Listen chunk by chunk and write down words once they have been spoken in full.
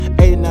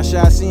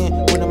now shots in.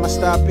 When am I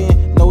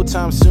stopping? No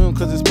time soon,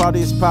 cause this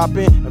party is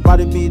popping.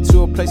 Invited me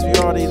to a place we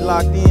already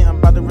locked in. I'm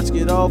about to risk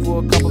it all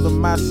for a couple of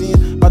my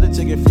sins. About to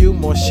take a few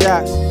more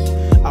shots.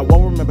 I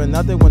won't remember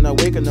nothing when I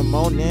wake in the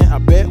morning. I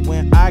bet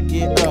when I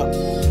get up,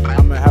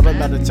 I'ma have a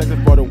lot of texts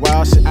for the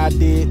wild shit I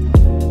did.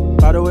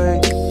 By the way,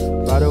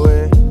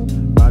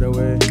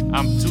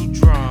 I'm too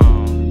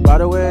drunk. by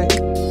the way,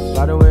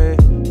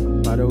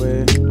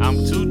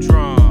 I'm too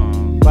drunk.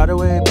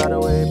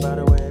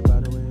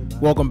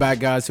 Welcome back,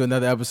 guys, to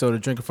another episode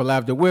of Drinkin for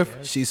Laughter with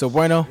Shiso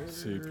Bueno,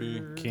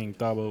 CP. King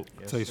Thabo.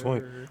 Taste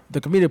Swing.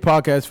 the comedic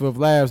podcast full of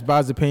laughs,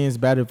 bad opinions,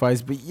 bad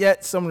advice, but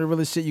yet some of the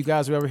realest shit you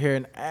guys will ever hear.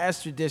 And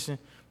as tradition,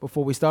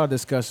 before we start a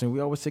discussion, we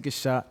always take a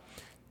shot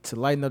to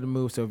lighten up the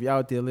mood. So if you're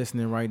out there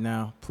listening right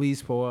now,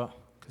 please pour up,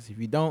 because if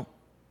you don't,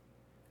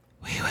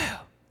 we will.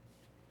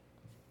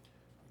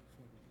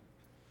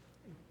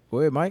 Go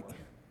ahead, Mike.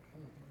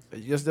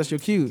 That's your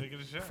cue.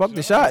 Fuck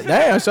the shot.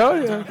 Damn, so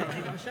yeah.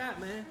 Take a shot,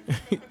 man.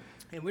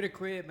 And with the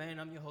crib, man,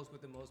 I'm your host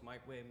with the most,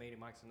 Mike Webb, made it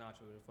Mike Sinatra,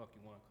 whatever the fuck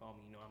you want to call me.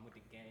 You know, I'm with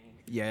the gang.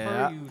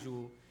 Yeah. Per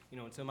usual, you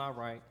know, to my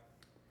right.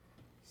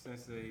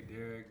 Sensei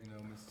Derek, you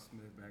know, Mr.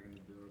 Smith back in the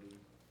building.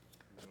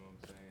 You know what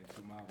I'm saying?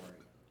 To my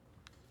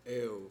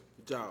right. L,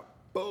 job.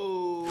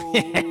 Boom.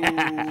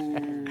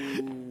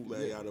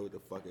 Man, y'all know what the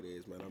fuck it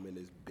is, man. I'm in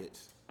this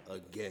bitch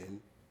again,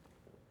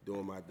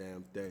 doing my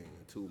damn thing.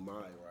 To my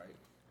right.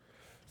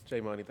 J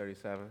Money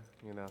 37,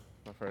 you know,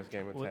 my first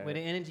game of tag. Where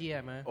the energy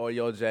at, man? Or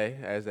Yo J,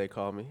 as they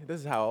call me.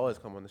 This is how I always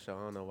come on the show.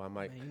 I don't know why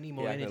Mike. Man, you need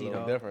more energy, a little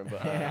dog. different,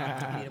 but You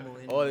need more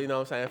energy. or you know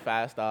what I'm saying,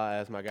 5-star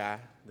as my guy,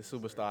 the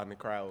superstar in the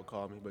crowd would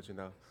call me, but you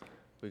know,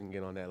 we can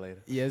get on that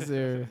later. Yes,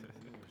 sir.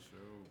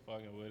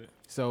 Fucking with it.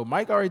 So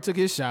Mike already took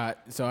his shot,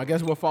 so I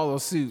guess we'll follow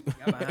suit.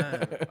 Got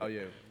behind. Oh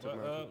yeah.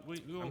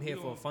 I'm here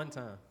for a fun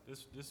time.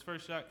 This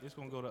first shot is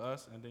gonna go to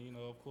us, and then you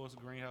know, of course,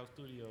 Greenhouse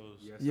Studios.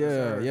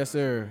 Yeah, yes,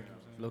 sir.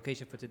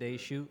 Location for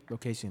today's shoot.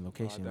 Location. Mike.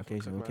 Niggas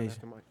done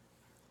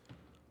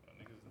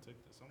took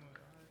this. I'm like,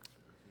 all right.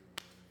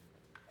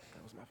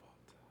 That was my fault.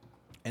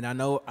 And I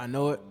know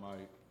it.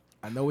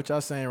 I know what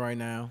y'all saying right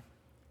now.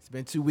 It's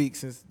been 2 weeks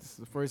since this is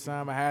the first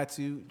time I had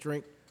to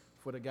drink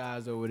for the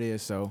guys over there,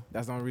 so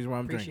that's the only reason why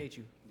I'm Appreciate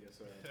you. Yes,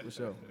 sir. drinking. For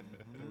sure.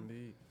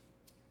 Indeed.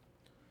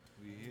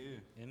 We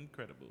here.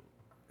 Incredible.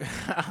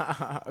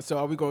 So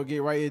are we gonna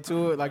get right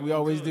into it like we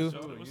always do?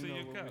 What's in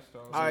your cup?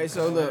 All right,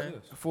 so look,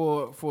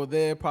 for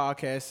their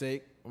podcast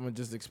sake, I'm gonna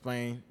just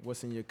explain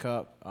what's in your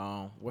cup.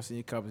 What's in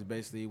your cup is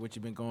basically what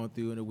you've been going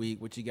through in the week,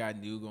 what you got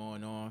new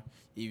going on.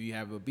 If you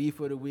have a beef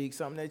for the week,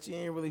 something that you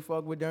ain't really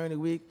fuck with during the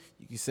week,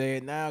 you can say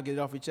it now, get it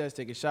off your chest,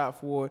 take a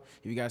shot for it.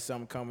 If you got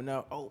something coming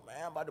up, oh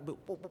man, I'm about to boop,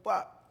 boop, boop,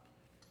 boop.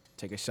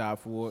 Take a shot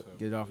for it,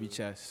 get it off your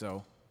chest.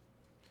 So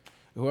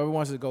whoever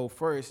wants to go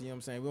first, you know what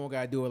I'm saying? We don't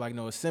gotta do it like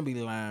no assembly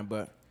line,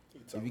 but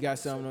if you got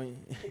something on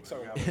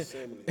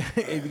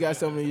if you got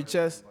something on your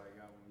chest.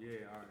 Yeah,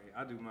 all right.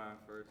 I'll do mine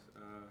first.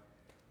 I'm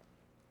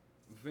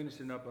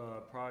finishing up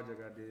a project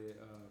I did,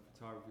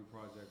 photography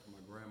project for my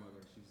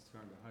grandmother. She's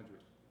turned 100.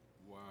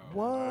 Wow.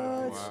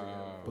 What?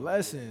 Wow.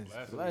 Blessings.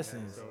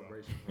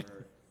 Celebration for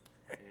her.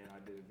 And I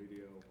did a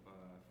video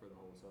for the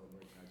whole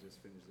celebration. I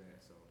just finished that,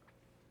 so.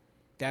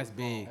 That's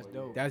big. That's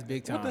dope. That's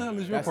big time. What the hell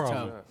is your That's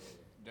problem? tough.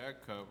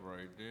 That cup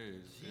right there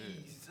is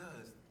shit. Jesus.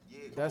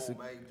 Yeah, That's come a-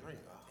 on, man. Drink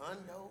a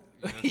hundo.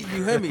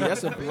 You hear me?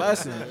 That's a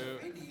blessing. That's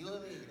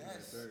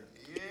That's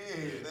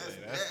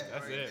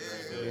right it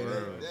there. right there.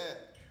 That's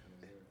that.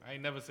 I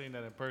ain't never seen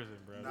that in person,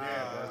 bro. Nah, I know.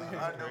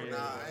 Nah,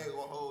 I ain't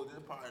gonna hold. This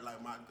is probably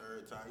like my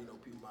third time. You know,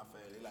 people in my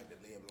family, they like to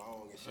live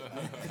long and shit.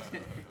 Like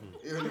that.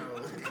 You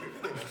know,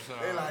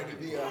 they like to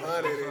be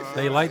 100 and shit.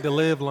 They like to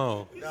live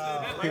long.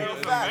 Nah, Y'all gonna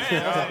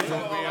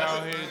be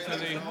out here till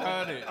they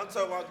 100. I'm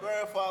talking about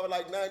grandfather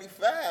like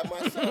 95.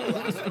 My son,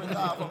 I swear to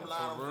God, I'm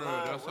lying. For real,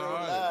 that's real all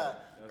right. lie.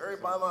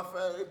 Everybody in my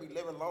family, they be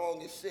living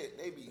long as shit.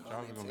 They be Y'all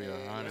 100, gonna be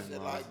 100, shit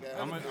bro. like that.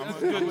 I'm a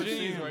Good good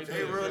genes right They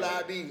there.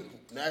 realize be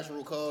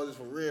natural causes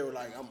for real.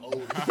 Like I'm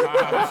old.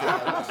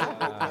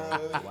 Wow.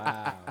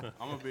 Wow.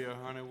 I'm gonna be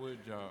 100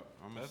 with y'all.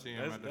 I'm gonna see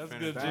him at the That's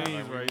finish good line. genes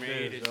Like, we right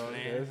made there, it, dog.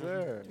 man. Yes,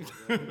 sir.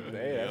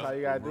 Hey, that's how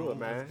you gotta do it,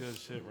 man. That's good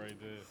shit right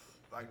there.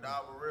 Like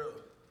nah, for real.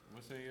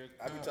 What's in your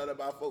I be cup? telling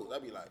about folks. I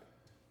be like,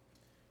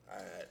 I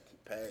had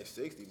past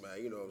 60,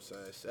 man. You know what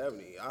I'm saying?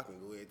 70. I can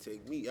go ahead and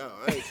take me out.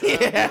 I ain't trying to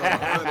be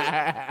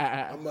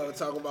 100. I'm not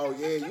talking about,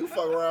 yeah, you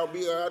fuck around,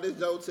 be around this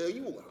joke till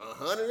you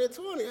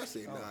 120. I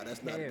said, nah,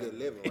 that's not good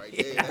living right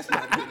there. That's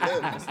not good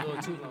living. That's a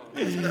little too long.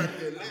 That's not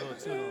good A living. little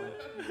too long.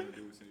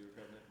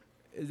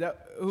 Is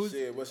that who's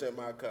Shit, what's in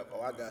my cup?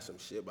 Oh, I got some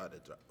shit about to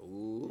drop.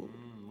 Ooh.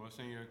 What's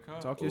in your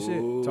cup? talk your shit?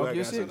 Ooh, Talk I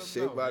your got shit. some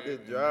shit about to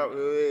drop.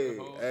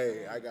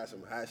 Hey, I got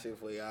some hot shit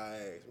for y'all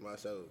ass,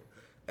 myself.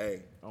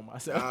 Hey, On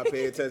myself. y'all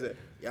pay attention.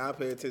 Y'all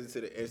pay attention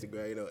to the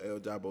Instagram. You know, El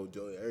Jabo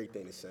Joy.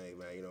 Everything the same,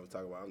 man. You know what I'm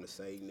talking about? I'm the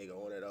same nigga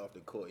on and off the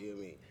court. You know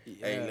what I mean?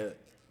 Yeah. Hey, look.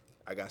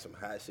 I got some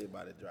hot shit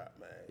about to drop,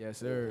 man. Yes,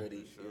 sir.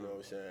 Hoodies, you know what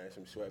I'm saying?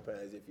 Some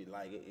sweatpants if you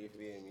like it, you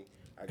feel me?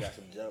 I got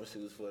some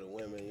jumpsuits for the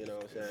women, you know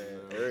what I'm saying?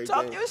 Everything,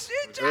 Talk your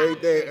shit, Jock.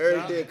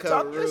 everything Talk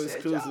coming your real shit,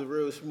 exclusive, Jock.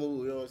 real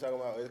smooth, you know what I'm talking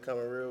about? It's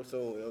coming real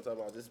soon, you know what I'm talking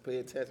about? Just pay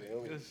attention, you know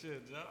what I mean? Good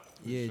shit, Jock.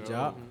 Yeah,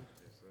 Jock.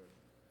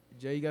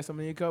 Jay, you got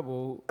something in your cup?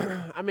 Or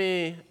I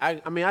mean, I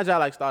just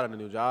like starting a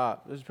new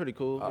job. This is pretty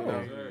cool. You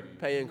know,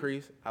 pay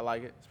increase. I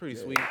like it. It's pretty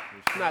sweet.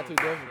 It's not too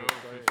difficult.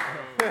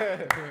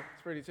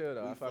 It's pretty chill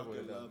though. I fuck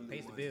with it though.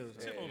 Pays the bills.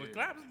 Tip on the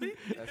claps, B.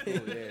 That's cool.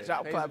 Yeah.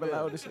 Jock Pays clapping the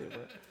loud bills. as shit,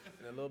 bro.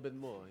 And a little bit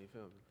more. You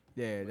feel me?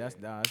 Yeah, that's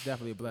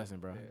definitely a blessing,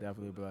 bro.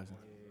 Definitely a blessing.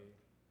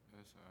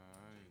 That's all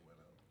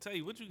right. Tell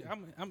you what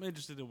I'm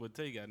interested in what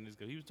Tay got in this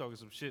because he was talking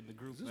some shit in the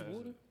group. Is this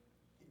water?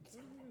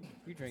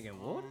 You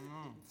drinking water?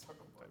 Type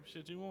of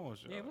shit you want,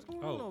 shit. Yeah, what's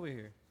going on over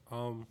here?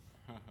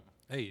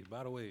 Hey,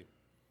 by the way,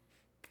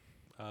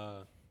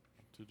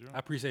 Too drunk? I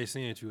appreciate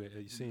seeing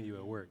you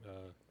at work.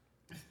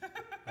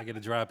 I get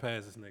to drive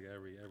past this nigga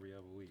every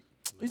other week.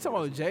 You talking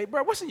about Jay,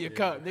 bro? What's in your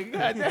cup, nigga?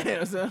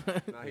 Goddamn, son.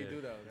 Nah, he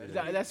do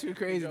though. That's too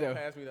crazy He though. drove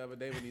past me the other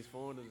day with these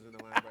foreigners in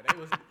the line, bro.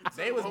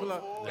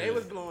 They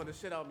was blowing the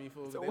shit out me,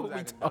 fool. So They what was we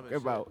acting dumb talking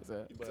and shit. about,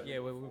 son? But Yeah,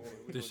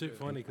 This shit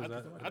funny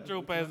because I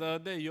drove past the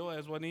other day. Your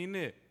ass wasn't even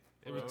there.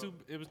 It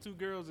was two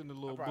girls in the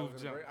little I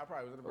booth jump.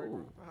 probably was in the break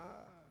room.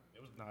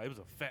 It was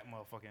a fat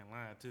motherfucker in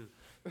line too.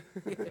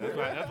 that's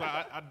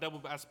why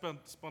I spun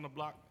the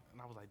block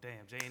and I was like,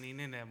 damn, Jay ain't even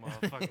in that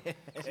motherfucker.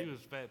 She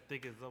was fat,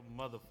 thick as a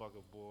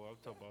motherfucker, boy. I'm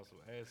talking about some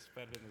ass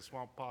fatter than the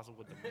swamp possum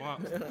with the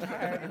bumps.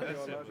 That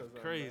shit was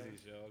crazy,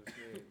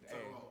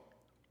 y'all.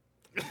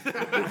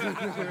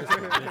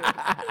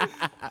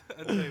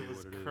 That thing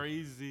was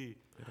crazy.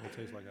 it don't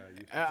taste like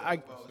how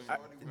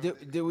you.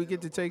 Did we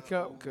get to take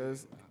cup?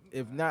 Because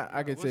if not,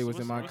 I can tell you what's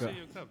in my What's cup. in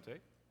your cup, Tay?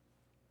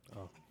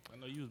 Oh. I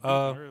know you was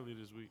beefing early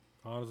this week.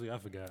 Honestly, I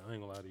forgot. I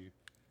ain't gonna lie to you.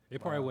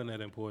 It probably wasn't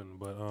that important,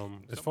 but as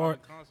Somebody far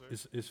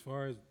concert. as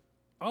far as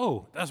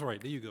that's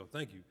right. There you go.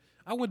 Thank you.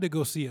 I went to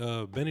go see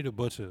Benny the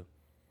Butcher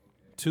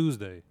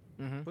Tuesday.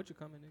 Butcher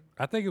coming in.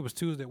 I think it was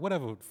Tuesday,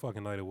 whatever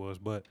fucking night it was.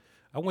 But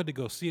I went to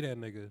go see that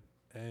nigga,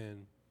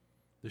 and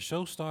the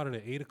show started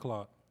at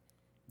 8:00.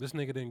 This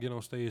nigga didn't get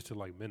on stage till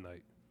like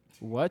midnight.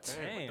 What?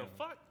 Damn. The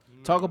fuck?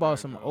 Talk about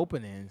some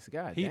openings.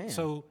 God damn.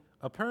 So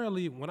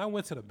apparently, when I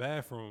went to the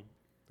bathroom,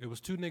 it was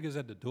two niggas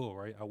at the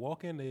door. Right, I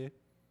walk in there,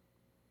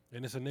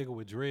 and it's a nigga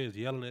with dreads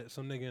yelling at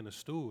some nigga in the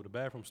stool, the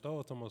bathroom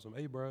stall, talking about some,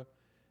 hey, bro,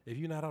 if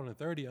you're not out in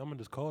 30, I'm gonna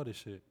just call this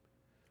shit.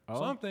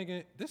 So I'm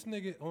thinking, this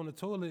nigga on the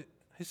toilet,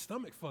 his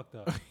stomach fucked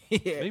up.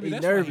 Yeah, Maybe he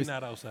that's why nervous. he's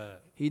not outside.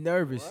 He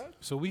nervous.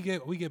 So we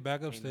get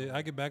back upstairs.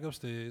 I get back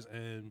upstairs,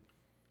 and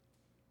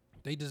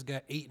they just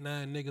got 8-9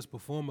 niggas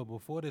performing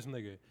before this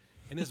nigga,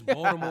 and it's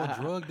Baltimore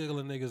drug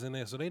dealer niggas in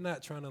there. So they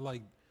not trying to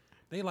like,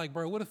 they like,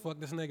 bro, where the fuck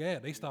this nigga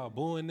at? They start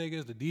booing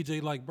niggas. The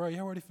DJ like, bro,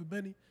 y'all ready for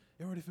Benny?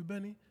 You ready for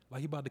Benny? Like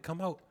he about to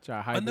come out. Try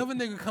to hype Another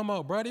nigga come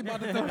out, bro. They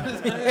about to throw his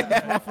hand in this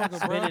motherfucker,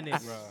 Spinning bro.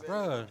 it.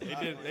 Bro,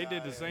 They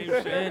did the same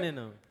shit. Spinning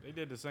them. They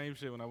did the same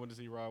shit when I went to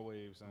see Rod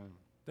Wave, son.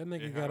 that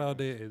nigga got out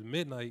there at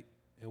midnight,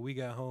 and we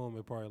got home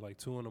at probably like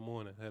 2 in the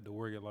morning. Had to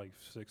work at like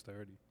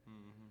 6:30.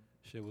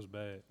 Shit was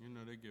bad. You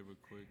know they give a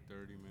quick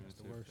 30 minutes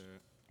the if worst.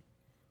 that.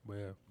 But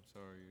yeah,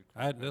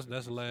 I'm sorry.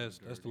 that's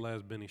the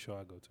last Benny show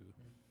I go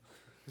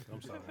to.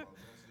 I'm sorry.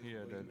 He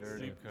had that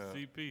dirty cup.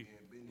 CP.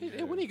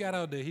 When he got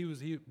out there,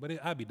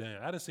 I'd be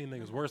damned. I done seen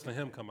niggas worse than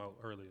him come out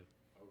earlier.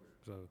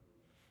 So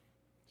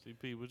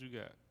CP, what you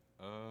got?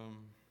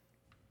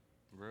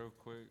 Real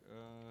quick,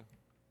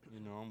 you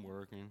know I'm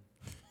working,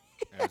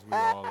 as we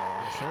all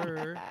are.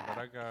 Sure. But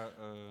I got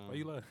why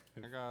you like?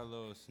 I got a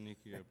little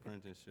sneaky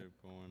apprenticeship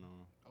going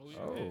on. Oh, yeah.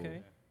 Oh.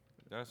 Okay.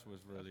 That's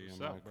what's really That's in what's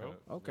my up, bro.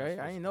 cup. Okay, That's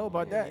I what's ain't know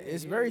going about on. that.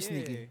 It's very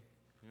sneaky.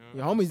 Yeah.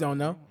 Your homies don't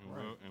know.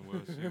 And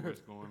we'll see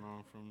what's going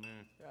on from there.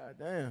 God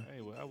damn.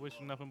 Hey, well, I wish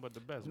you nothing but the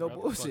best. No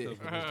brother. bullshit.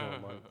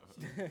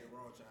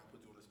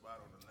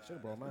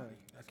 Should've brought mine.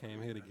 I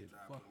came here to get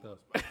fucked up.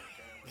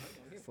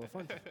 For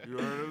fun. You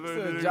heard So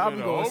it,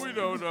 Jobby goes- we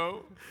don't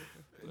know.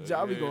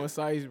 Jobby going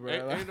size, bro.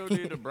 Ain't no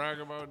need to brag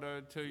about that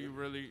until you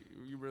really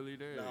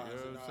there. You know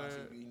what I'm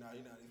saying? You're not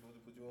supposed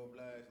to put you on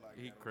blast. Like,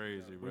 He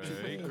crazy, bro.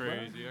 He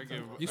crazy. I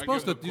give. You're I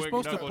supposed give to a you're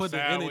quick supposed to knuckle put the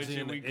sandwich energy in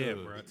and the we air,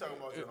 good. bro. talking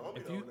about your homie,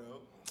 If you- don't know.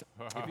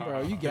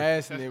 Bro, you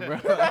gassing it, bro.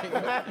 Like,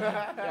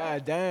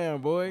 God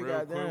damn, boy. Real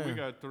God quick, we damn.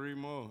 got 3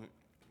 more.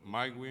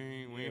 Mike, we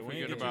ain't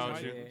forget Get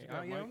about your you. mic.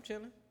 Oh, yeah, I'm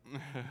chilling.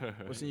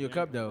 What's in your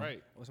cup, though?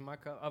 Right. What's in my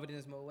cup? Other than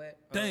this Moet.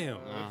 Damn.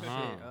 Shit,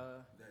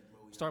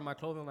 starting my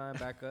clothing line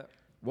back up.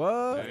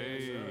 What?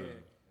 Hey.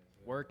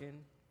 Working.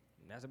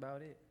 And that's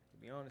about it. To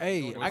be honest.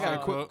 Hey, Doing I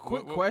got a well.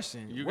 quick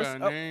question. You What's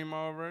got a up? name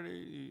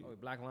already? Oh,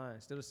 Black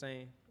Line. Still the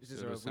same. It's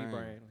just a Still the same.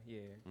 rebrand. Yeah.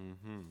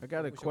 Mm-hmm. I got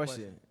a What's your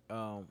question.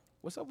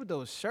 What's up with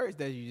those shirts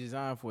that you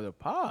designed for the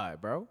pod,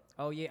 bro?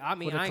 Oh, yeah. I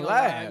mean, For the I ain't gonna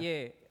lie.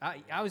 collab.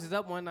 Yeah. I was just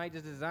up one night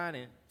just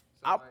designing.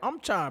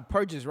 I'm trying to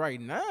purchase right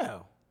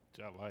now.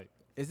 Job like.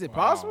 Is it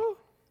possible?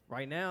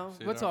 Right now,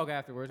 See we'll that? talk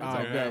afterwards. We'll All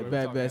talk right, afterwards.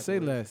 bad. We'll talk Say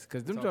afterwards. less,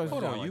 cause them Talk joints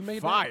Hold on, like you made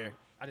that? fire.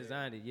 I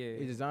designed it, yeah.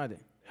 He designed it.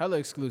 Hella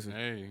exclusive.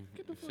 Hey,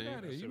 Get the fuck see? out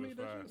of here. You shit made was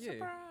that shit?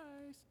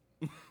 Yeah.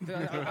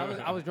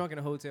 I was drunk in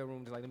a hotel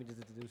room, just like, let me just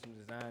do some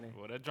designing.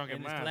 Well, that drunken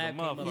And this mind's a collab came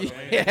up,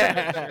 motherfucker.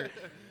 yeah.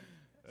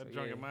 That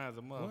drunken mind's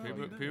a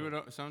motherfucker. People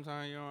don't,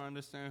 sometimes you don't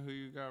understand who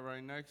you got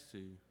right next to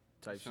you.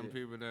 Some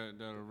people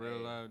that'll real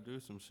life do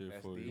some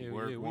shit for you. Yeah,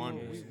 Work we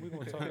wonders.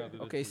 gonna talk after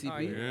this. Okay,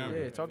 CP. Yeah.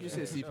 Yeah, talk your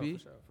shit,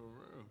 CP. For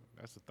real.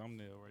 That's a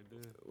thumbnail right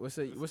there. What's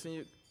in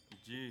your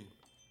G.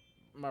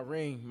 my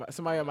ring?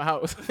 Somebody at my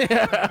house. My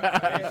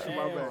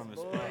bad. On the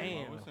spot,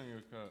 Damn. what's in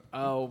your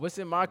cup? What's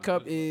in my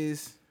cup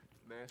is,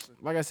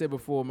 like I said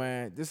before,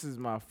 man. This is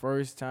my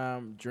first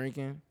time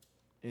drinking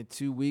in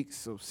 2 weeks,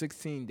 so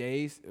 16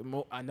 days.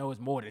 I know it's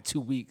more than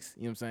 2 weeks.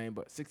 You know what I'm saying?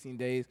 But 16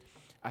 days.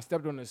 I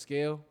stepped on the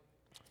scale.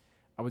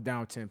 I was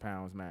down 10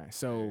 pounds, man.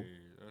 So, Hey,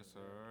 that's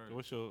all right.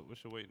 What's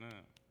your weight now?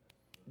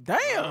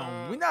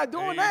 damn, we're not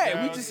doing you that.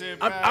 down We just, 10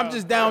 I'm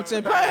just down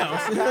 10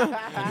 pounds.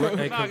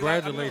 Hey,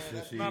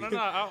 congratulations, She. No.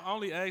 I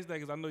only asked that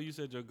because I know you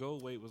said your goal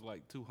weight was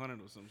like 200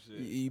 or some shit.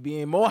 You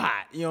being more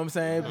hot, you know what I'm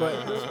saying?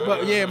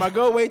 But yeah, my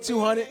goal weight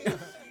 200.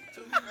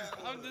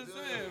 I'm just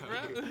saying,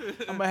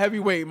 bro. I'm a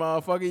heavyweight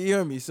motherfucker. You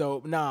hear me?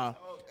 So nah,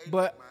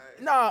 but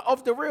nah.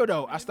 Off the real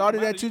though, I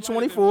started at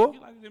 224.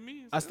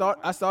 I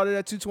started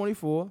at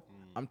 224.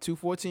 I'm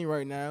 214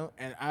 right now,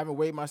 and I haven't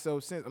weighed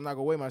myself since. I'm not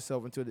gonna weigh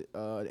myself until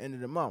the end of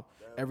the month,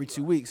 every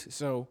 2 weeks.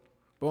 So,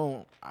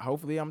 boom.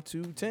 Hopefully, I'm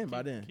 210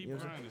 by then. Keep You know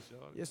what I'm grinding,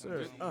 saying? y'all. Yes,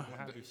 sir. I'm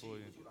happy for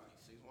you.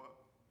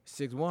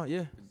 6'1",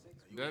 yeah,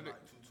 That,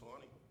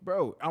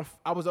 bro.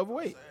 I was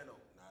overweight.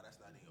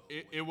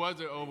 it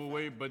wasn't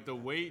overweight, but the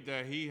weight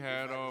that he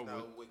had on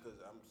was. Because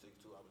I'm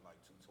 6'2", I was like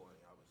 220.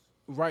 I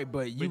was. Right,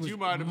 but But was you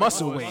might have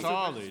muscle been weight.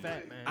 solid.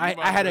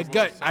 I had a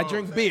gut. I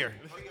drink beer.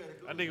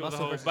 I think it was a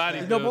whole body.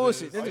 No builder.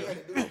 bullshit.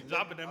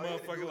 Dropping that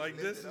motherfucker like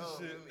this and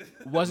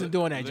shit. Wasn't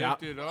doing that job.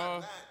 Lifted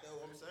off.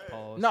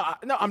 No,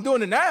 I'm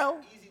doing it now.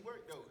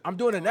 I'm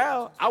doing it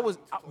now. I was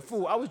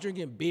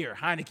drinking beer,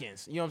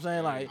 Heinekens. You know what I'm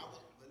saying? Like,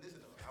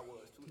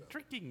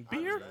 Drinking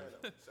beer?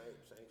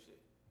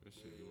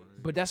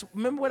 but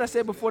remember what I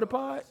said before the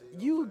pod?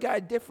 You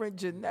got different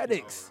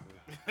genetics.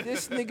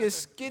 This nigga's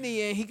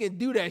skinny and he can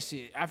do that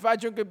shit. If I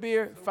drink a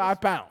beer,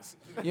 5 pounds.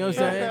 You know what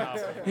I'm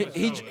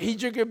saying? He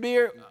drink a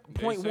beer,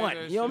 They 0.1. say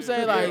that You know what I'm shit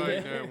saying? be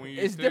Like, that when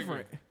you it's bigger.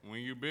 different. When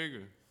you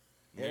bigger.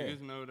 Yeah.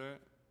 Niggas know that.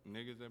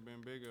 Niggas that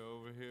been bigger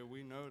over here,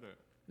 we know that.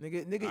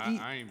 Nigga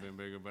eat. I ain't been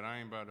bigger, but I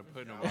ain't about to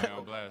put nobody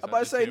on blast. I'm about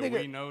to just say, said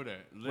nigga- we know that.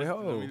 Wait, Let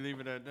hold. me leave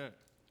it at that.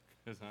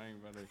 Because I ain't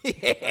about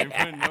to I ain't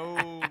putting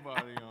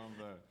nobody on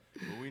blast.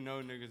 But we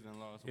know niggas done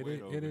lost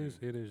weight over It here. is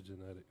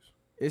genetics.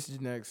 It's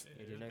genetics.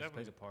 Yeah, genetics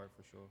plays a part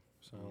for sure.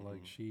 Sound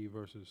like she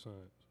versus science.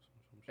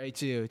 Hey,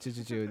 chill.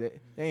 They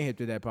ain't hip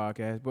to that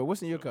podcast. But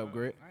what's in your cup,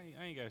 Greg?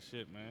 I ain't got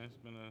shit, man. It's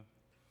been a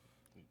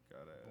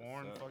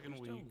boring fucking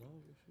week.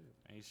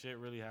 Ain't shit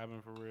really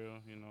happening for real.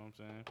 You know what I'm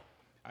saying?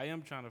 I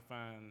am trying to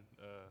find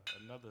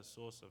another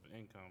source of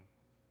income.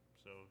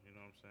 So, you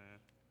know what I'm saying?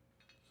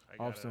 I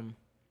gotta- Awesome.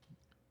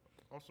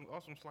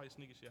 Awesome slight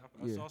sneaker shit.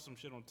 I Yeah. saw some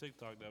shit on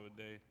TikTok the other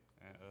day.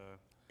 And,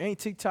 Ain't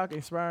TikTok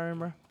inspiring,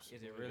 bro?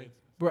 Is it really?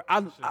 Bro,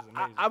 Shit is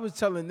amazing. I was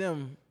telling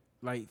them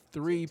like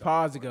 3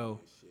 pods ago.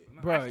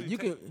 no, Bro, actually, you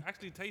can.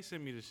 actually Tay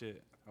sent me the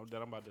shit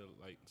that I'm about to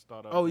like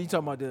start up. Oh, you on,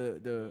 talking about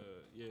the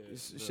yeah,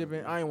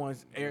 shipping? I ain't want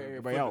to air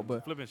everybody out,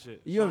 but flipping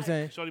shit. you know what I'm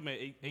saying? Shorty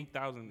made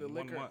 8,000 in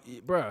 1 month.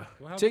 Bruh,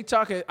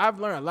 TikTok. I've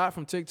learned a lot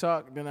from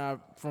TikTok than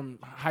from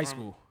high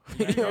school.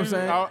 You know what I'm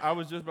saying? I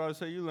was just about to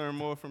say you learn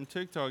more from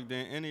TikTok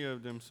than any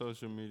of them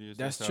social medias.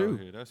 That's out true.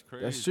 here. That's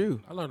crazy. That's true.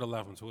 I learned a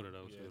lot from Twitter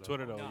though. Yeah, too,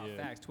 Twitter though, No, yeah.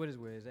 facts. Twitter's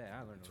where it's at. I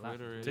learned a lot.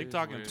 Twitter is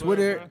TikTok and weird.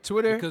 Twitter.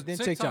 Twitter, Because then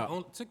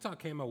TikTok. TikTok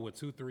came out what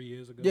 2-3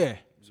 years ago. Yeah.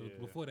 So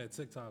before that,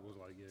 TikTok was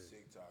like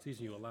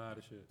teaching you a lot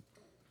of shit.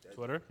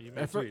 Twitter? You mean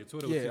At fir- Twitter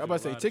was yeah, teaching I'm about to a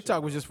say lot of TikTok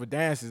shit. was just for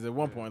dances at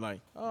one point. Like,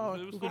 oh,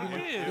 it was who for the could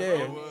do- kids. yeah.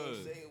 It was.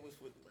 Say it was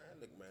with man,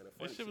 look, man. the That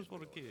funny shit was for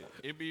the kids.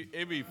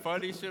 It be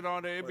funny shit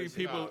on there. It be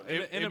people.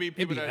 It be it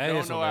people be that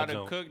ass don't know on how that to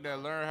joint. cook that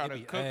learn how It to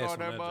be cook ass on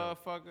that on that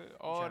joint. motherfucker.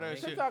 All that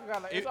shit. TikTok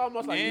got like, it's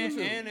almost like and,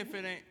 YouTube.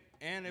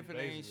 and if it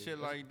ain't shit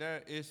like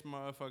that, it's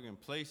motherfucking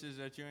places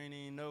that you ain't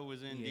even know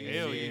was in Yeah. DC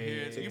Hell yeah.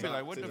 here. So you be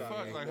like, what the TikTok,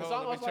 fuck? yeah. Like, It's hold on,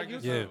 let almost me check like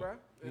this Yeah, out.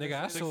 bro.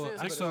 nigga, I saw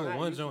but saw it's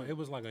one not joint. It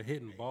was like a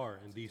hidden bar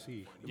in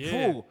DC.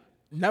 Yeah. Fool.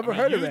 Never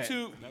heard of that.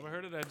 YouTube. Never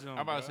heard of that jump. I'm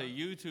about to say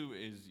YouTube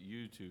is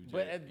YouTube.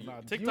 But Jay.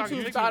 Nah, TikTok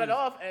YouTube is- started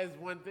off as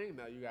one thing,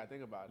 though. You gotta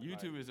think about it.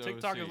 YouTube Like, is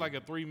TikTok OC. is like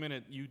a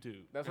 3-minute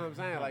YouTube. that's what I'm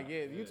saying. Like,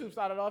 yeah, YouTube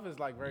started off as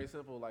like very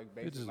simple, like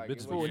basic. Bitches- Like, bitches it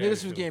be Fool, was- Yeah,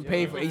 niggas was getting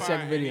paid for You can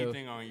 8-second find videos.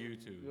 anything on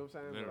YouTube. You know what I'm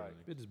saying? But, Literally.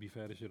 like, Bitches be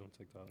fat as shit on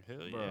TikTok.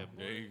 Hell yeah, boy.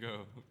 There you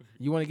go.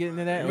 You want to get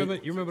into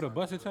that? You remember the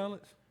busted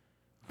challenge?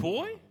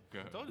 Boy? Go.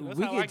 Told you, that's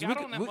We how I could- got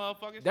we on that could-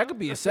 motherfucker. That could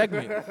be a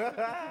segment.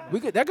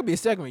 That could be a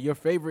segment. Your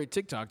favorite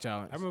TikTok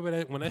challenge. I remember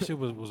that when that shit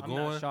was I'm going.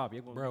 not sharp.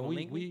 You gonna Bro, we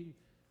link me?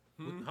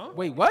 huh?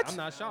 Wait, what? I'm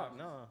not sharp.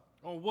 No.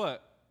 On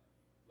what?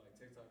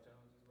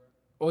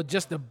 Or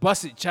just the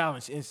busted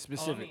challenge in Oh,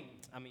 specific?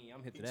 I mean,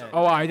 I'm hit to that. Oh,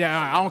 all right, yeah,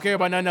 all right. I don't care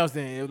about nothing else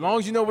then. As long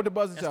as you know what the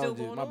busted That's still challenge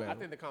is. going My on? I bad.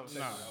 think the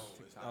conversation.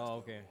 Oh,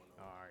 okay.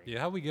 All right. Yeah,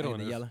 how we get on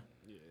the this? yellow.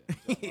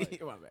 My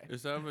bad.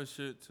 It's other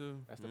shit too.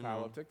 That's the you power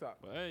know. of TikTok.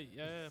 But hey,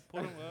 yeah,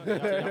 pull them up. Y'all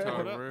pull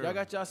it up. Real. Y'all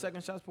got y'all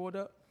second shots pulled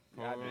up?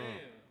 Yeah.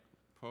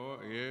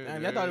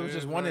 And I thought it was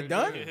just one and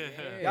done.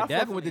 Yeah. Y'all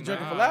fucking with the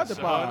Drinkin for Laughter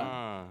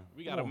pod.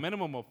 We got a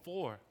minimum of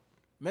 4.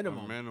 A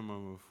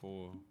minimum of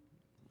 4.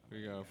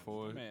 We got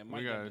 4. Man, we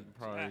Mike got got the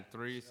probably jack.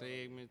 3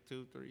 segments,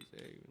 2, 3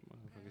 segments.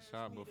 Motherfucking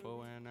shot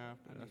before and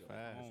after. That's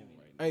fast.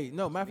 Hey,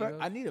 no, matter of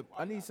fact,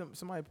 I need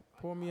somebody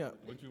pour me up.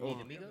 What you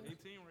want?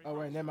 All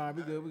right, never mind.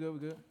 We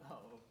good.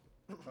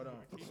 Hold on.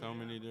 So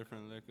many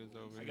different liquors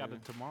over I here. got the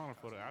tomorrow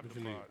for the after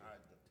you need? party.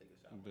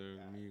 The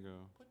Migo.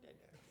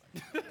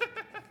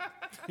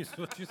 That's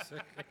what you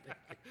say.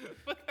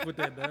 Put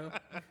that down.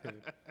 I can't.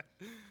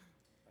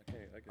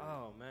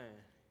 Oh man.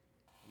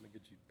 Let me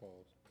get you pause.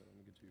 Let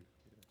me get you.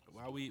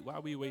 Why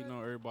we waiting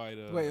on everybody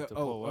to Wait, to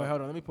pull wait, up?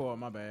 hold on. Let me pull up.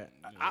 My bad.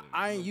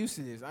 I ain't used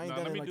to this. I ain't No,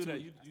 done let it me like do 2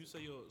 that. You say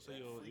your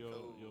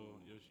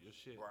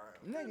shit.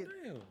 Nigga,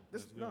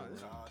 this,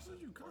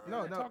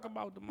 No. Talk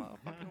about the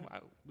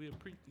motherfucking. We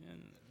appreciate.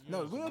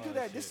 no, we don't do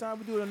that this time.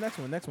 We do it on the next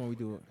one. Next one we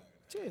do it.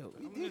 Chill.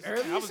 We did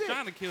early I was shit.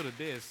 trying to kill the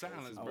dead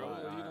silence, bro.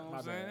 alright, You know my what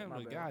I'm bad, saying? my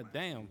But bad.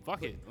 goddamn,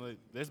 fuck it. Like,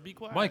 let's be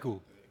quiet.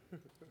 Michael,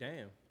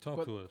 Damn.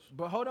 talk to us.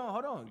 But hold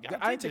on.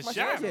 Gotta I ain't take take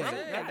the my shot, shot bro.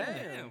 yet.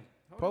 Goddamn.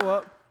 Pull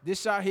up. This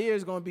shot here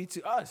is gonna be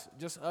to us,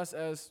 just us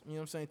as you know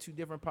what I'm saying, 2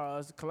 different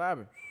pods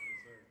collaborating.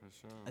 For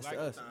sure. That's to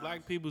us.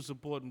 Black people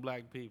supporting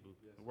black people,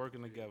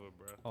 working together,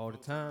 bro. All the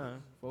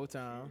time. 4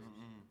 times,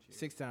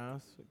 6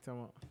 times.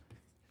 12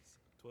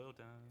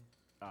 times.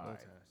 All right,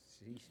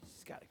 Sheesh.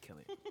 just gotta kill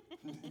it.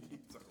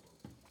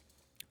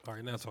 All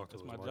right, now talk to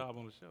That's us. my Mark. job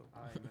on the show.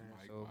 All right, man.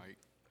 So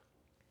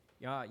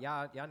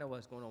Mike. y'all know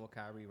what's going on with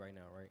Kyrie right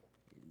now, right?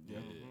 Yeah.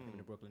 Him in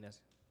the Brooklyn Nets.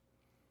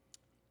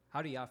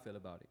 How do y'all feel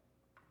about it?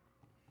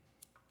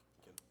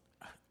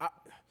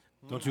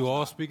 Don't you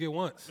all speak at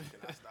once?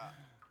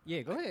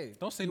 Yeah, go ahead.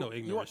 Don't say no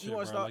ignorant want- shit, you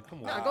wanna bro. start? Like, come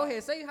on. Nah, go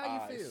ahead. Say how you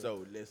Alright, feel.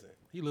 so listen.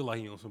 He look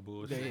like he on some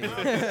bullshit.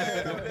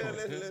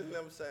 Listen,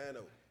 I'm saying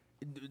though.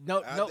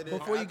 No, After this-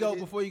 before you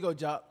after go,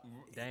 Jock.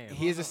 Damn.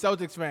 He is a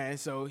Celtics fan,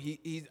 so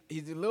he's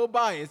a little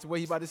biased. What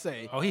he about to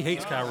say? Oh, he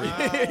hates Kyrie. Oh,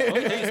 he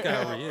hates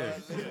Kyrie. Yeah.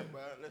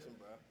 Listen,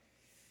 bro.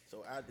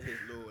 So after his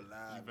little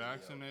live You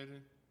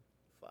vaccinated?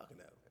 fucking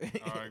out.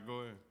 All right, go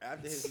ahead.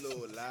 After his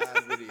little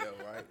live video,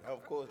 right?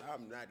 Of course,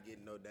 I'm not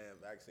getting no damn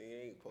vaccine.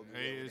 Ain't poking me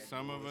Hey, with that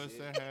some of us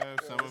bullshit. that have,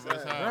 some of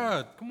us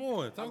have. Bruh, come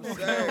on. Talk I'm about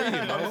saying, Kyrie,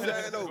 I'm bro.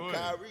 saying though, Go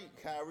ahead.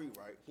 Kyrie,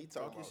 right? He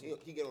talking about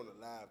he get on the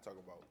live talking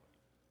about.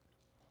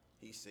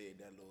 He said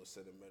that little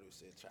sentimental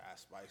shit. Try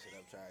to spice it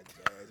up, try to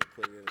jazz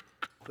it,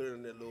 put it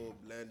in that little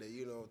blender.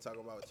 You know, what I'm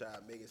talking about try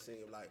to make it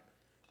seem like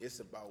it's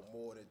about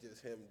more than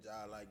just him,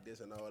 job like this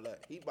and all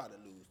that. He about to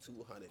lose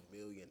 $200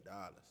 million.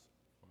 Wow.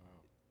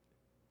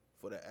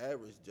 For the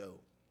average Joe,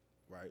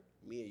 right?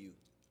 Me and you.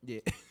 Yeah.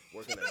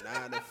 Working a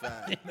 9 to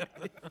 5.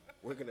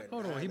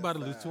 Hold on, he about to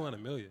lose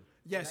 200 million.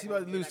 Yes, he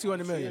about to lose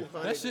 200 million.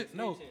 That shit,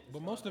 no,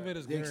 but most of it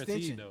is The guaranteed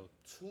extension. though.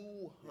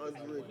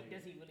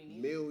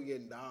 $200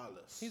 million.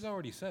 He's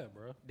already set,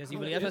 bro. Does he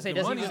really? I was The gonna say,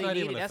 does he money's really not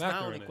need even it? a That's my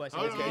factor only in it. question.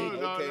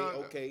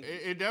 Okay.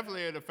 It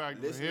definitely had a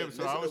factor Listen for him.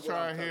 So listen I to was what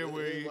trying I'm to hear coming-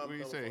 what this is he, where I'm what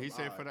he coming said. from. He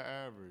said All for the right.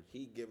 average.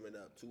 He giving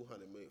up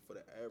 $200 million for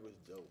the average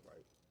Joe,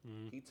 right?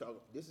 He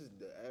talk. This is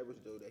the average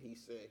Joe that he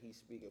said he's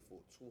speaking for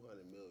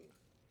 $200 million.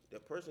 The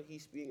person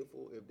he's speaking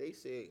for, if they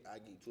say I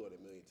give you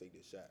 $200 million, take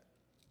this shot,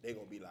 they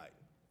gonna be like,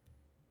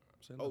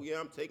 oh yeah,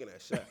 I'm taking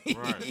that shot.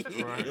 Right.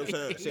 You know what I'm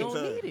saying? You don't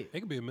need it. It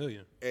could be $1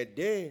 million. And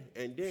then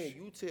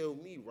you tell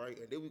me, right?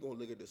 And then we gonna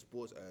look at the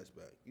sports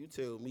aspect. You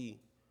tell me,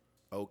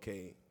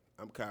 okay,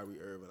 I'm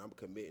Kyrie Irving. I'm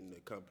committing to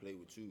come play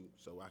with you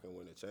so I can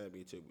win a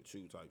championship with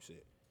you, type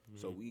shit.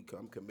 So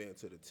I'm committing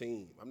to the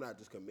team. I'm not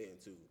just committing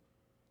to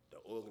the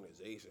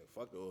organization.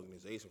 Fuck the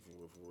organization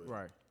for real.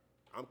 Right.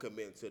 I'm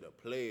committing to the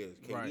players.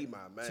 KD Right.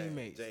 my man.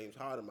 Teammates. James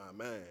Harden my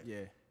man. Yeah.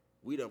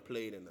 We done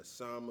played in the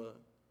summer.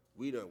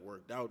 We done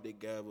worked out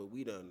together.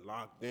 We done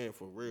locked in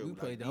for real. We Like,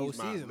 played the whole he's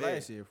my season man.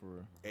 last year for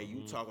real. And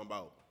you talking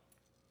about,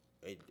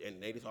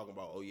 and they talking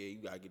about, oh yeah, you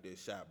gotta get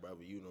this shot,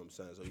 brother. You know what I'm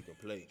saying, so you can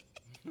play.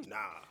 Nah.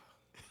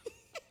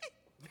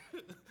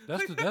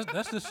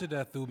 That's the shit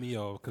that threw me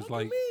off. Cause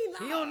like,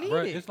 He don't need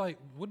bro, it. it's like,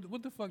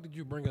 what the fuck did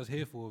you bring us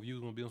here for if you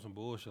was gonna be on some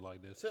bullshit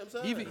like this? See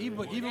what I'm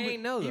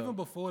saying? Even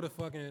before the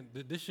fucking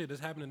this shit that's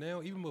happening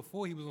now, even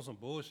before he was on some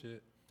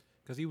bullshit,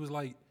 cause he was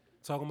like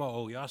talking about,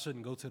 oh y'all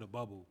shouldn't go to the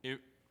bubble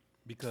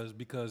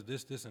because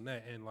this and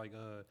that, and like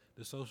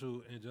the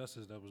social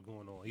injustice that was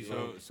going on. He's So-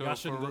 like, so y'all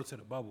shouldn't for- go to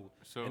the bubble.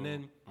 so, And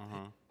then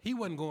he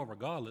wasn't going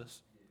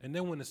regardless. And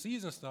then when the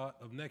season start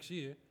of next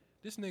year,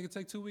 this nigga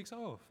take 2 weeks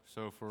off.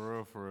 So for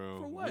real,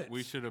 For what?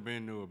 we should have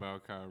been knew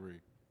about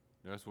Kyrie.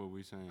 That's what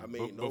we saying. I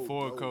mean, no-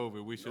 before no-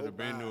 COVID, we should have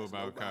been knew bias,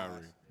 about no bias.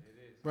 Kyrie.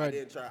 Right.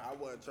 I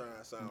wasn't trying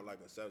to sound like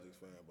a Celtics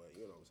fan, but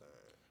you know what I'm saying.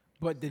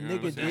 But the You know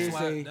what nigga I'm saying? did That's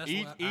say why- Each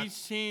That's why I-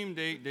 each team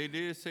they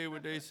did say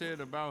what they said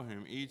about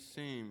him. Each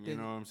team, you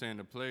know what I'm saying,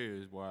 the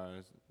players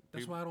wise.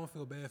 That's why I don't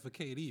feel bad for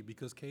KD,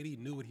 because KD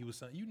knew what he was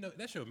saying. You know,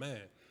 that's your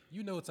man.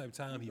 You know what type of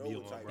time he be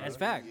on, bro. That's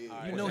fact.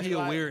 You know he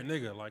a weird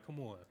nigga. Like, come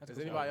on. Does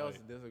anybody else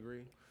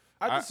disagree?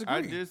 I disagree.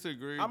 I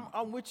disagree.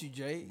 I'm with you,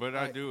 Jay. but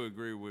I Like, do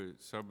agree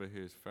with some of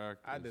his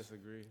factors. I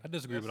disagree. I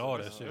disagree with all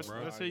that shit,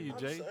 bro. Let's hear you, I'm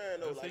Jay. saying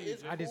though, Let's like hear you,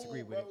 it's Jay. I disagree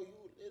cool, with it. bro.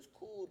 It's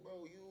cool,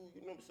 bro.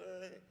 You know what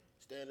I'm saying?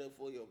 Stand up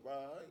for your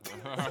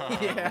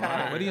bride.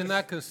 Yeah. But he's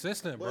not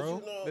consistent, But bro.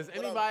 you know, Does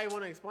anybody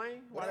want to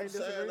explain why they I'm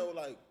saying disagree? though,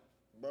 like,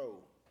 bro,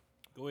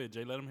 Go ahead,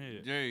 Jay. Let him hear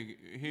it. Jay,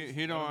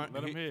 he don't.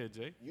 Let him he- hear it,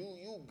 Jay.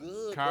 you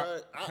good, bro.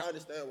 I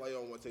understand why you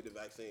don't want to take the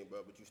vaccine, bro,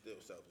 but you still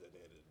selfish at the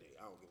end of the day.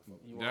 I don't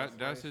give a fuck.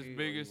 That's his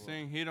biggest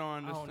thing. He don't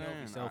I don't know if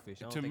understand. he's selfish.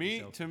 I don't To think he's me,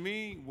 selfish. to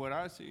me, what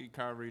I see,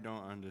 Kyrie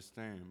don't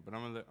understand. But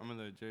I'm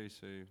gonna let Jay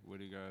say what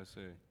he gotta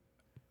say.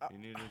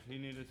 He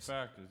need his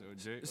factors. Or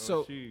Jay,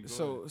 or she,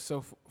 go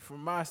ahead.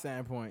 From my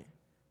standpoint,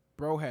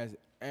 bro has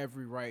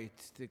every right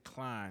to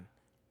decline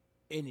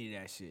any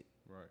of that shit.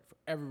 Right.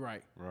 Every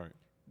right. Right.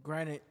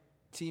 Granted,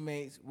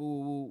 teammates,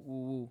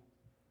 woo.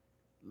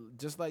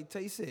 Just like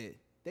Tay said,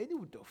 they knew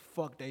what the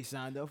fuck they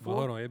signed up for. But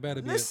hold on, it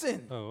better be.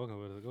 Listen. Oh, okay.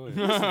 Go ahead.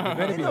 It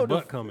better be know a the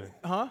butt coming.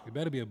 Huh? It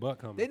better be a butt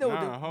coming. They know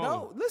Nah, what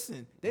hold no,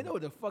 listen. They know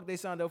what the fuck they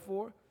signed up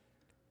for.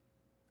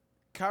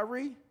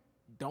 Kyrie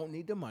don't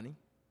need the money.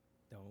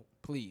 Don't.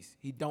 Please.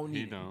 He don't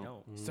need it. don't.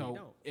 Don't. So He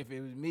don't. if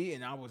it was me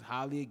and I was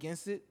highly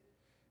against it,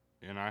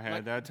 And I had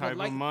like- that but type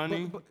like- of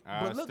money, but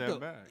I look, step though,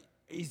 back.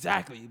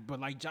 Exactly. But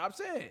like Job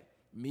said,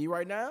 me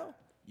right now,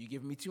 you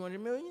give me $200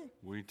 million,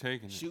 We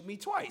taking it. shoot me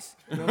twice.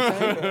 You know what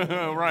I'm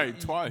saying? Right,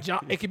 twice.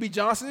 It could be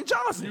Johnson &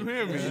 Johnson. You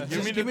hear me?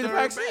 Just give me the third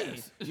vaccine.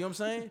 best. You know what I'm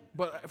saying?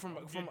 But from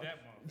that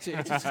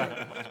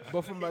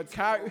but from a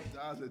Kyrie,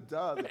 Johnson.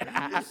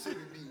 This shit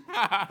be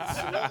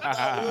slumped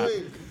out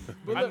way.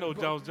 I know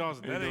Jones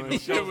Johnson. That ain't no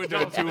Shit Jones with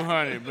that Johnson.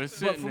 200, but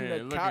sitting from there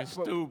the looking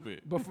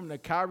stupid. But from the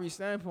Kyrie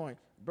standpoint,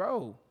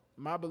 bro,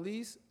 my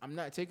beliefs, I'm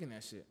not taking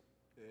that shit.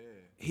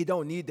 He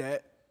don't need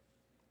that.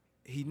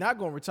 He not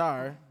gonna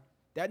retire.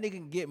 That nigga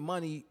can get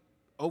money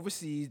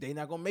overseas. They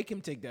not gonna make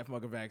him take that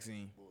fucking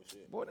vaccine.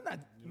 Bullshit. Boy, they're not.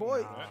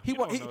 Boy, he you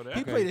don't know that.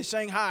 he played in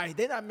Shanghai.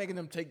 They're not making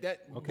him take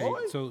that. Okay,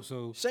 boy.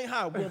 so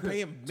Shanghai won't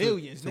pay him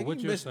millions. So nigga, what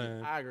you you're missed it.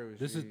 saying? I agree with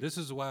this you. This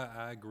is why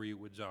I agree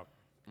with John.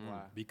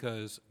 Why?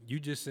 Because you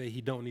just say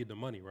he don't need the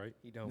money, right?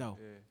 He don't. No,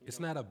 It's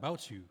not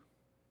about you.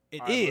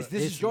 it is.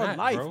 This It's is your not,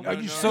 life. bro. Are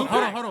you So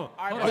stupid? hold on.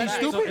 Are you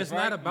So stupid? it's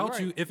not about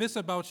you. If it's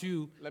about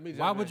you, Let me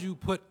why jump would in. you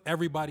put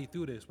everybody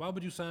through this? Why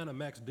would you sign a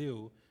max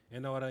deal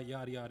and all that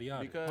yada yada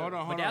yada? Because Hold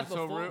on. that's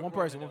So before- real, One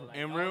person.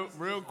 and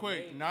real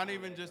quick, not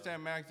even just that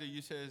max that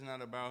you said it's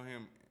not about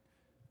him,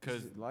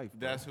 because his life,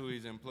 bro. that's who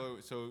he's employed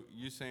with. So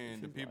you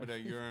saying the people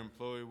that you're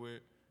employed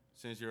with,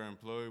 since you're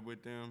employed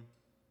with them,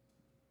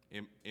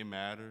 it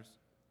matters.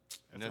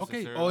 Okay.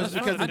 necessarily. Oh, it's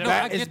That's because fine. it's I know,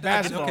 I it's get that.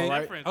 basketball, Okay.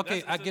 right? Different. Okay,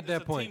 That's- I it's a- get that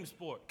it's a point. team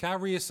sport.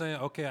 Kyrie is saying,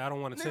 okay, I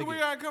don't want to Nigga, take we it.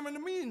 gotta come in the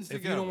meetings If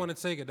together. you don't want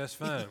to take it, that's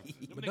fine. but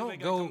niggas don't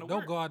ain't gotta come to don't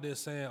work. go out there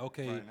saying,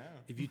 okay, Right now.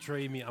 if you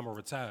trade me, I'm gonna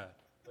retire.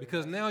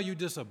 Because now you're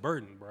just a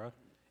burden, bro.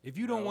 If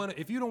you don't want,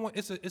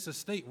 it's a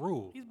state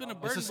rule. He's been a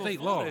It's burden a state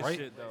before law, that right?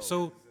 shit, though.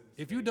 So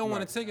if you don't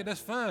want to take it, that's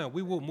fine.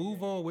 We will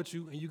move on with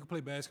you, and you can play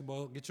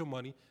basketball, get your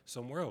money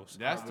somewhere else.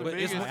 That's the But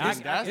biggest it's, thing. it's,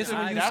 That's it's the-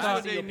 when you that's start.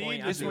 what they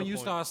need to It's when do. you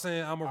start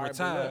saying I'm gonna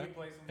retire,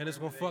 and it's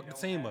gonna fuck the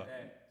team up.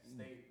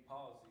 State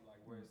policy, like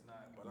where it's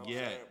not. But I'm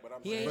Yeah. saying, but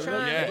I'm He ain't saying,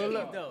 trying Yeah. to but leave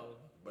look, though.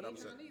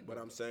 but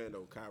I'm saying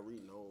though,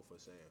 Kyrie known for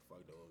saying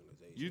fuck the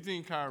organization. You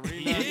think Kyrie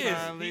He not is.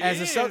 trying to He leave? As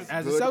a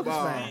is. Celtics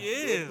ball. fan, He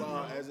is. Good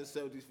ball. As a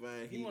Celtics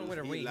fan, he wanna was win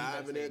a ring, he live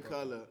gotta and in stay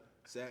color,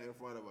 sat in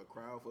front of a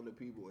crowd full of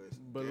people,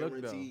 and But look,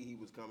 though. guaranteed he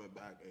was coming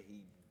back, and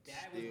he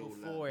That still was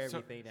before left.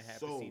 everything that happened.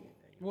 so- preceded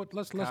that. Well,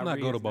 let's not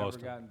go to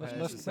Boston.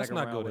 Let's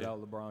not go there.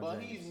 LeBron But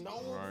James. he's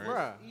known,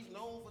 Bruh. he's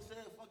known for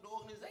saying fuck the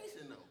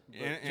organization though.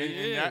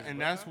 And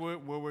that's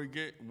what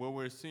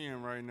we're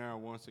seeing right now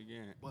once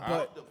again. But, I-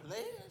 fuck the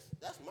players.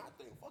 That's my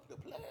thing. Fuck the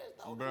players,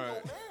 dog. Bruh. Yo,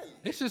 man.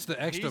 It's just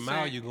the extra He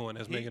mile said- you going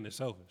that's he- making it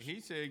selfish. He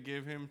said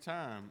give him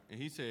time.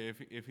 And he said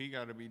if he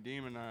got to be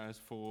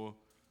demonized for,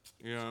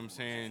 you know what I'm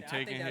saying, I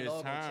think taking that his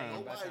logo time.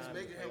 changed. Nobody's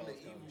making him the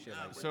Shit evil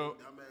like guy, So-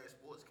 but dumbass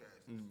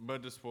sportscaster.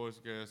 But the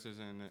sportscasters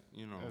and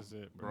you know. That's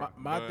it, bro.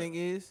 my But-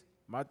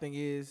 thing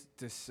is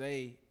to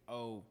say,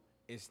 oh,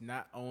 it's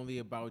not only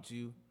about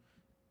you,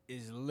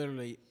 is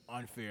literally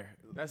unfair.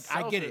 That's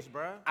I get selfish, it,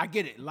 bruh. I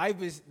get it.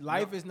 Life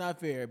is not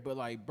fair, but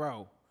like,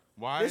 bro,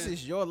 Why this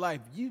is your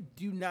life. You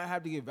do not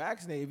have to get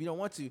vaccinated if you don't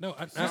want to. No,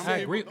 I Some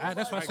agree. people-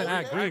 That's why I said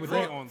I agree with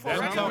agree that. on But that.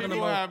 I'm Some talking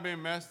people about. have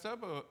been messed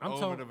up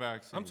over the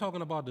vaccine. I'm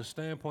talking about the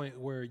standpoint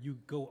where you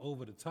go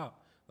over the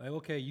top. Like,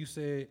 okay, you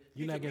said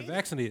you're not getting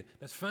vaccinated.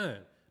 That's fine.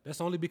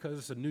 That's only because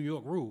it's a New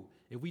York rule.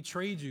 If we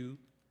trade you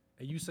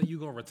and you say you're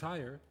gonna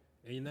retire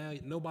and now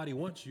nobody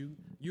wants you,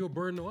 you're a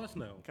burden to us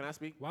now. Can I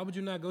speak? Why would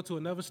you not go to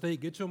another state,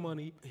 get your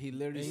money? He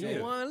literally And said,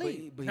 yeah. wanna but,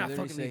 leave. but he Not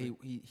literally fucking said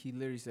leaving. he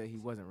literally said he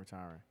wasn't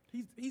retiring.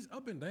 He's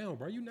up and down,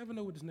 bro. You never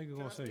know what this nigga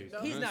gonna say.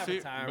 He's not See,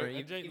 retiring.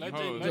 Let Jay, If let you-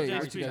 Jay, Hold on. let Jay, Jay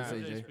what you speak. gotta say,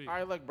 Let Jay? speak. All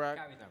right, look, bro.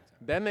 Kyrie's not retiring.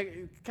 That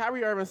nigga,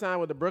 Kyrie Irving signed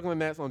with the Brooklyn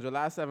Nets on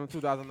July 7, He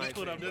 2019.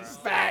 put up this.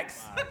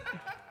 Facts.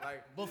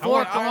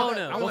 Before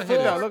Corona. I wanna Look hear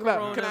up, that. look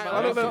up. Can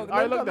I look up? All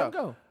right, look up.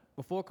 Go.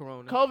 Before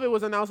Corona. COVID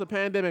was announced a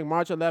pandemic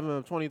March 11th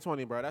of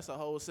 2020, bro. That's a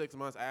whole 6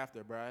 months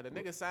after, bro. The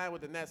nigga signed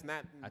with the Nets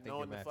not I think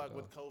knowing the you're fuck mad,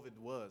 what COVID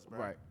was,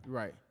 bro.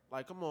 Right.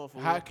 Like, come on,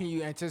 fool. How can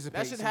you anticipate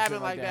That should some happen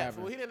shit like that,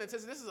 happening? fool. He didn't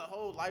anticipate. This is a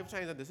whole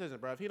life-changing decision,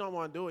 bro. If he don't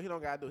want to do it, he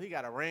don't got to do it. He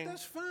got a ring.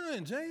 That's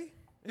fine, Jay.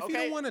 If he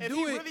don't want to do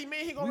he it, really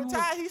mean he gonna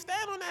retire, he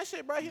stand on that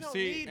shit, bro. He don't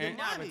need the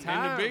money.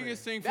 And the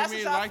biggest thing for That's me,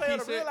 what y'all like fail he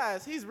to said,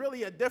 realize. He's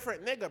really a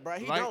different nigga, bro.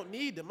 He don't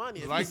need the money.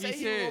 If like he say he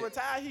he said, gonna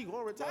retire, he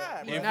gonna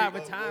retire. He's bro. not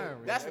retiring.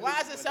 That's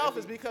why is it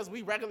selfish because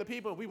we regular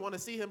people we want to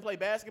see him play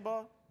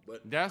basketball.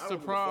 But that's the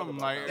problem.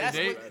 Like That's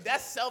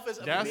selfish.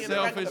 that's being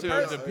selfish a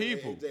regular of the person.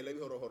 people. Hey, let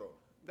me hold on.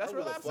 That's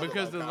real life.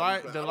 Because the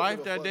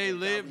life that they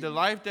live, the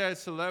life that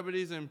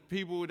celebrities and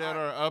people that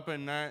are up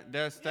in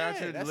that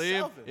stature that's live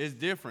selfish. is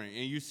different.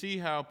 And you see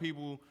how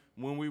people,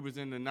 when we was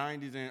in the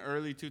 90s and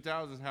early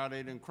 2000s, how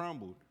they done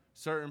crumbled.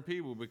 Certain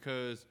people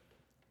because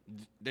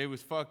they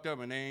was fucked up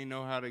and they ain't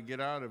know how to get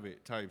out of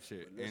it type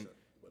shit. And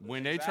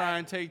when they try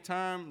and take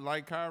time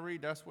like Kyrie,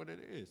 that's what it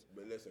is.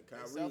 But listen,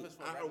 Kyrie,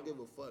 I don't give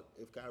a fuck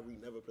if Kyrie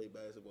never play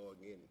basketball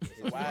again.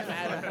 Why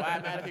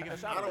matter if he get a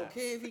shot? I don't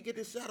care if he get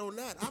the shot or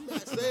not. I'm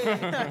not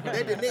saying that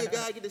the nigga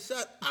gotta get the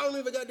shot. I don't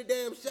even got the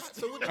damn shot.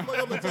 So what the fuck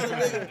I'm gonna tell a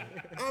nigga?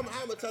 I'm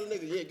gonna tell a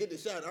nigga, yeah, get the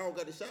shot. I don't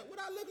got the shot. What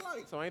I look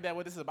like? So ain't that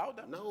what this is about,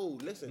 though? No,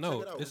 listen, no,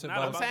 check it out. it's Not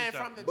about. I'm saying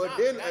from the But jump.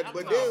 then- Y'all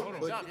but talking then- about from the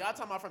but- jump. Y'all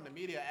talking about from the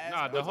media Nah,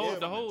 aspect.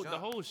 the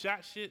whole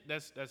shot shit.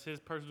 That's his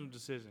personal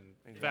decision.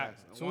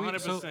 Facts. So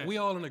 100%. we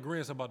all in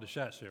agreement about the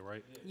shot shit,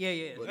 right?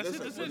 Yeah. But That's his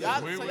listen,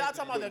 decision. So y'all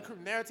talking about the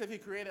narrative he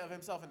created of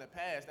himself in the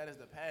past. That is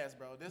the past,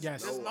 bro. This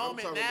Yes. this No, I'm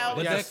moment talking now.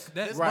 about- But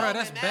This bro, moment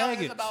that's now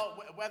baggage. is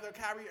about whether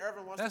Kyrie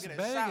Irving wants That's to get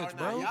a shot baggage, or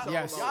bro. not. Y'all,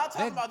 Yes. y'all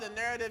talking That- about the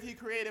narrative he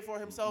created for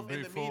himself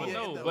in the Before- media.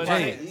 But no, in the but way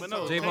Jay, he but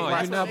told- no, Javon,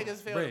 that's you what know,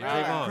 niggas feel Ray,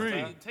 about it.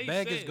 Javon, Tay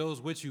baggage said-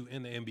 goes with you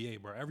in the NBA,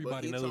 bro.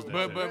 Everybody he knows talking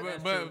that.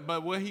 about-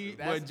 But what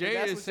That's Jay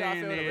what is y'all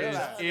saying fail to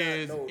realize.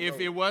 is No, if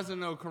no. it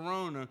wasn't no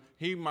corona,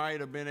 he might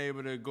have been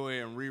able to go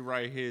ahead and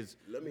rewrite his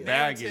Let me-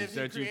 baggage Narrative he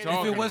that you created.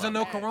 talking If it wasn't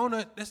about. no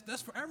corona,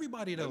 that's for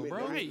everybody though,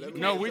 bro. let me-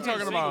 No, we can't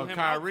talking single about him out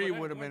Kyrie for that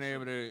would have been much.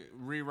 able to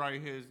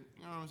rewrite his.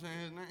 You know what I'm saying?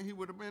 His name, he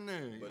would have been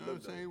there. You know what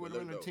I'm saying? He would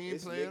have been a team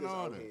player and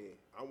all that.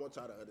 I want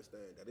y'all to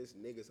understand that it's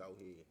niggas out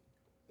here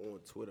on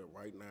Twitter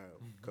right now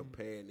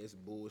comparing this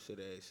bullshit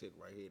ass shit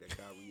right here that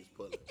Kyrie is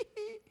pulling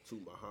to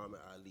Muhammad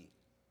Ali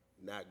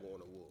not going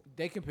to war.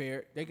 They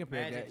compare Magic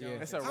that. Yeah,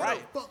 Johnson. It's a How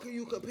right. the fuck can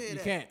you compare you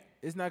that? can't.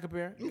 It's not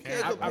comparing. You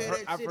can't compare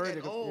that I've shit heard at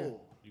it.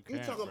 all. You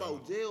can't, talking bro.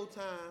 about jail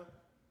time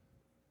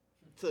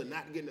to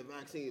not getting the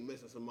vaccine and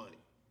missing some money.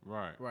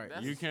 Right. Right.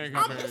 You can't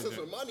I'm compare missing it.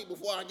 some money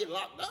before I get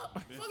locked up.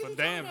 Fuck For you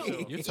damn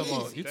talking sure.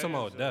 about? You talking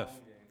about death.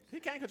 He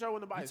can't control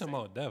when the You body's talking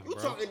about death, You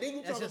bro. talking, then you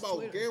That's talking just about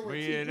Twitter. guarantee. But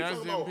yeah, you that's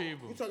talking them about,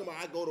 people. You talking about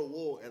I go to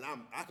war and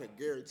I can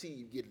guarantee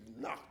you get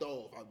knocked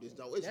off out this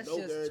joint. It's That's no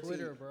just guarantee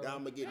Twitter, bro. that I'm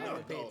gonna get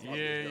knocked off. out Yeah,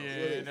 this joint.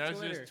 yeah, that's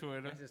just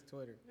Twitter. That's just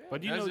Twitter.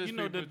 But That's just you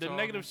know the people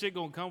negative talking. shit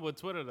gonna come with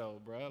Twitter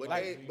though, bro. But,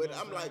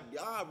 I'm like,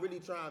 y'all really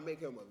trying to make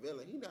him a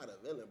villain. He not a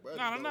villain, bro.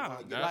 No.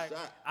 Get That's-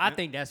 shot. I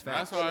think that's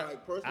That's fact. why- And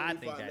like personally, I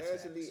think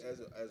that's financially, as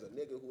a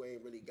nigga who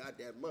ain't really got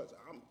that much,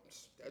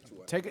 that's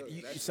what. Take it.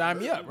 You sign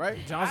me up, right?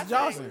 Johnson I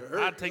Johnson.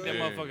 I'd take that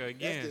Yeah. motherfucker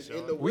again, That's just in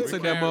so. the We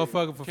took that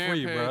motherfucker for Can't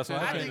free, pay bro. So attention.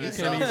 I I can't. think You it's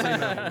can't even say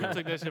nothing. We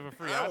took that shit for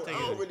free. I I'll don't, take I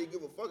don't it. really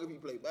give a fuck if he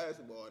play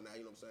basketball now.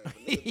 You know what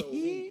I'm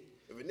saying?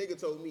 If a nigga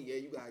told me, yeah,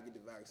 you gotta get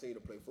the vaccine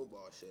to play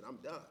football, shit, I'm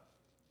done.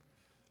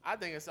 I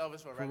think it's selfish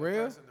for a For regular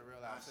real? person to I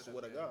realize.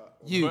 swear to God.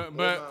 You.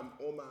 But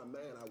on my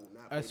man, I will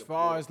not. As play the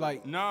far full as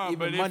like football. no, even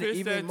but money, if it's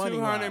even that money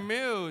 200 wise.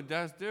 mil,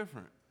 that's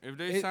different. If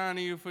they It-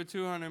 signing you for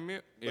 200 mil,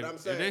 But I'm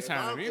if saying, they if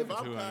signing I'm, me if for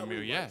I'm 200 Kyrie, mil,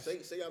 right, yes.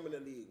 say I'm in the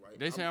league, right?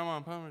 They say I'm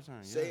on pumping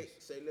time,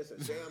 yes.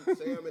 Listen, say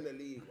I'm in the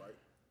league, right?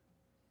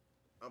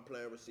 I'm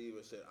playing receiver,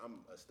 shit. I'm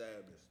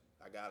established.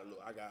 I got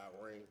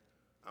a ring.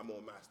 I'm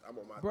on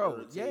my Bro,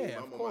 third team. yeah,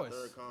 I'm of on course, my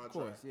third of contract.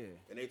 course, yeah.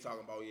 And they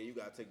talking about, yeah, you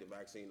gotta take the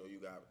vaccine or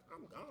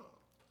I'm gone.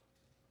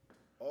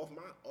 Off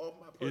my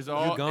It's personality-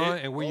 all- You gone,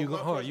 it- and where you off my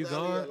going? Hold on, you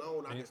personality gone?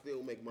 alone, I can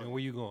still make money. And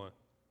where you going?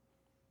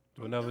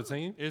 To another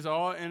team? Is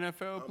all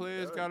NFL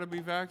players done. got to be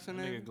Nigga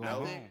vaccinated? going I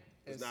home. think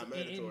It's not In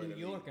mandatory New in the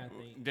York, league. I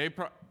think. They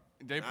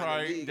the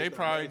probably league, they it's not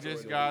probably mandatory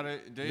just in the got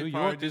league. to they New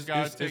probably York just is got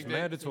to it's take their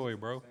mandatory,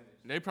 bro.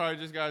 they probably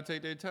just got to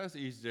take their test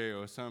each day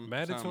or something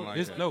Mandatory. like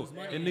It's that. no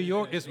in New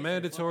York. It's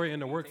mandatory in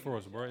the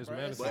workforce, bro. It's But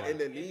mandatory. in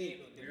the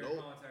league,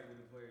 no.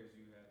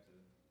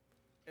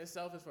 It's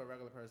selfish for a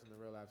regular person to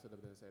realize should have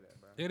say that,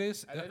 bro. It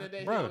is, At the end of the day,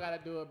 he bro. don't gotta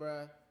do it,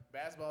 bro.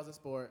 Basketball's a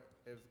sport.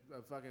 If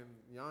fucking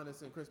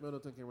Giannis and Chris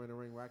Middleton can win the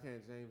ring, why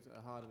can't James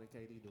Harden and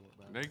KD do it,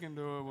 bro? They can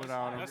do it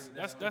without him.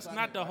 That's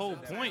not the whole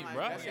point,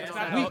 bro. That's That's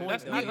not not the the point,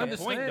 that's though. not We the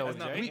point, though,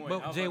 understand. Jay.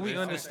 But Jay, we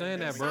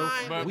understand that, bro.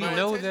 But We my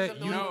know intentions that of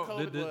you doing know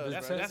COVID the was,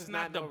 That's bro. that's This is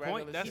not the no point.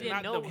 regular That's shit.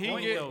 not the know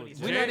point, get- though. We're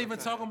Jay- not even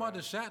talking about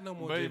the shot no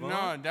more, But Javon.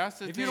 no, that's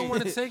the If thing. you don't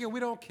want to take it, we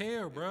don't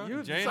care,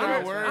 bro. Jay So not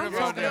I'm worried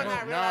about still that.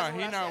 not Nah, realizing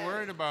he what I not said.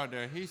 worried about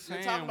that. He's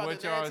talking saying about what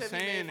the y'all narrative he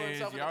made saying for is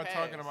himself in the y'all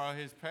talking past. about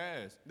his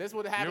past. This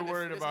would happen. You're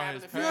worried about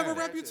his You have a past.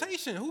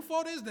 reputation. Who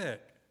fault is that?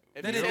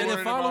 If That you're it, and it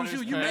worried follows about you.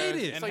 his You made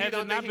past. it. And So you has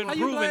don't it not think he been gonna-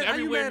 How you proven mad? How you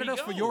everywhere mad we at us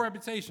for go? your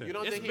reputation? You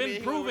don't It's think he been mean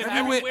he proven was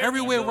everywhere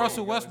Everywhere we go.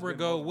 Russell Westbrook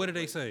go, what do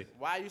they say?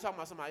 Why are you talking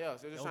about somebody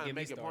else? You're just trying to get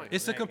me make your started. point.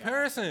 It's a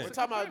comparison. We're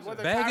talking about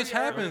whether Baggage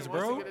Kyrie Irving happens,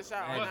 wants to bro. get a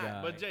shot or But,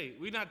 not. but Jay,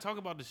 we not talking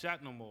about the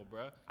shot no more,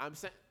 bro. I'm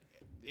saying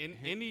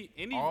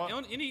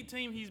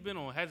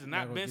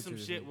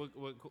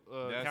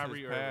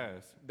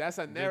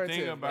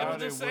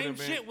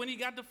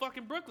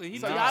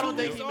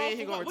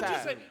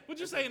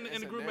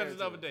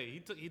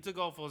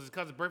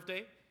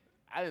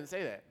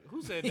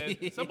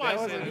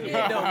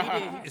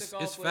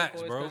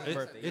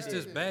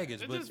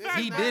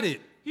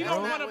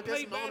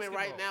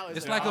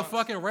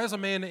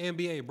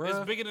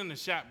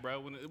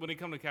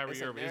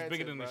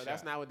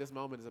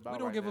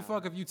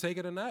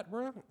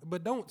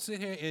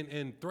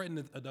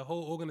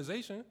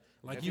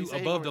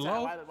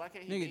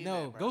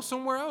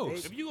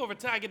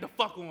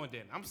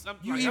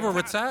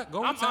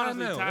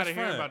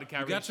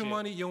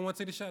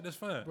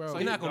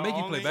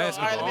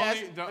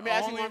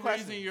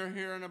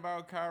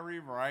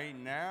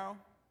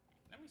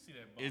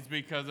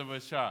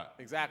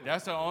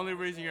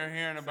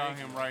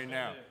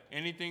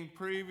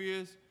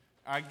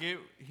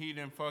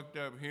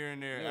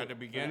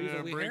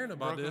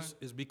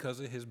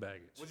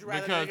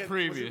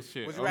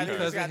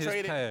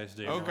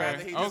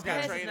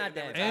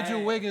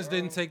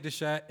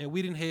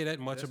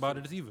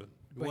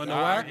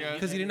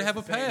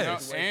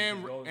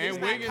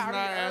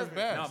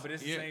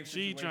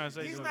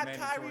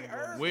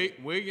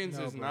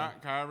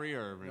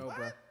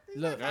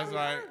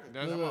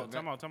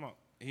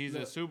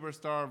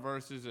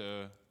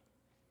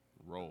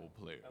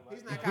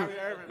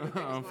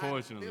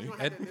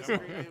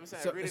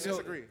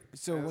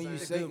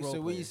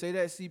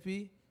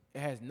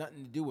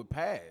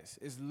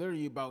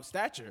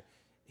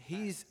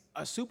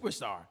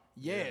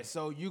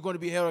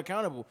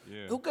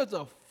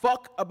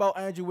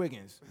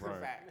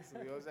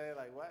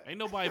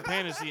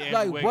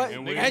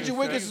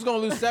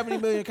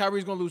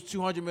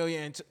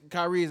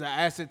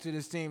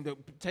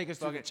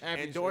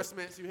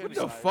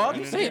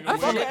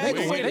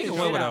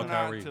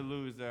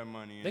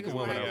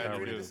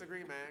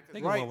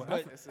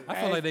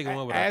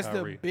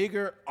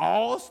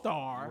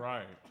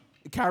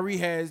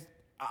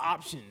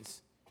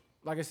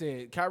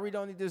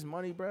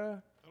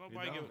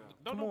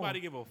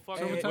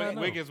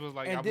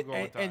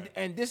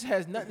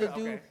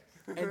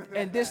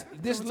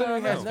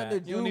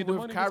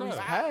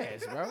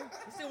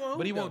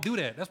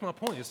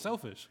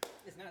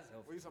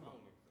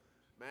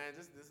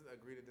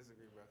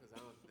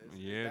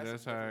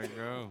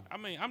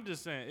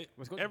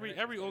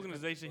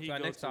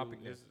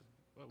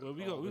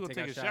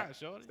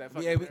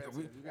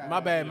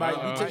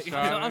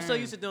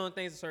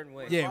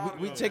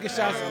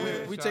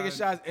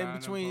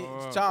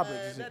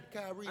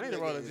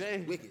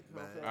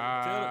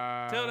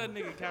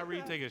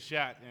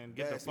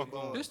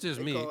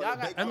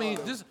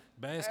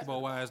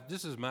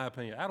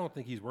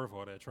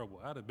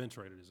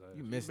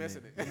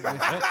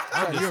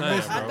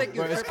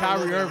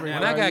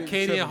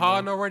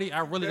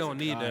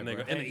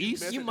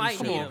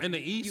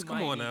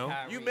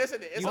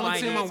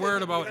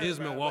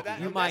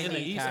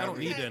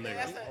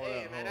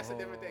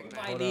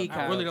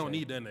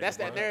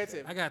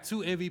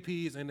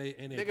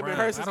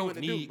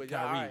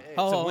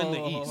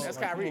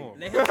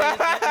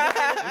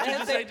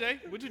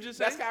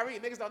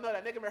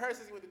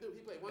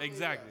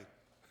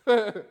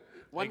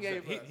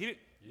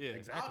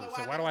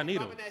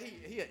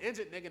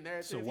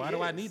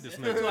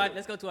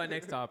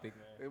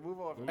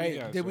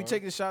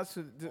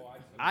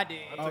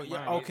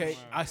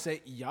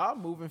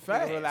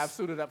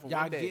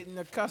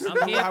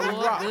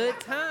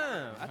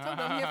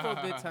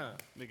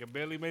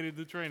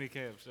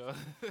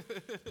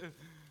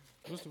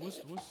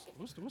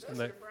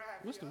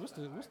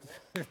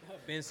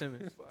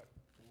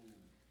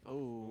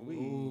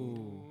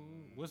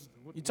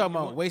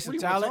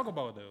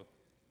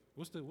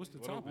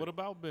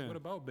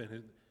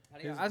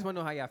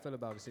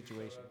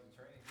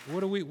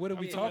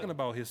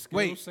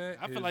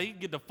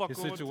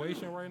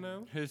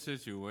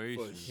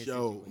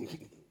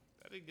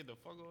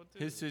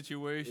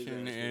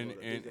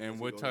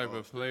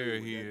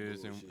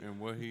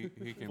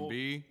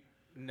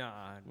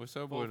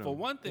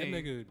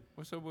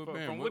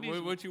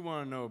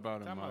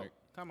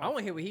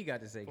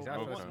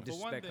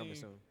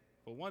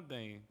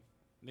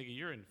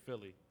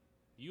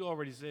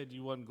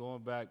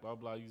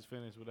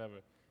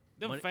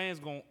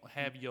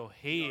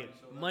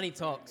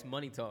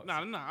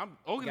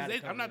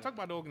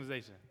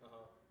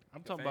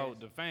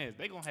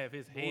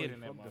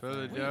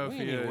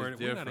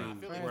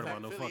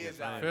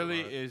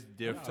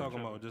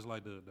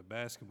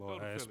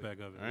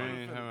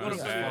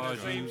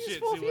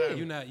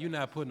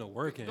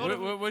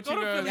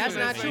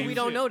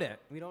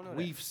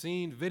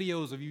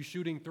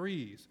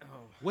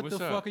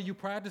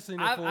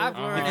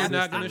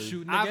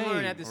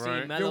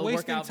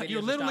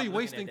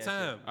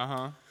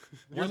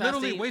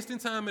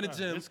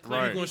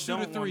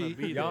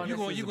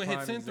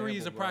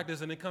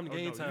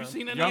time. You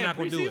seen that I'm nigga not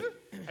in gonna do preseason?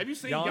 it. Have you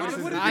seen Giannis Giannis?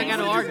 is- I ain't got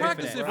no What did you argument for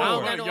practice that. it I don't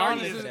for? got no Giannis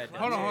argument is, for that.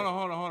 hold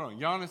on.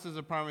 Giannis is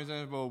a prime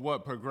example of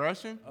what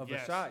progression Of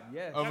Yes. a shot,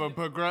 yes. of a If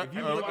you look at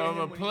him of a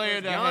when he player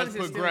first that Giannis has is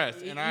still-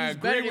 progressed, he- and I he's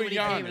better agree than with when he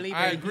came in the Giannis. league,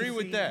 I but agree You've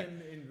with seen that.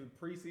 him in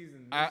the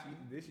preseason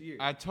this year.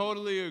 I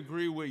totally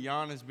agree with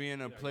Giannis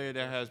being a player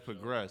that has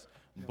progressed,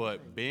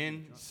 but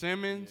Ben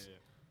Simmons.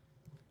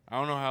 I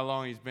don't know how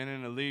long he's been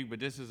in the league, but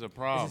this is a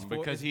problem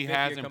because he fifth year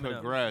hasn't coming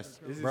up.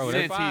 progressed Bro,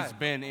 since that's he's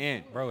been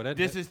in. Bro, that-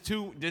 this that- is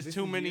too This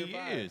too is many year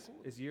 5. years.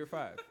 It's year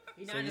 5.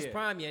 He's not in his yeah.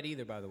 prime yet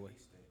either, by the way.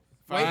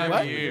 Wait, 5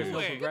 what? years. There's no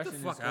Wait, progression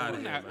in fuck scoring. outta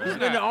here, He's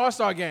been in the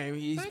All-Star game.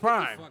 He's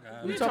prime. fuck outta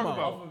What you here. talking Off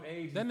about? of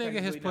age, That he's nigga has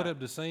technically put not. up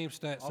the same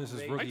stats since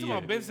his age. Are rookie you talking year.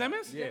 about Ben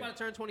Simmons? He's about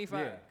to turn 25.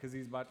 Yeah, because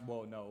he's about.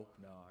 Well, no,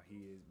 he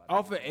is. About to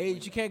Off of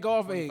age, you can't go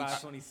off age.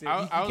 25, 26. I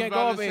was can't go about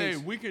off to say age.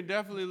 we can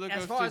definitely look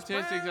As up far as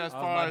statistics prime? as I was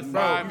far about as to say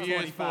 5 years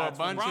 25, for a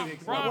bunch of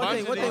 26. a One bunch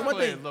thing, of one these thing, one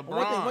players. thing,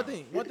 LeBron,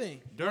 one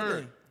thing.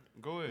 Dirk.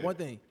 Go ahead. One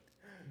thing.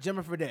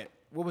 Jimmy Fredette.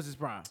 What was his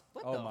prime?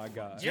 Oh my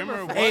God.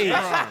 Jimmer, what Age.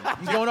 prime?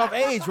 You going off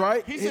age,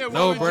 right? He said,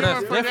 No, what bro, was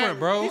that's Jimmer Fredette? different,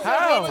 bro.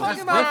 How? That's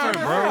different,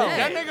 bro.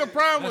 That nigga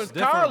prime That's was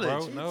different,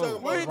 college. bro. No.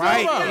 What are you talking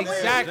Right, about?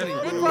 exactly.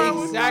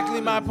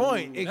 Exactly my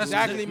point.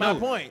 Exactly my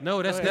point.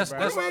 No, that's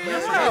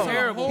How?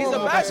 terrible. He's a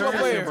basketball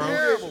player. bro.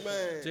 Terrible,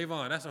 man.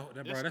 Javon, that's a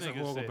nigga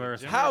horrible said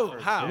comparison.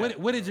 How?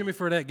 Where did Jimmy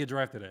Fredette get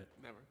drafted at?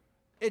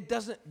 It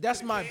doesn't.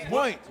 That's my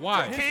point.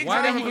 Why?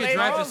 Why did he get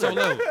drafted so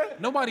low?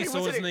 Nobody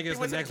saw this nigga as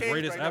the next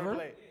greatest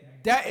ever.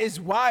 That is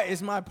why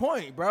it's my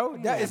point, bro.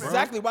 That is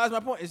exactly why it's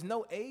my point. It's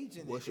no age in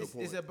it. What's your It's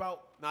point?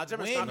 about Nah,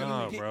 Jimmy's when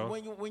not- you get, bro.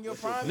 when you're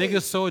prime.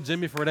 Niggas saw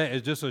Jimmy Fredette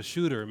as just a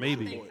shooter,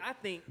 maybe. I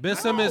think Ben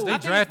Simmons, they I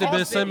think drafted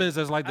Ben Austin- Simmons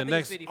as like the I think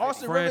next 50-50.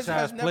 Austin Rivers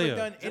franchise has never player.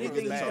 done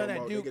anything he's done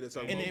at Duke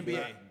Nigga, in the NBA.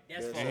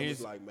 That's Ben false.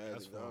 Simmons like Magic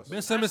Johnson.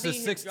 Ben Simmons I is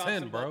seen him drop 6'10",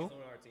 some bro. buckets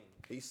on our team.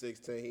 He's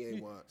 6'10". He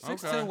ain't one.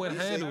 6'10" with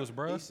handles,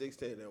 bro. He's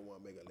 6'10" and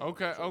one make a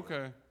Okay,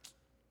 okay.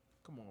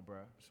 Come on, bro.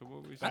 So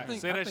what we I saying?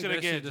 think Say that shit that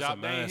again, just a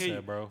Job. They ain't hear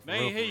you, mindset, bro. They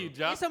ain't hear you,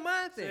 Job. It's a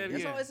mind Say it thing.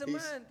 That's again. all. It's a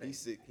mind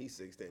thing. He's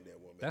 6'10" that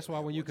one. That's why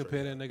when you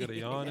compare that nigga to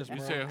Giannis, You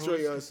bro. said Trae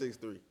who? Young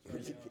 6'3".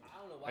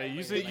 Hey,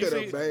 you He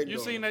coulda banged you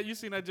on seen him. that? You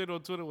seen that shit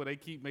on Twitter where they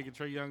keep making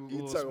Trae Young a He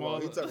little talking smaller?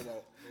 about.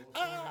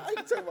 He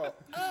talking about.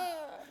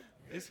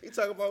 He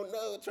talking about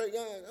no Trae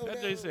Young. Oh, That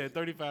no. Jay said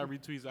 35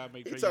 retweets. I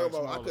make He Trae talking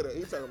Young about. smaller.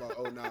 He talking about.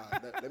 Oh nah.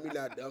 Let me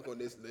not dunk on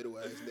this little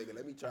ass nigga.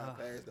 Let me try to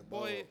pass the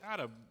ball. Boy, I'd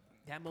have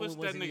That pushed moment that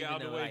wasn't nigga even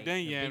out the way. like, Then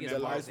the yeah, biggest The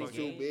that part lights of was the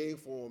too game. big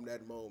for him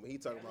that moment. He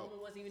talking That about.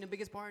 moment wasn't even the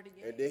biggest part of the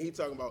game. And then he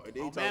talking about. And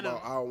then he talking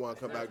about. I don't want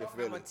to come back to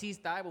Philly. Matisse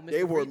Thybulle missed They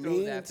the were free throws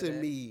mean after to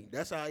that. me.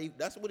 That's how he.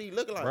 That's what he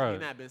look like. Bro. He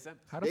not Ben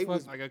Simmons. How the They fuck?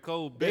 was- like a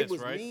cold They bitch,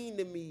 was right? mean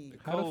to me.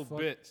 How the cold fuck?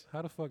 bitch.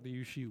 How the fuck do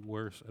you shoot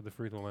worse at the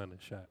free throw line than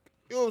Shaq?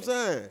 You know what I'm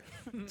saying?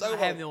 I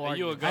have no And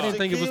you a argument. god. I didn't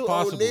think it was Shaquille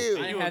possible. O'Neal,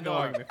 I had no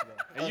guard. argument for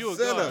that. And you a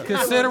center. god.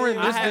 Considering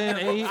I this have day and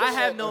age, I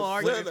have no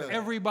argument for center. that.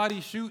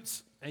 everybody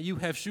shoots and you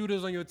have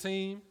shooters on your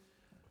team.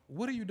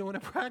 What are you doing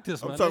in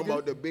practice, I'm my talking nigga?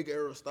 about the big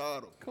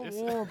Aristotle. Come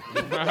on.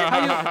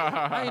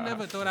 I ain't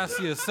never thought I'd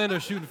see a center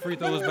shooting free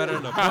throws better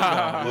than a point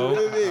guard,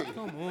 bro.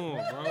 Come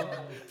on,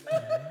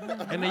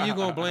 bro. And then you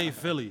gonna blame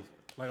Philly.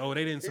 Like, oh,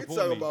 they didn't He support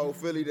talking me. about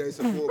Philly, they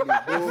support me.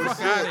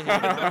 Bullshit.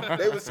 outta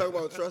They was talking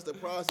about trust the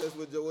process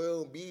with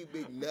Joel Embiid,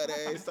 big nut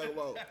ass. Talking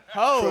about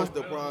Ho. trust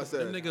the process.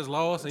 Them niggas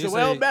lost. And he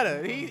Joel said,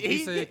 better.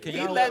 He said, can he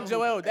y'all- let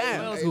Joel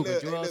down. Hey, hooping.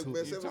 look, Joel's Ben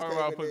hooping. Simmons You talking came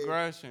about in there.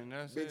 progression?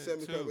 That's Ben it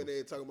Simmons come in too.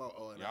 there talking about,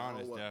 oh, no, I Giannis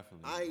don't want.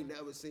 definitely. I ain't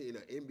never seen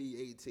an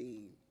NBA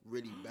team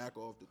really back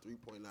off the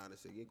 3-point line and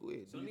say, yeah, go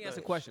ahead. So let me ask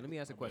a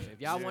question.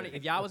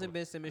 If y'all was in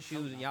Ben Simmons'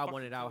 shoes and y'all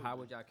wanted out, how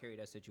would y'all carry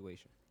that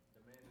situation?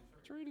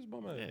 Trade this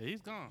bum ass. Yeah, he's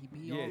gone.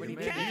 He already You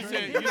did.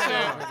 said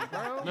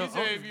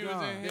if you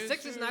was in The his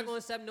Sixers shoes, not going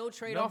to accept no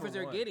trade offers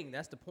they're getting.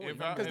 That's the point.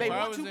 If I, Because if they I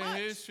want was too in much.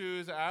 his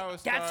shoes, I would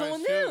start That's on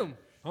shooting. them.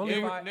 Only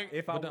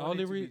If I but the wanted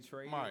only to be re-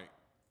 traded, Mike.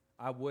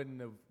 I wouldn't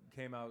have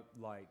came out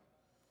like.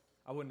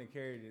 I wouldn't have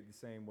carried it the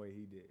same way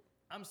he did.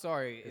 I'm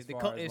sorry. As If, the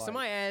far co- as, if like,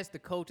 somebody asked the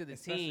coach of the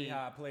Especially team,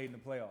 how I played in the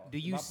playoffs. Do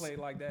you if I s- played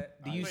like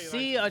that? do you played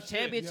see like a some shit.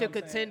 championship You know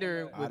what I'm saying? contender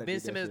I'd with have Ben did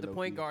that Simmons as shit the low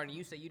point key. guard and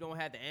you say you don't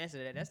have to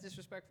answer that? That's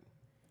disrespectful.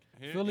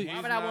 Philly-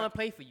 Why would I want to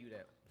play for you though?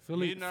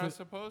 Philly, He's not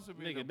supposed to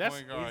be Nigga, the that's-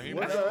 point guard. He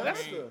What's must up?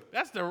 be-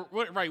 That's the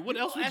right. What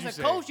else would As you a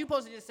say? coach, you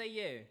supposed to just say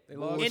yeah. They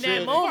lost. In Bullshit.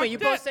 that moment, you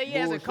Fuck supposed to say yeah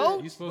as a Bullshit.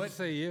 could you supposed to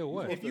say yeah.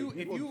 What? If you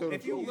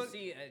you look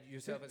see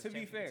yourself as to a be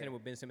championship fair. contender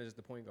with Ben Simmons as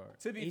the point guard.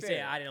 To be he fair.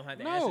 said I don't have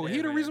to answer No, that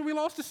he the right reason now. we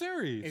lost the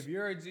series. if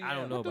you're a GM, I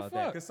don't know What the about fuck?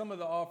 that. Because some of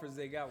the offers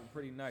they got were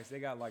pretty nice. They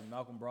got like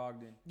Malcolm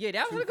Brogdon. Yeah,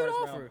 that was Two a good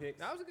first-round offer. picks.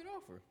 That was a good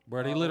offer.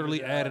 Bro, they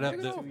literally added up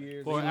the. 2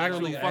 years. For They an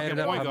literally actual added fucking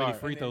up point how many guard.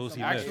 free throws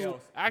he And then missed. somebody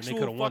and they Actual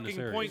coulda won the fucking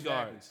series. point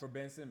Exactly, guards. for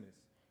Ben Simmons.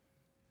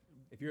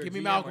 If you're Give a me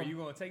GM, Malcolm. are you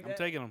gonna take I'm that?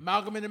 taking him.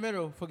 Malcolm in the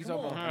middle. Fuck you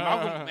talking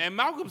about.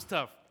 Malcolm's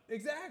tough.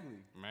 Exactly.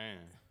 Man,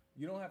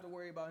 You don't have to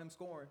worry about him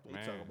scoring.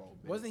 man. Talking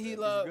about Ben Wasn't he Simmons.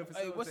 love? He's a good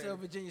Hey, what's the facilitator.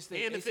 Virginia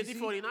State? And the ACC?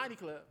 50-40-90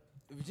 club.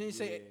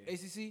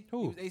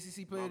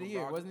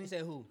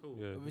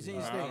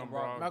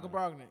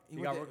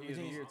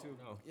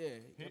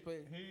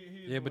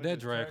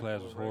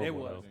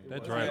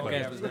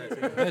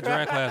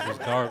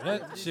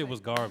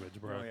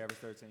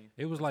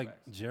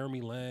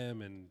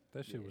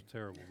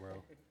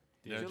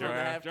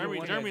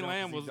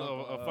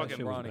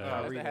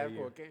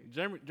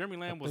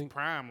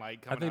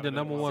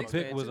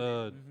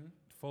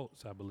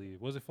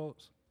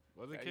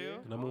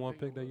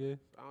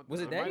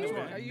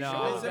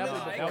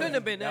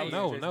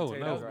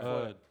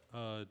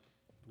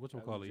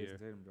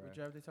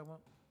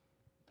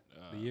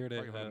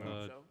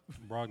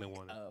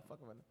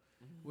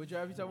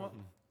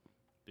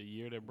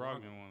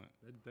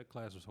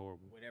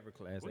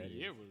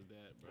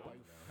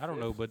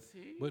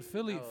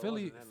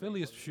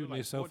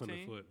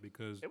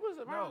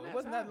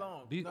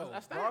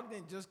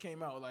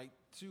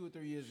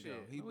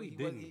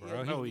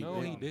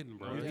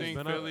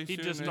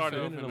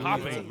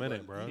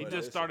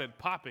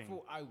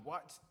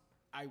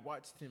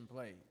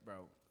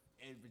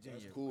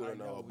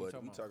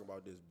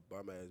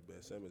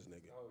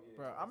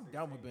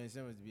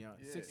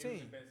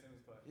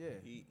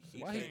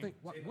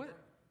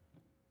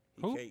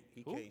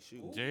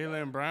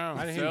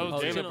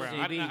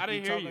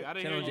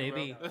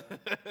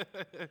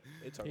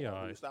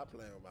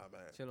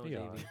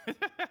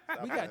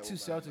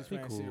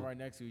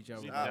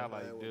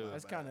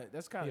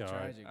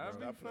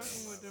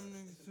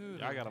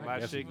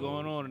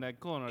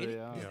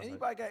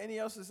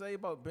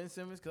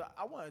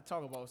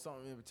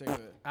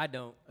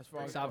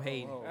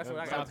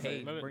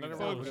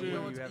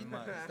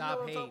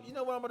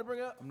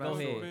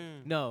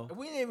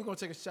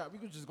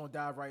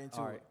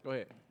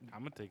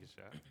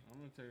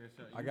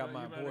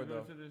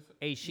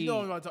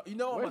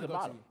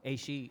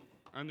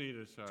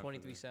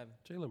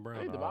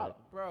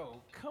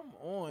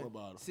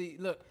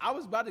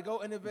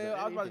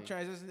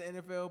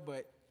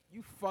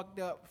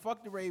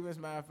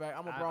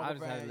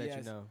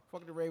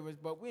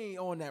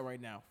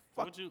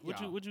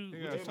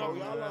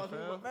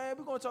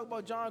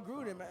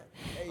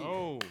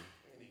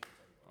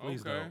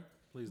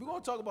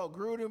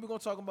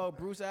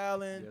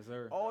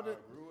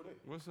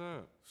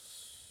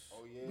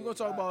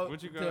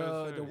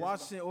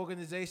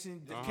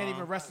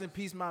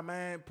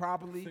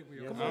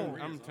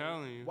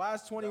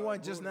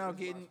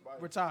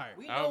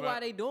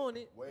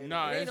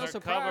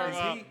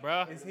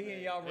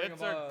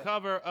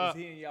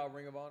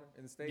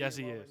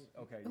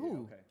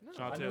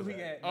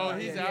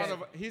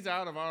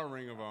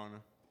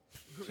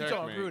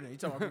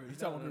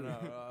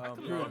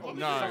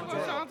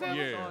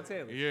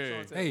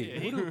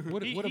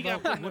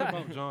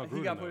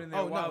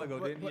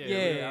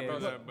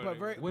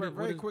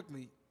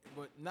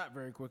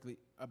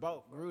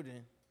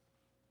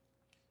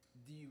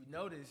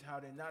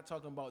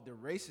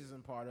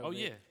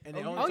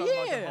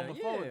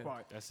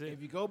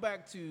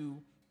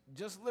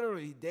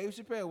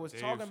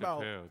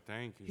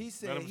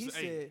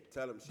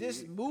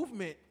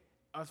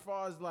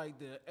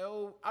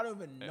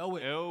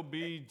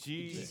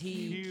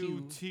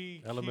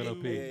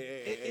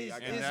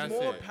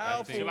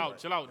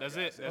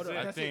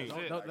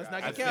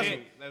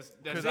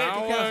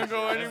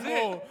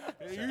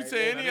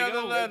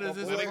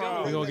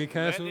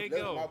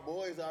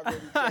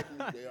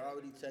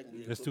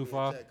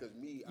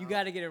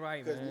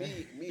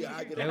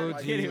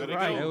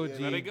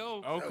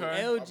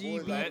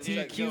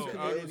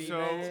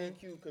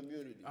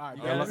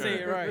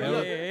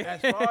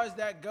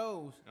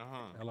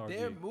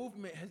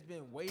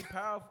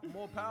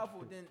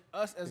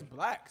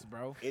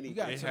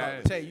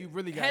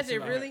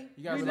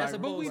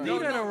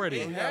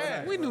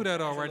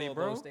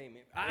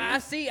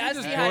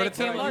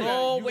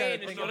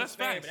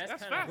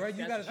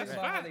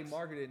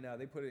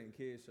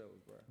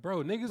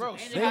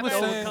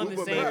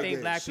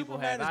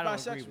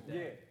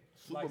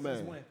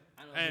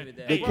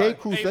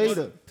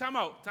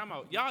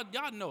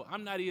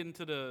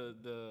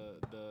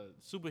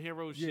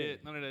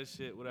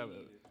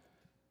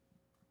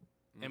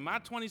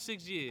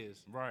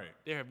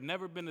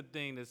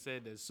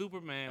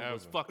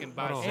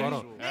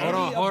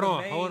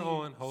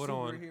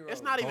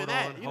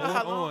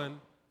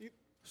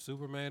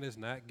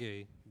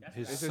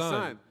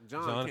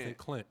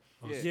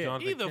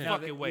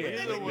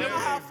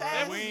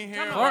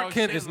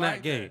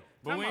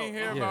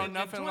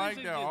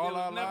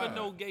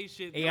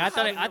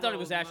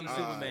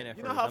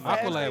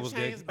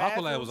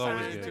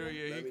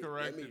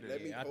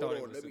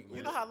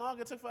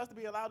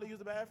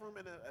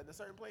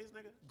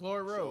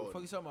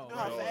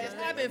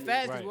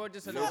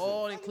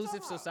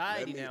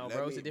 society now,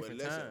 bro. It's a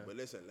different time. But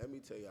listen, let me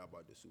tell y'all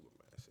about the Superman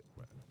shit,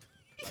 bro.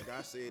 Like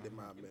I said to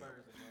my man,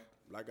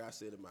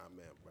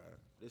 bro,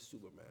 this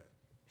Superman,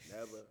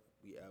 never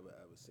we ever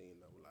seen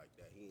nothing like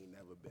that. He ain't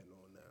never been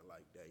on nothing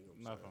like that. You know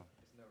what I'm saying?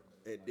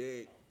 And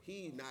then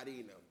he not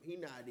even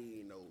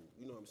no,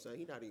 you know what I'm saying?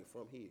 He not even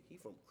from here. He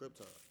from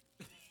Krypton.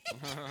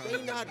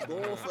 They not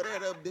going for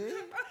that up there.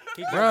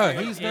 Bruh,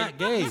 he's not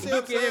gay. You see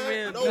what I'm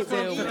saying? No,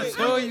 bro, I'm trying to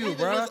tell you,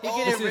 bruh.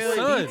 It's his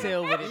son.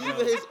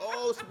 Even his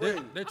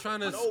offspring. They're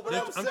trying to. No, but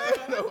I'm trying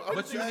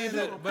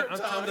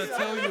to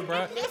tell you,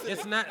 bruh.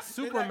 It's not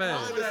Superman.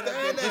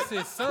 It's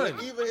his son.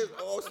 But even his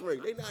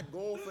offspring, they not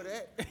going for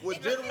that.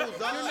 When General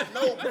Zod,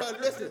 no, bro,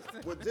 listen.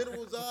 When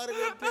General Zod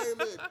and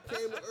them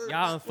came to Earth.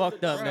 Y'all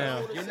fucked up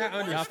now. You're not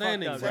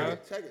understanding, bruh.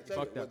 Check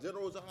it. When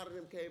General Zod and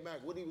them came back,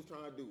 what he was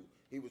trying to do?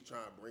 He was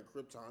trying to bring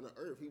Krypton to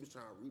Earth. He was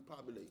trying to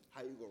repopulate.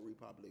 How you gonna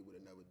repopulate with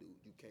another dude?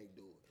 You can't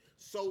do it.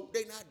 So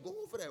they not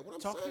going for that. What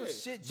I'm Talking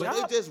saying. shit, But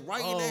Job. they just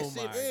writing that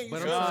shit in. You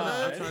But see what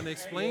I'm I'm trying to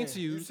explain to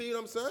you. You see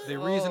what I'm saying? The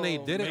reason they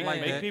did it man. like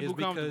Make that is people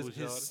because comfortable,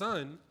 his Shawty.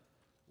 son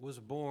was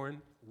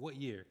born what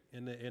year?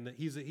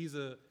 He's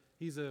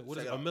a what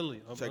is Check it? it A out.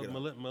 millennial. Check it out.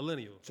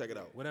 Millennial. Check it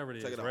out. Whatever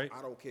it Check is, it out. right?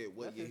 I don't care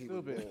what year he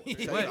was stupid. born.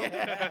 Check it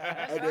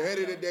out. At the end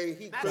of the day,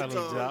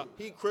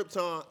 he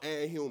Krypton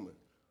and human.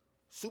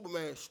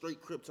 Superman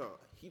straight Krypton.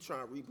 He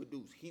trying to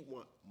reproduce. He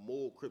want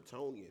more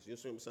Kryptonians. You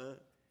see what I'm saying?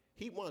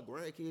 He want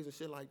grandkids and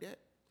shit like that.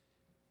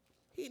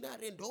 He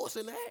not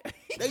endorsing that.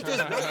 They just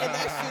writing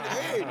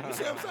that shit in. You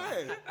see what I'm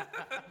saying?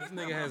 This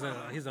nigga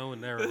has his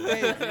own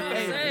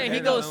narrative. He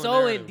goes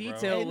so in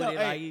detail with it.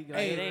 Like, it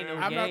ain't no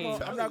I'm game.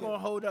 not gonna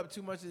hold up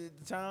too much of the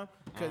time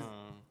because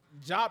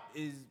Jop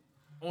is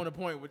on the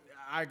point with.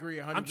 I agree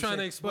 100%. I'm trying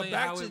to explain But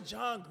back how to it-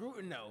 John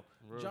Gruden though.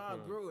 John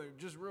Gruden,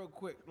 just real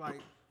quick, like.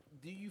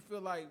 Do you feel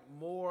like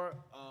more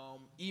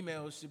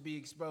emails should be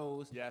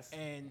exposed? Yes.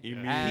 And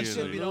Immediately. he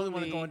should be the only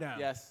one going down.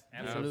 Yes.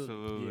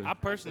 Absolutely. I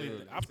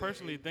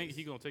personally think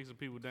he gonna take some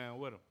people down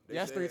with him.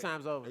 Yes, 3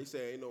 times over. They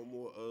say ain't no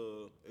more.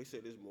 They say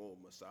there's more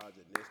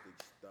misogynistic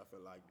stuff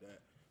and like that.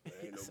 There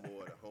ain't no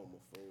more the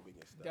homophobic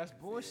and stuff. That's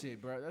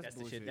bullshit, bro. That's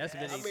the bullshit. shit. That's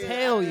what I they mean,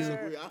 tell I you.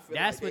 disagree. I feel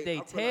That's like what they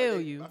I feel tell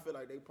like you. I feel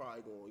like they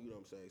probably going, you know what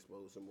I'm saying,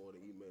 expose some more of the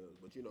emails.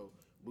 But you know,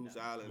 Bruce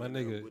Allen My and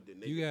nigga, them with the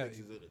you naked got-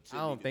 pictures of the I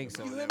don't chicks think and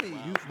so. all You that hear me?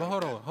 wild But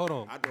hold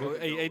on. I know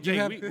it Hey, don't. Jay,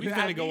 have- we you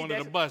finna go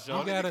under the bus,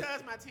 y'all. gotta-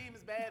 Because my team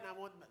is bad and I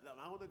want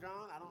the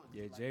ground, I don't.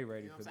 Yeah, like, Jay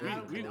ready you know for what I'm saying? I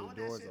that. don't We- condone that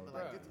doors shit, on but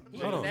that. like, get the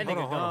Hold on, That hold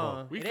nigga on, hold on.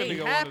 gone. We It finna ain't go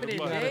under the happening,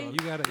 bus. Jay.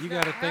 You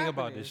gotta think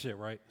about this shit,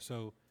 right?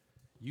 So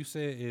you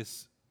said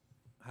it's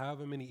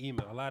however many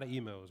a lot of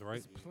emails,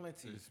 right?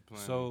 Plenty.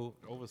 So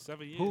Over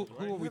 7 years. who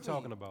right? are we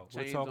talking about?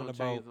 Chains We're talking on about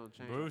chains on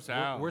chains. Bruce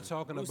Allen. we're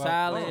talking Bruce about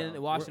Allen, we're-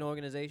 Washington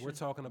organization. We're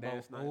talking about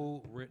Dan Snyder.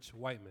 old rich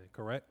white men,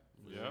 correct?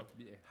 Yep.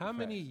 How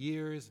many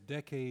years,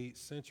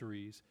 decades,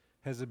 centuries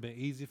has it been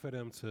easy for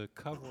them to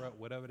cover up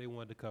whatever they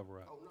wanted to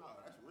cover up?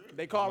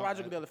 They call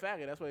Roger Goodell a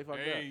faggot. That's why he fucked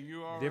Hey, up.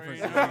 you already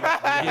Difference know.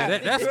 Yeah,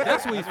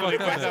 that's what he fucked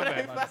up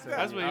at. That's what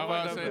I he was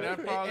about to fucked say up.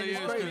 that probably is.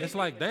 'cause It's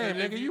like, damn,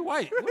 if nigga, you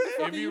white. What the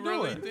fuck If are you you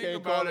really doing?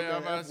 think about it,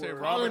 I'm about to say Call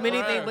Robert him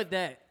anything Kraft. but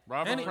that.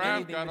 Robert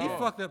Kraft got He off.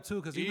 fucked up too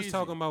because he was Easy.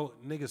 talking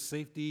about niggas'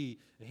 safety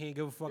and he ain't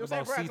give a fuck You know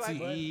about what I'm saying,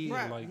 CTE.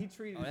 Brad, and like, He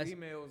treated Oh, his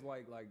that's- emails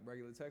like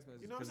regular text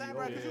messages. You know what I'm 'cause saying, he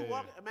bro?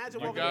 old. Because imagine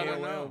You walking gotta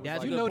in. know.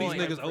 That's a you good know these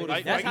point. niggas old Like-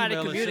 as That's fuck how they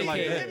emailing shit like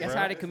communicate. that, That's bruh.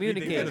 how they You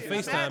communicate. could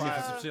FaceTime me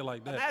for some shit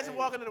like that. Imagine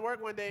walking into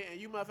work one day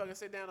and you motherfuckers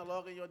sit down and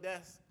log in your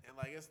desk and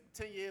like it's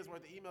 10 years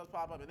worth of emails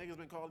pop up and niggas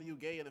been calling you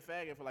gay and a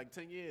faggot for like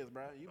 10 years,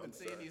 bro. You've been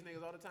seeing these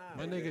niggas all the time.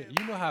 My nigga,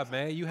 you know how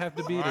mad you have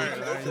to be Right, to,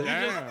 like, to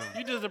damn.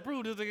 You just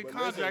approved this nigga But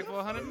contract listen, for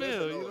 100 but mil.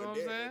 listen, You know though, what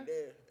I'm saying?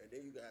 And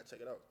then you gotta check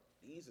it out.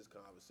 These is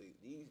conversations.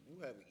 These you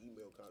having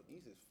email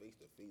these is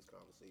face-to-face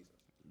conversations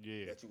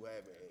Yeah. that you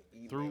having in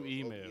email Through over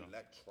email.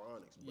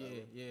 electronics, bro.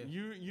 Yeah.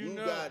 You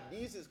know. got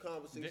these is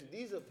conversations.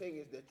 These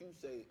opinions that you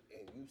say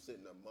and you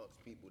sitting amongst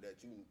people that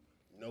you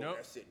know Nope.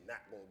 that shit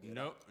not gonna get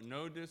No, out.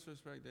 no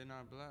disrespect. They're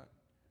not black.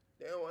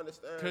 They don't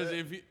understand. Because that.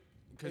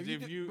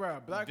 if you, bro,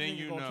 black then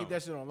people you gonna know. keep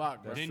that shit on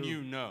lock, bro. Then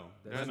you know.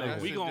 That's That's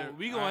true.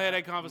 We it. gonna have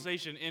that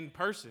conversation in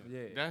person.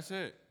 Yeah. That's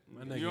it.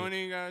 My You nigga, don't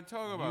even gotta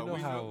talk about know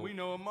it. how- We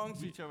know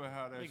amongst each other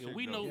how that Nigga, shit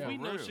we know goes. we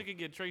For know real. shit can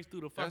get traced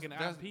through the That's- fucking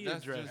that's- IP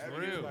that's address. just nigga.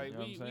 real. Like You know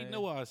what we I'm saying?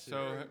 know our shit.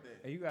 So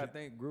And you gotta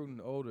think Gruden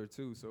older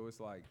too, so it's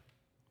like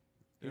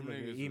them even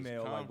niggas the is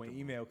email, like when comfortable.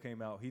 email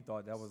came out, he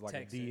thought that was like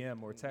Texting. a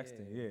DM or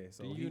texting. Yeah.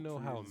 So do he you know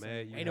treated how it the same mad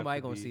you way. have Ain't nobody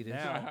to gonna be see this.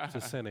 Now,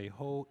 to send a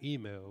whole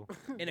email?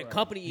 In a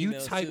company You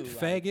email type too.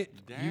 faggot,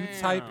 you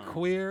Damn. type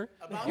queer.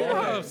 About You know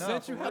what? how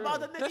upset you About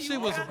the that nigga shit you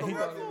was. had to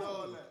work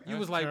for. You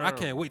was That's like, I terrible.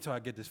 can't wait till I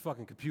get this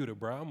fucking computer,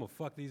 bro. I'm gonna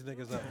fuck these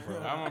niggas up, bro.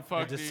 I'ma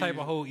fuck Just these type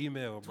a whole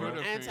email, bro.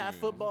 Twitter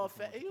Anti-football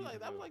fat. You like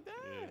that was like,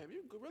 damn,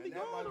 you really And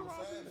that going was around.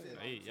 the same shit.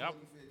 Hey,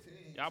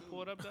 y'all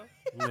pulled up though.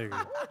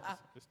 Nigga.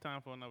 It's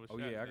time for another Oh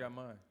shot. yeah, I man. got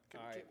mine.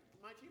 All right.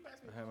 Mike, can you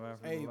pass me I have mine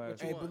from Hey, the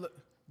last hey, one.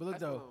 but look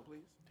Pass me though. one,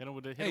 please. Hit him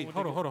with the. Hey,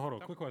 hold on.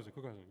 Quick question.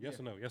 Yes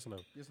or no? Yes or no?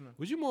 Yes or no?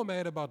 Was you more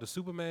mad about the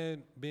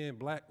Superman being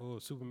black or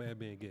Superman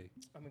being gay?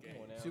 I mean,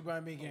 come on now.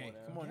 Superman being gay.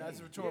 Come on,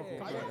 that's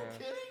rhetorical. Are you bro.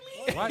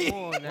 kidding me?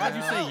 Why'd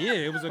you say yeah?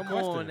 It was a Come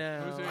question. on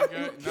now. Who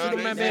said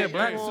Superman being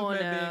black, Come on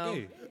Superman now.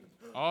 being gay.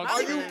 All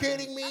Are three. you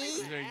kidding me? You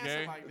say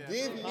gay?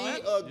 Give me a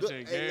You good.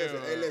 say Hey,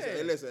 gay listen,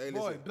 or- listen.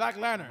 Boy, Black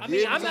Lantern. I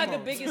mean, Give I'm me- not the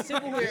biggest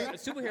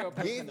superhero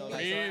person Give though. me-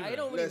 Like, Me so either. it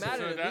don't really Listen,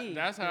 matter So to me.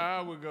 that's how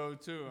I would go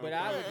too. But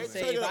I would Man, just say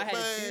turn if it I up, had to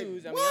man.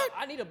 choose, I mean, What?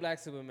 I need a black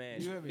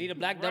Superman. You hear me? Need a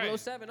black Right.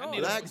 007. I All need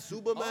a- that. Black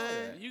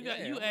Superman. You got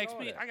Yeah, you I asked know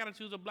me. that. I gotta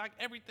choose a black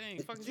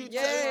everything. Fuck You you.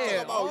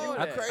 Yeah, talking all about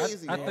you that.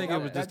 crazy. I think it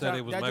was just that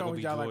it was that Michael joint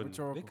B. y'all like Jordan.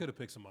 rhetorical. They could have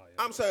picked somebody else.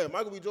 I'm saying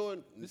Michael B.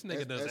 Jordan. This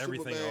nigga as- does as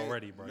everything Superman,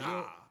 already, bro.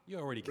 Nah. You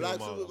already killed Black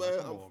him all. Superman.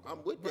 Come on, bro.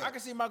 I'm with Bro, I that.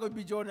 can see Michael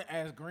B. Jordan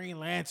as Green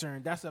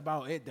Lantern. That's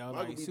about it, though.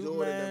 Michael Like B. Jordan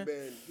Superman. done been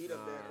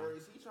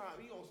Ernest. He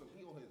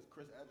on his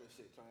Chris Evans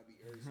shit trying to be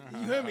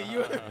Ernest. You hear me? You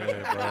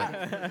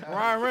Yeah,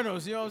 Ryan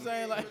Reynolds. You know what I'm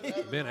saying? Like,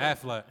 bro. Ben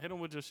Affleck. Hit him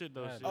with your shit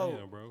though. God Shit. Oh.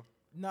 damn, bro.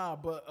 nah,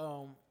 but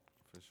For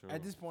sure.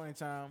 at this point in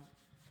time,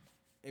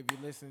 if you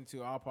listen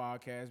to our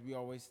podcast, we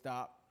always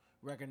stop,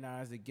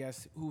 recognize the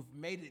guests who've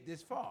made it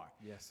this far.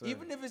 Yes, sir.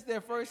 Even if it's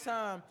their first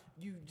time,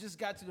 you just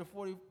got to the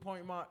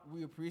 40-point mark.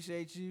 We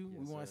appreciate you.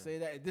 we want to say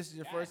that. If this is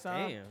your first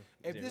time, damn.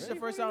 if Is this it is your really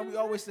first time, we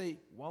always say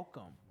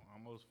welcome.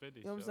 Almost 50.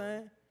 You know what I'm so.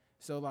 saying?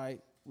 So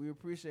like, we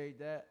appreciate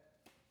that.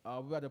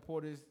 We got to pour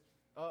this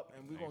up,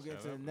 and we're gonna get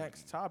Thanks, to the shout out.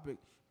 next topic.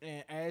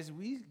 And as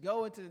we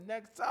go into the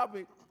next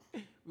topic,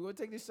 we're gonna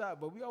take this shot.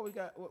 But we always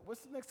got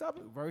what's the next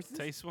topic? Versus.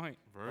 Tay Swank.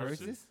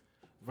 Versus.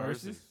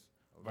 Versus.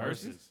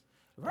 Versus.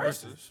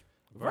 Versus.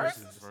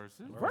 Versus.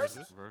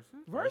 Versus.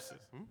 Versus.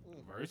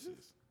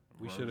 Versus.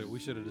 We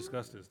should have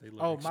discussed this. They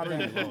look Oh my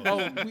bad. extremely Oh,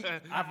 lost.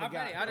 I I'm forgot.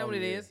 ready. I know what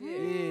it is. Yeah.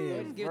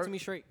 Yeah. Just give it to me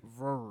straight.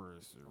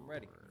 Versus. I'm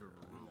ready.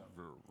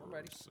 I'm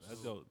ready.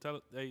 Let's go. Tell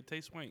it. Hey,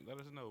 Tay Swank. Let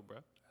us know, bro.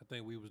 I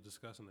think we was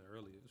discussing it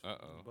earlier.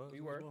 Uh-oh.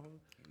 We were.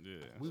 Yeah.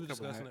 We was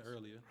discussing it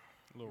earlier.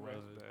 A little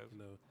razzle You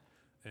know,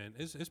 and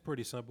it's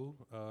pretty simple.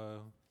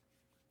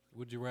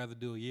 Would you rather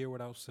do a year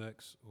without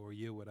sex or a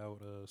year without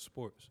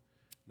sports?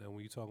 Now,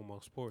 when you talking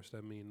about sports,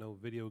 that means no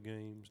video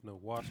games, no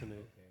watching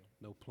it,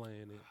 no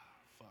playing it,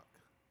 Fuck.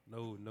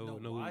 no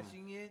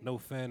watching it. no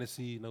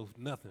fantasy, no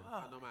nothing.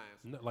 No man.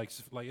 No, like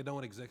it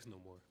don't exist no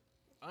more.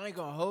 I ain't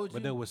gonna hold you.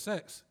 But then with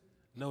sex,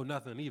 no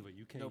nothing either.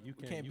 You can't No, you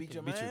you can't beat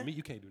your man? meat.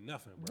 You can't do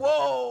nothing, bro.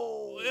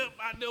 Whoa. Well,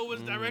 I know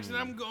which direction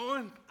I'm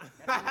going.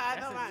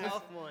 That's a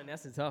tough one.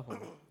 That's a tough one.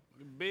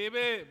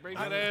 Baby, bring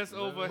that ass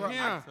over Bro,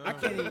 here.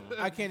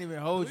 I can't even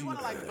hold you.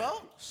 like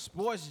vote?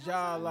 Sports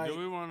job like Do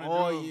we wanna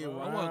all do a year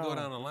vote? I want to go round.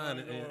 down the line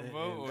and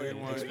Vote or you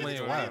wanna explain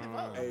just why.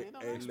 go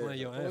Hey, Explain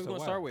your What we answer. gonna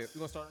why. start with? We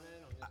gonna start on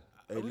that?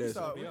 Hey, We can listen.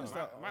 start- we can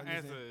start- My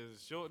answer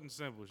is short and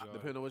simple, y'all.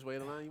 Depending on which way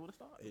of the line you want to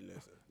start. Hey,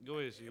 listen. Go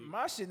ahead, she.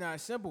 My shit not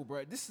simple,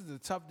 bro. This is a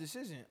tough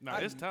decision. Nah,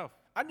 it's tough.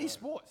 I need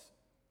sports.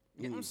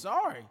 I'm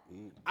sorry.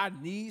 I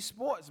need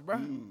sports, bro.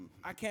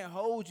 I can't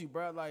hold you,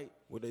 bro. Like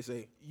What they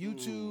say?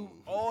 YouTube,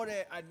 all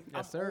that.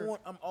 I'm sir. on.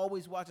 I'm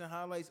always watching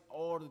highlights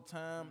all the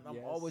time. I'm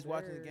Yes, always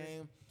watching the sir.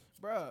 game,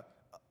 bro.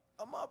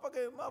 A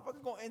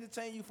motherfucker gonna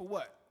entertain you for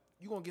what?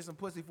 You gonna get some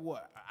pussy for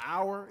what? An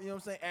hour? You know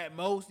what I'm saying? At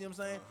most, you know what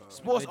I'm saying?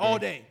 Sports all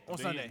day on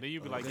Sunday. Then you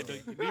be like, get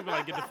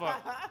the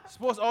fuck.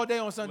 Sports all day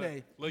on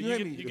Sunday. Look, you you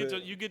hear me?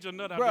 you get your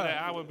nut after Bruh,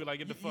 that hour and be like,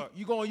 get the fuck.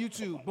 You go on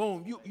YouTube,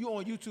 boom. You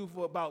on YouTube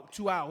for about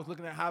 2 hours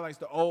looking at highlights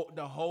the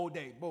whole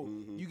day,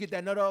 boom. You get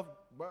that nut off,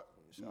 bro.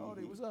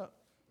 Shawty, what's up?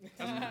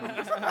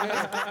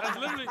 That's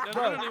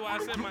literally why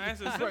I said my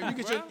answer is Bro,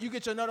 simple, you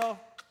get your nut off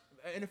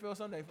at NFL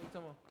Sunday.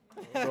 Come on.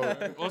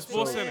 or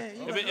Sports So, Center. man,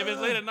 you If like, it's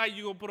late at night,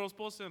 you gonna put on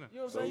Sports Center. You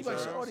know what I'm saying?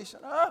 You like, Shawty,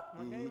 shut up.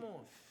 My game on.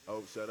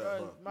 Oh, shut Bro,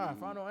 up. my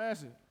final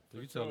answer. So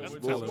you tell us.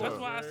 That's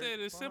why I said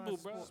it's simple,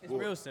 bro. It's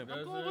real simple.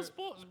 I'm going with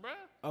sports, bro.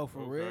 Oh, for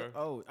real?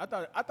 Oh, I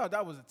thought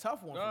that was a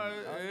tough one. For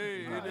me.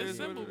 Hey, it It's is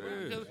simple, what bro.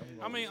 it is. 'Cause,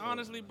 I mean,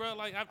 honestly, bro,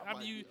 like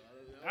after you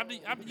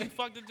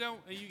fuck the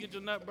jump and you get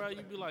your nut, bro,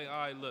 you be like, all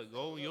right, look,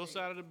 go on your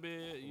side of the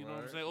bed, you know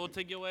what I'm saying? Or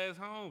take your ass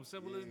home.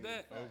 Simple as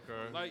that.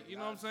 Okay. Like, you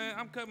know what I'm saying?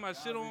 I'm cutting my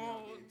shit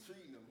on.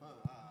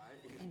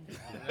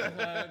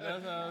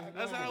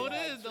 That's how it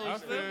is, though. I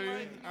Slim. feel you.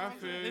 Like, I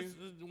feel you. It's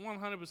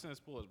 100%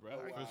 sports, bro.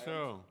 For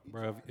sure.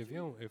 Bro, if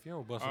you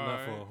don't bust a nut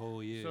for a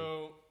whole year,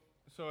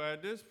 So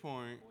at this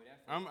point,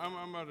 I'm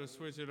about to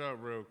switch it up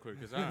real quick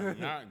because I'm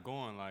not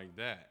going like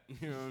that.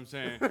 You know what I'm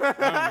saying?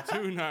 I'm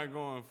too not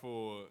going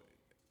for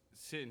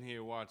sitting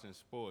here watching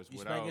sports You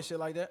without. spanking shit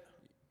like that?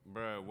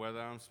 Bruh,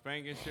 whether I'm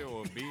spanking shit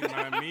or beating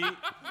my meat,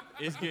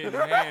 it's getting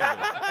handled.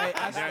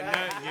 That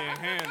nut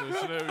getting handled,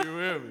 so you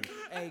with me.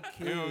 Hey,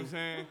 kid. You know what I'm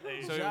saying?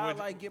 y'all with-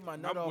 like get my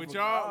nut off With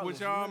y'all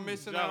regardless.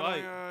 missing Y'all out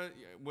like-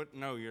 on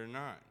no, you're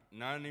not.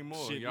 Not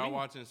anymore. Shit, y'all me.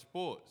 watching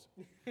sports.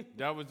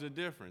 That was the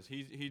difference.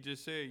 He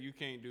just said you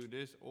can't do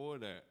this or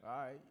that. All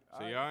right.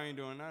 So y'all ain't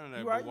doing none of that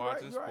You but right, you right,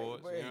 watching you right.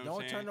 sports. But You hey, know don't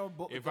what I'm turn saying? no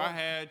bo- if don't- I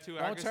had to,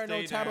 I Don't could turn no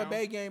stay Tampa down.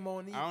 Bay game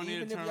on, I don't need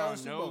even to if turn y'all on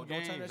Super no Bowl. Don't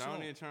games. turn that I shit don't on.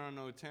 need to turn on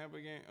no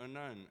Tampa game or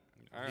nothing.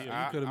 you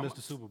could have missed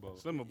the Super Bowl.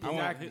 Slim a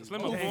Exactly. porn,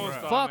 Slim a Hey, porn bruh.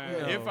 star, Fuck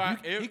man.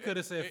 no. He could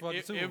have said fuck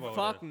the Super Bowl.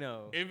 Fuck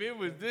no. If it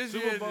was this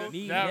Super year, Bowl? that'd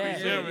be Need that. different.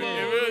 Super If Bowl?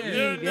 it was Need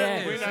this,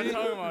 that. we're not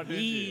talking about this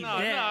Need shit.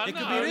 that. It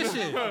could be this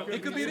shit.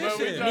 It could be this But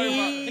we shit. talking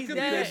about- Needs It could be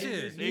that. this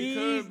shit. It Needs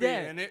could be,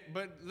 that.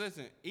 but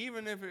listen,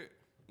 even if it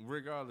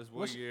regardless what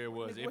What's- year it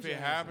was, nigga, what's if it your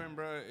answer? happened,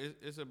 bro,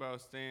 it's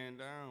about staying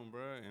down,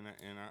 bro. And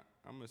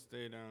I'm gonna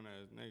stay down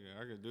as nigga.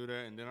 I could do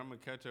that, and then I'm gonna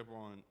catch up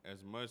on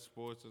as much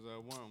sports as I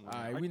want. All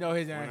right, we know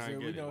his when I answer. get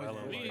We it. know his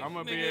answer. I'm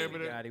gonna be Nigga, able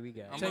to. We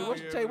got it. I'm Tay, gonna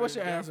what's- be Tay, able what's to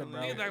your answer, bro?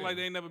 definitely- Niggas act like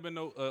they ain't never been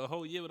a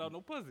whole year without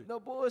no pussy. No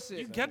bullshit.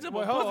 You can catch up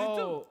Wait, on hold,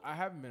 pussy, hold. I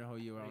haven't been a whole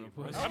year without no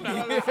pussy. I'm No,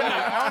 not. check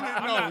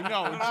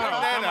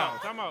that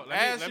out. Time out.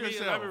 Ask Let me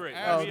yourself. elaborate.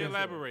 Ask Let me yourself.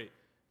 elaborate.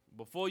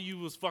 Before you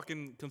was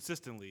fucking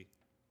consistently.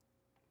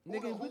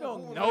 Nigga, we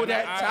don't know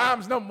that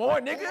times no more,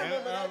 nigga.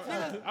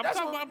 I'm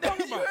talking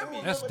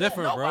about. That's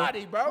different, bro.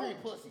 Nobody, bro.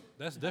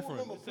 That's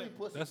different.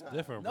 That's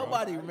different, bro.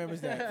 Nobody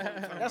remembers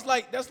that.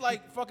 That's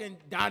like fucking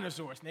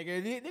dinosaurs,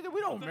 nigga. Nigga,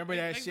 we don't remember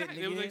that shit,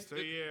 Exactly. It was nigga. ex- So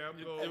yeah,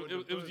 I'm going with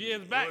it was the years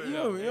pussy. back. Go You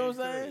ahead. know what I'm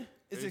saying?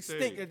 It's Hey,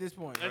 extinct Tay. at this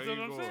point. That's Where what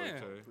you I'm going,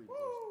 saying. Tay?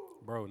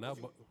 Bro,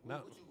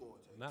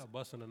 not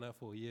busting a nut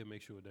for a year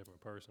makes you a different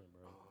person,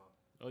 bro.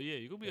 Oh yeah,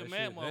 you could be a That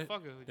mad shit-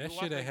 motherfucker. That You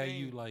shit watch that had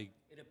game. you like.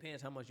 It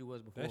depends how much you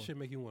was before. That shit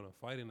make you want to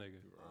fight a nigga,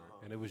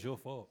 and it was your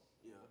fault.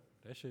 Yeah.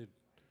 That shit.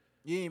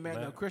 You ain't met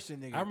no Man, Christian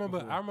nigga. I remember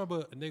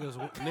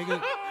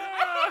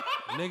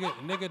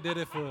nigga did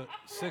it for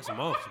 6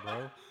 months,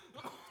 bro.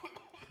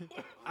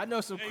 I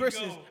know some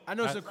Christians. I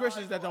know some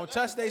Christians that don't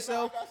touch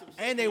themselves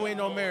and they wait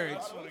on marriage.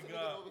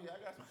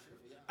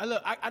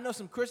 I know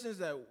some Christians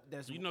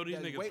that's You know these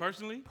that's niggas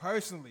personally?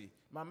 Personally,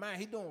 my man,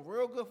 he doing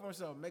real good for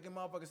himself, making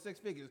motherfucking 6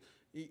 figures.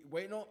 He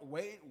waiting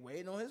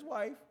on his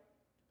wife,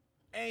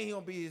 and he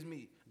gonna be his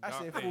meat. I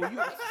said, fool, you.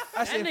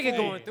 I said, that nigga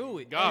fool. going through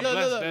it. God Look,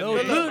 bless look, that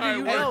look, nigga. look, Little do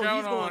you Might know work out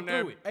he's going on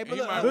that. through it. Hey, but He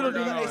look, might little work do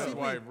you out know, on hey, his CP.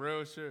 wife,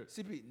 real shit.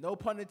 CP, no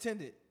pun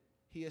intended.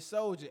 He a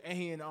soldier and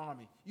he in the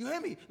army. You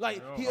hear me?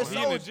 Like he a He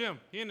in the soldier. gym.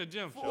 He in the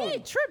gym. He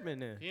ain't tripping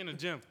there. He in the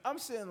gym. I'm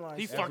sitting like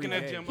He fucking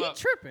that gym He up.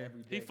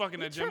 tripping. He fucking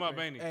that gym up,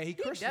 ain't he? Hey, he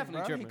Christian, definitely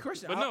bro. He tripping.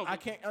 Christian. But no, I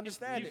can't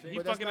understand it. He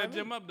but that's fucking not that me.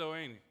 gym up though,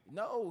 ain't he?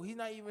 No, he's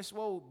not even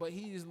swole, but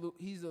he's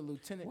a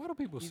lieutenant. Why do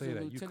people He's say a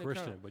that? You lieutenant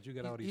Christian, colonel. but you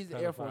got all these He's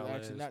the Air Force, pedophile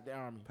actually, ass not the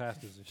army.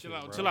 pastors and shit, Chill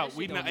out, bro. chill out.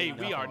 We not. Hey,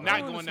 we are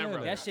not going that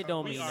route. That shit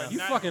don't mean We are nothing. You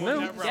not fucking going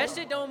know. that route. That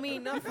shit don't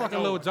mean nothing. Fucking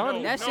Lil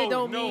Johnny. That shit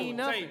don't mean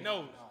nothing.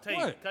 Tay,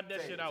 What? cut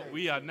that shit out.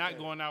 We are not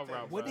going that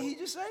route, What bro. did he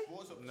just say?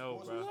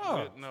 No, bro.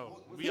 No. No,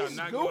 we are He's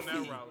not going that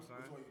goofy. route, son.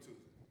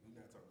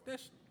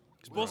 That's-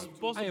 Supposed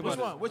I ain't to.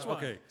 about to- Which one?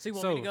 Okay. So you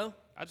want me to go?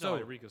 I just So-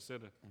 like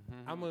reconsider.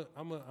 I'm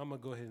gonna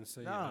go ahead and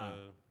say Nah.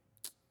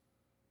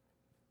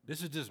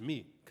 this is just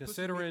me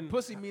considering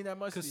Pussy mean that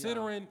much.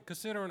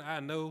 considering I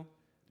know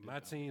my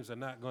teams are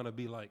not gonna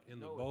be like in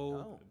the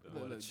bowl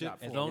don't. or the Look, chip drop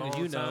for As a long as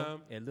long you know.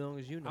 time. As long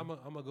as you know. I'm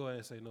gonna go ahead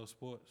and say no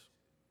sports,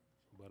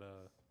 but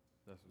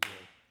that's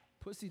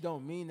Pussy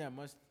don't mean that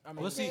much. I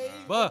mean, pussy, okay,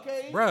 but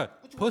okay. bruh,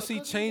 What you pussy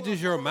want,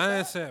 changes your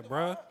mindset,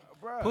 bruh.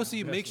 Bruh.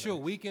 Pussy makes your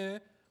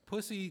weekend.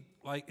 Pussy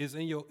like is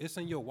in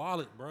your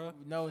wallet, bruh.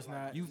 No, it's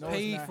not. You No, it's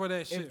paid not. for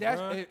that If shit,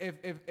 that's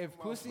bruh. if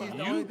pussy is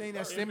the only thing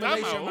that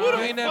stimulates Time your out.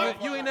 Who the mind,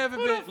 You ain't never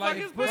been like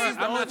is bruh, that?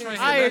 I'm not trying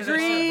to I hear none of that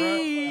shit,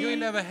 agree. bruh. You ain't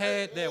never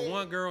had that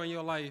one girl in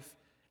your life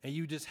and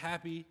you just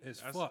happy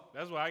as fuck.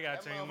 That's why I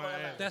gotta change my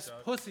ass. That's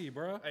pussy,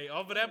 bruh. Hey,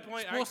 off of that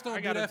point, Sports don't I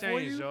do gotta that for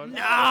change, you? Jordan.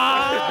 Don't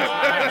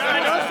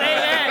say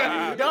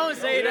that. Don't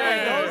say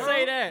that. Don't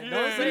say that. Don't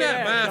You're say not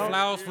that. buying Don't-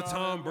 flowers for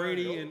Tom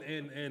Brady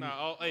and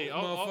Nah, hey,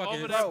 off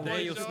motherfucking of that point,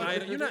 Daniel Jordan.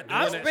 Snyder. You're not doing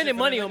I'm that spending shit for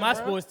money that on nigga, my bruh.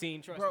 sports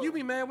team. Trust me. You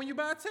be mad when you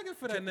buy a ticket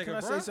for that Can nigga, I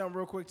say bro. something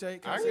real quick,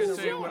 Tay? I can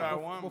say what I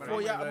want, but Before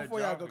I'm gonna let y'all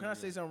y'all go, can I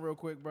say something real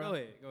quick, bro? Go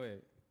ahead. Go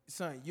ahead.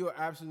 Son, you're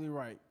absolutely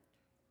right.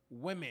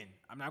 Women,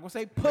 I'm not gonna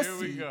say pussy. Here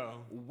we go.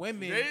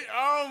 Women.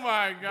 Oh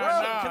my Bro,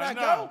 God! can I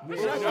nah. go?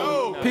 Can I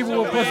go? No.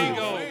 People with There pussy. you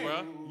go,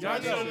 bro. Y'all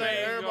just let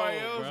everybody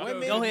else.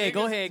 Women. Go ahead.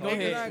 Go ahead. Go Can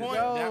I ahead. Point,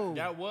 go?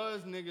 that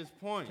was niggas'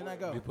 point. Can I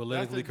go? Be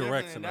politically That's the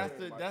correct difference,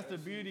 tonight. That's the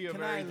beauty of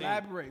Can I everything.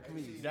 elaborate,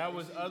 please? That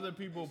was other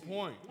people's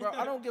point. Bro,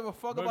 I don't give a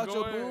fuck But about go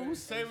your ahead,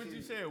 boobs. Say what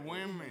you said,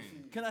 women.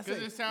 Can I say?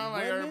 Because it sounds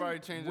like everybody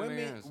changing their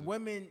answer.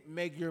 Women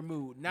make your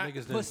mood, not Niggas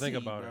didn't pussy, think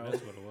about bro. it.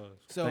 That's what it was.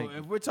 So Thank if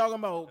you. we're talking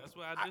about, That's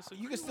why I disagree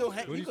you can still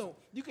hang, What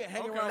you can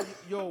hang around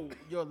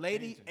your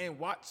lady and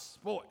watch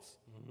sports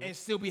and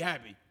still be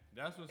happy.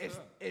 That's what's It's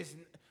up. it's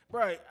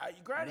bro.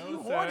 Granted, you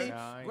No, sir. horny.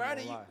 Nah, I ain't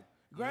Granted, gonna you. lie.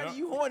 Granted,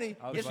 you horny.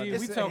 I was It's, about Shit, to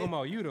we it's talking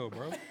about you though,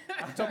 bro. You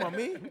talking about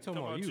me? We talking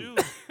About about you.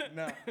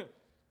 you.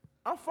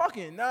 I'm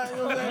fucking. Nah, you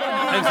know what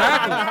I'm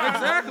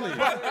saying? Exactly.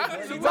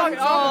 For come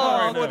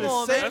on,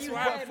 the sake, That's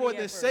why- for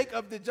the sake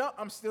of the jump,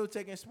 I'm still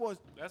taking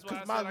sports. That's why I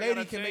Because my said I lady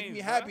gotta can make change, me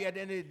bruh. happy at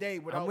the end of the day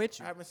without with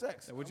you. having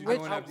sex. So what you I'll-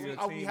 doing I'll- after your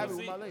I'll be team happy win?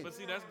 with my lady. But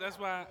see, that's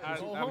why I'm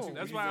switching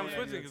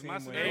because my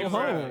Go scenario.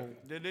 home.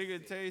 The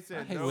nigga Tay I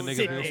said hate no. when niggas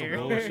sit be on some there.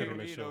 bullshit on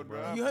this show,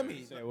 bro. You hear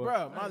me?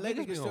 Bro, my lady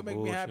niggas can be still on make me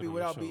bullshit happy on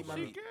without the beating show. my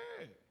She meat.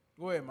 can.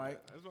 Go ahead, Mike.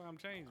 That's why I'm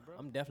changed, bro.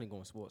 I'm definitely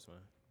going sports, man.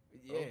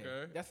 Yeah,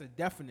 Okay. that's a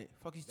definite.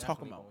 Fuck you talking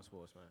Definitely about? going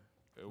sports, man.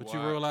 But you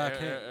realize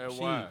And can't.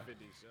 why?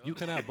 You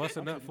cannot bust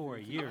a nut for a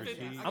year.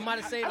 G. I'm about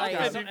to say like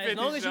got as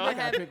long as you can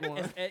have pick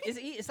one.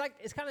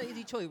 it's kind of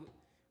easy choice.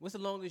 What's the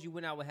longest you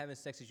went out with having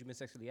sex since you've been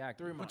sexually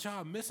active? 3 months. But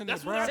y'all missing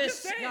That's it, what bro. I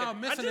just said. Y'all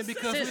missing it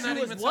because Since we're not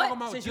you even was what? talking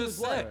about Since you just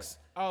was what? sex.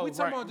 Oh, We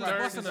talking right, about just right.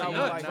 busting Since a I was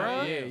nut, like, bro.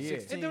 yeah,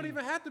 It don't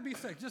even have to be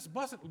sex. Just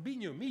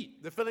beating your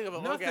meat. The feeling of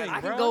an Nothing, orgasm.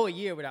 I bro. can go a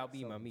year without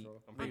beating my meat.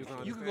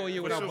 You can go a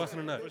year without busting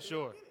a nut. For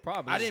sure.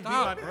 Probably. I didn't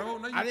Stop, beat my bro.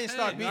 No, you I didn't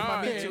start can't. beating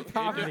my meat No, till.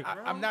 Probably.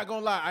 I'm not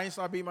gonna lie. I didn't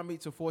start beating my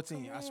meat till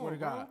 14. I swear to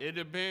God. It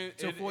depends.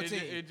 Till 14.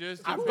 It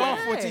just I've depends.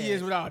 gone 14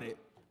 years without it.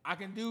 I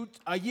can do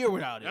a year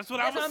without it. That's what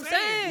That's I what was I'm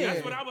saying. saying.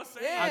 That's what I was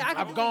saying. Yeah, I can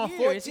I've do gone a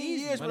year. It's 14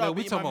 easy. years No, without we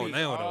beating talking my about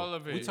meat. now, All though.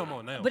 of it. We talking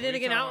about now. But then We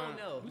again, I talking- don't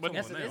know. But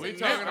That's we it's-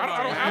 talking about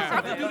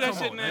I can do that Come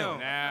shit on now.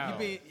 Now.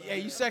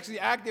 You sexually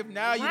active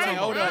now. You Right. like,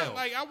 hold up.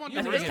 Like I want You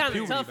to really It's get kind of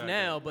puberty tough back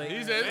now, but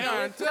He said it's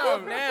kind of tough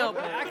tough. now.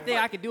 But I think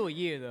I could do a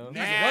year though. He's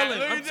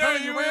willing. I'm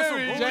telling you, man, some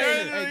Jay-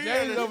 bullshit. Hey,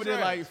 James over there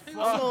like, I'm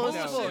fuck on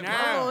no. sports.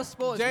 Now. I'm on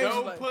sports. James bro.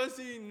 No like-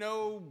 pussy,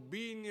 no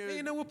beating your.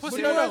 You know what But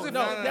pussy no, was? no, If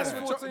no. you That's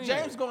was what 14.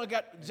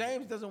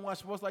 James doesn't watch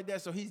sports like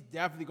that, so he's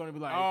definitely gonna be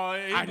like, Oh,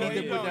 I need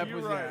to put that you're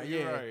pussy right. down. You're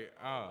Yeah. right.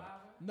 Oh.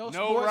 No No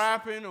sports.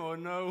 rapping or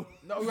no.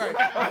 No, right.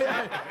 All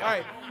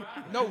right.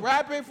 No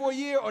rapping for a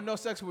year or no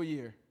sex for a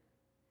year.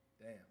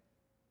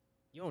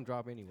 You don't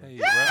drop anyway. Hey, You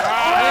bro.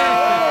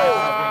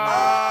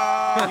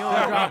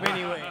 don't drop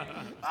anyway.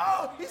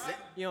 Oh, he said.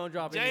 You don't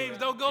drop James, anyway.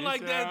 don't go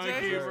like that, Keep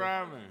James.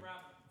 rapping.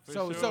 For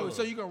So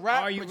sure. you can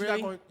rap, Are you but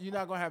really? you're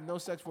not gonna have no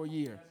sex for a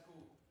year.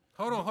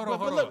 Hold on.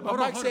 But look, but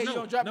Mike said you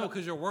don't drop No, no-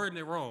 because you're wording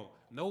it wrong.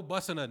 No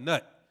busting a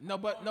nut. No,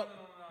 but no.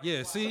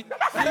 Yeah, see?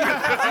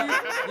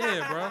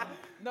 Yeah, bro.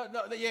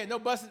 Yeah, no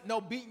busting, no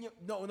beating,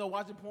 no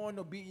watching porn,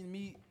 no beating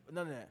meat,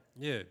 none of that.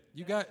 Yeah,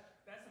 you got.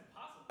 That's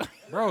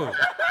impossible. Bro,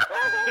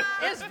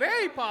 It's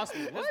very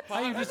possible. What? how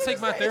you just take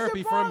my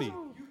therapy from me? You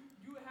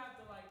would have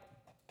to like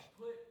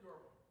put your.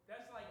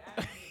 That's like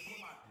asking me to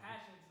put my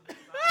passion to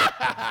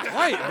the side.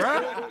 Right, bro.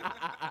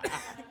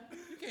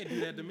 You can't do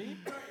that to me.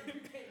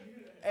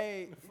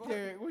 Hey,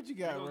 Derek, what you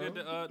got, Go bro? get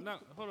the, no,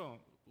 hold on.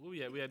 Where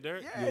we at? We at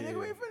Derek? Yeah, nigga,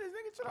 we ain't finished.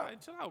 Nigga, chill All out.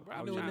 right, chill out, bro.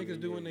 You know what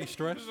niggas do when they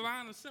stress? This is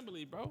line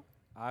assembly, bro.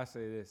 I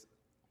say this: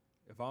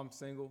 if I'm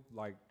single,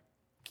 like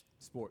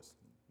sports,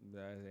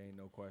 that ain't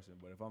no question.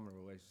 But if I'm in a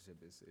relationship,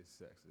 it's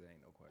sex. It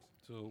ain't no question.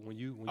 So when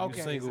you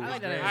Okay. single, I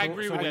like that. I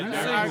agree so with when that. you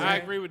Derek. single- I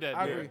agree with that.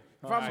 I Derek. agree.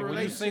 If I'm in a When you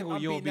relationship, single,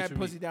 I'm you don't beating that beat your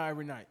pussy meat. down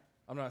every night.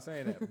 I'm not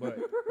saying that, but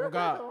Oh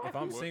God. if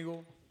I'm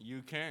single,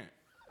 You can't.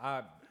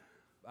 I'd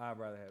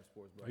rather have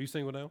sports. Bro. Are you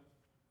single now?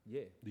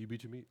 Yeah, Do you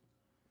beat your meat?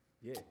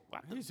 yeah.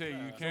 He said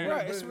you can't. Right,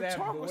 What it's does that-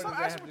 rhetorical. what Stop does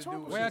that asking have to do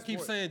rhetorical with Why I shit. keep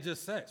saying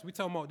just sex? We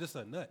talking about just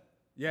a nut.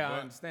 Yeah, But- I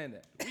understand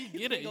that. We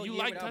get it. Go You year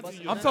like without touching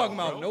busting yourself. I'm talking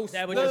about bro. no. Is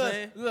that what Look, you're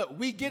saying? look,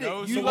 we get it.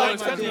 No You sports like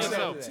for touching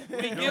yourself. yourself. We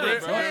get The it, real-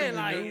 bro. saying,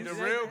 like, the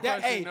real That-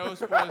 question, hey, no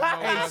sports, no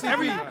Hey, busting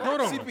CP, a nut.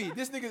 hold on. CP,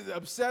 this nigga is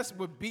obsessed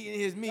with beating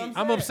his meat.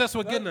 I'm obsessed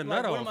with getting a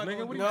nut Like, what off, am I nigga.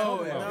 gonna What are do? you No,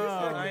 talking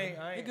about?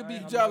 no. It could be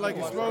You try like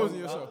exposing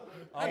yourself.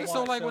 I just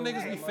don't like when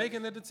niggas be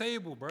faking at the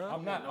table, bro.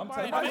 I'm not. I'm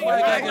Nobody telling you.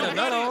 gotta get a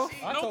nut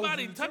off.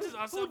 Nobody touches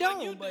ourselves Who like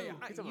don't? you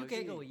But do. you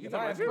can't go a year. If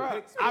I had to Bro,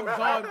 pick I've sports-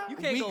 gone You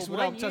can't go weeks 1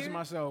 without year? touching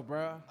myself, bro.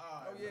 yeah.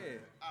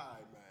 All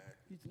right,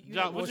 man.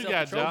 Jock, what you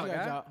got,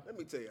 Jock? Let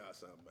me tell y'all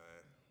something, man.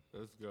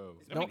 Let's go.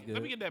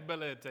 Let me get that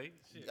Bel Air tape.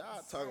 Shit.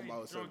 Y'all talking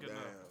about some drunk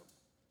enough.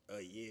 damn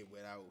a year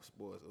without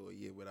sports or a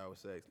year without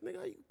sex. Nigga,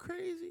 are you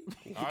crazy?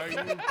 Are you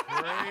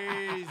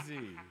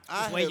crazy?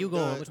 I way have you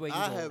going? done- Which way you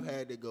I going? have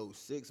had to go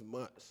 6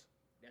 months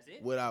That's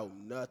it? without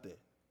nothing.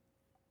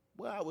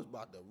 Well, I was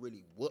about to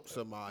really whoop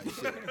somebody's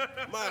shit.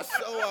 My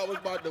soul, I was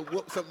about to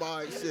whoop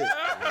somebody's shit.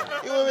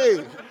 You know what I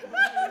mean?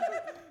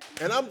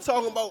 And I'm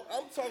talking about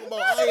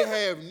I ain't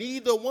have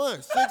neither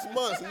one. 6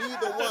 months,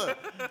 neither one.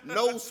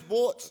 No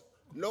sports,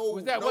 no.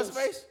 Was that no, what's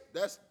face?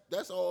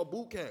 That's all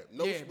boot camp.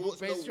 No Yeah,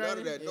 sports, no boot-based none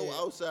of that. training? No Yeah.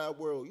 outside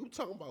world. You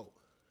talking about?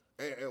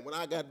 And when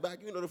I got back,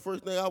 you know the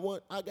first thing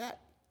I got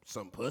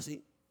some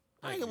pussy.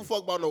 I ain't give a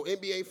fuck about no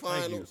NBA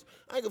finals.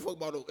 I ain't give a fuck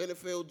about no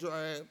NFL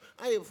draft.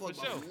 I ain't give a fuck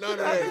about none of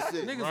that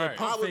shit. Niggas Right. are I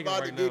pump was faking about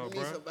to right get now, me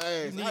bro. some ass. You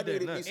I need that needed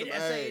me nut. some It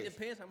say it ass.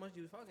 depends how much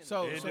you fucking.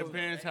 So, It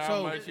depends how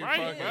so- much you Right,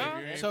 fucking. bro.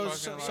 If you ain't So,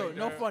 fucking like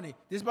no that. funny.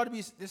 This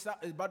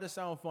about to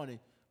sound funny,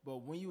 but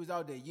when you was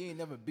out there, you ain't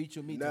never beat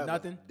your meat Never. to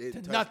nothing, Didn't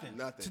to touch nothing,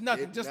 nothing. to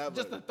nothing. Did Just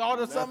never. the thought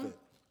of Nothing. something.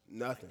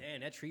 Nothing. Damn,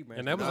 that tree branch.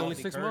 And that was only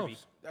awfully 6 curvy.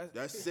 months.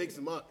 That's 6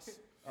 months.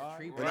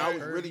 Tree And branch I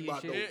was curvy really and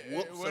about to shit. whoop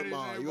What is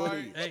somebody. it, You know what I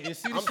boy? mean? Hey, and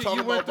see the I'm shit you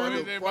talking went about through? to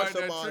What is it crush about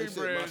that somebody's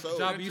tree shit. My branch? soul.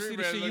 Job, you see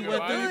the shit you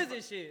went through? Goods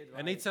and shit.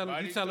 And they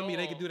Body you telling me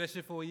they dog. could do that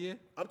shit for a year?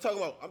 I'm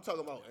talking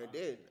about, and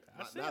then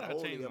I said not I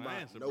only changed am my I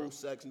answer, no bro.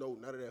 sex, no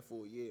none of that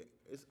for a year.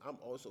 I'm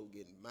also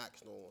getting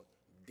maxed on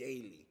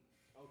daily.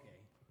 Okay.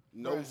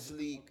 No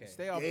sleep. Okay.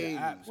 Stay off daily.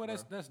 your apps. Well, bro.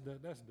 that's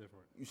different.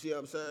 You see what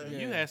I'm saying?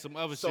 You had some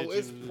other So shit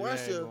it's you had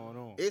pressure. going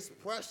on. It's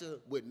pressure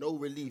with no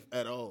relief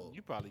at all.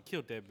 You probably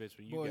killed that bitch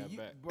when you Boy, got you-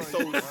 back. boy, So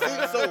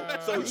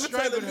you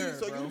strangled telling me? her,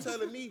 So bro. you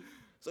telling me?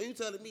 So you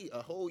telling me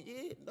a whole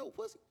year no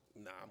pussy?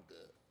 Nah, I'm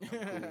good.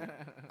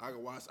 I'm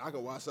cool. I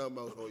can watch something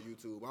else on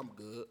YouTube. I'm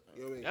good.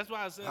 You know what I mean? That's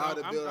why I said How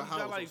to I'm build a kinda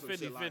house like or some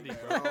shit 50-50,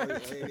 like bro.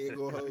 that. I ain't even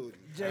gonna hold you.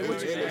 Jay,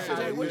 what you Yeah, think? that shit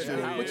Jay, like what you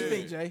that. think? What you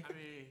think, Jay? I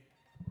mean,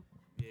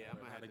 yeah, I'm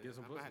gonna have to get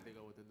some go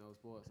with the no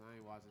sports. I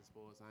ain't watching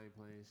sports. I ain't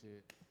playing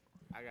shit.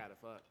 I gotta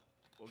fuck.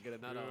 Or get a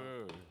nut on.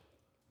 Good.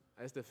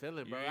 That's the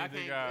feeling, You bro. I either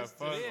can't. got It's,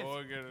 fuck it is.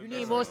 or get a You nut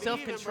need on. more Even, bro.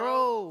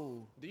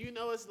 self-control. Do you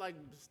know it's like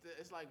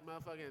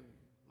motherfucking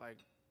like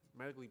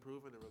medically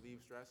proven to relieve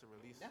stress and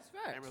release That's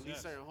facts. and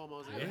release certain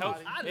hormones in It your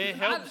helps. body? It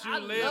helps you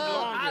live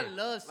longer. I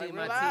love seeing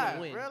Like, my real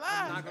team win. life, real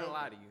I'm life. not gonna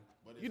lie to you.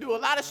 You do a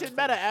lot of shit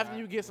better after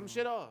you get some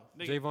shit off.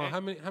 Nigga, Javon,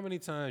 and- how many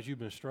times you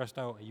been stressed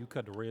out and you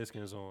cut the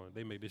Redskins on?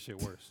 They make this shit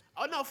worse.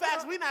 Oh no,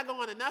 facts. We not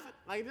going to nothing.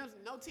 Like there's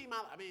no team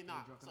out. I mean,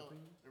 nah. So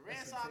the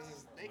Red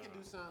Sox, they can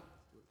do something.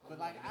 But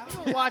like I You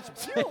don't don't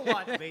watch. You don't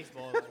watch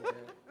baseball like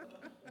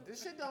that.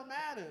 This shit don't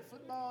matter.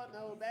 Football,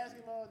 no.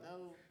 Basketball,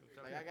 no.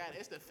 Like I got.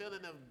 It's the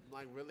feeling of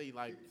like really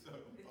like.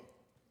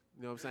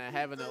 You know what I'm saying?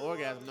 Having an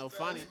orgasm, no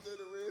funny.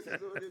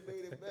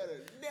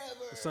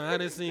 Son, I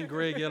done seen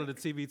Greg yell at the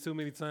TV too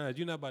many times.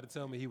 You're not about to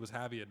tell me he was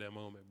happy at that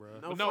moment, bro.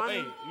 No But no, funny.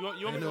 hey, you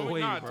want me No to way,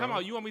 nah, bro. time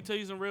out. You want me to tell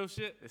you some real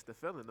shit? It's the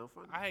feeling, no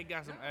funny. I had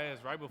got some ass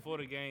right before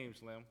the game,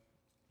 Slim.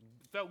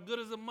 Felt good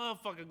as a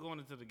motherfucker going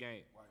into the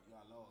game.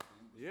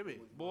 You hear me?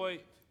 Boy,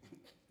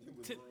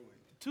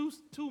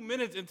 2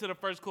 minutes into the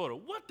first quarter.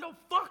 What the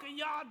fuck are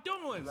y'all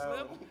doing,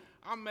 Slim?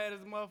 I'm mad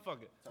as a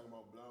motherfucker. Talking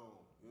about blown.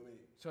 You know what I mean?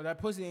 So that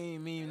pussy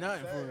ain't mean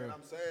nothing for And real.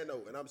 I'm saying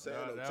though, and I'm saying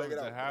Nah, though, that check was it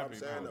the out. happy I'm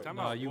saying part. though. Time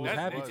Nah, out. you was That-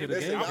 happy that- till the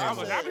Listen, game I came was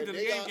on. happy till the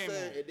game came on.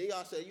 And then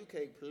y'all say you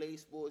can't play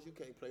sports, you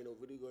can't play no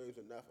video games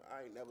or nothing.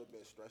 I ain't never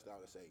been stressed out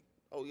and say,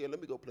 oh yeah, let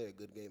me go play a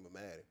good game of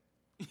Madden.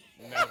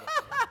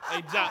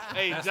 Hey, Jock.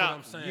 Hey, That's what Jock.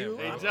 I'm saying. You,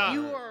 Hey, bro. Jock.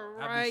 you are I've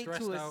been right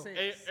stressed to a out. sense.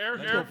 Hey, Air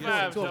To a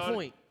 5, to a shorty.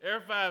 point.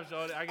 Air 5,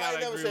 shorty. I I ain't gotta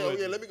never agree say, oh with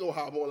yeah, you. let me go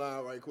hop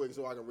online right quick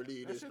so I can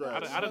relieve this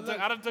stress. I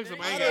done took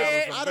some I anger done, out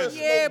of I some done bitches.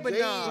 Yeah, smoked but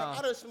J's. nah.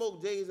 I done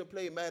smoked J's and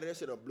played Madden. That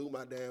shit done blew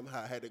my damn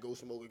high. I had to go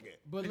smoke again.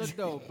 But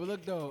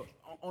look though,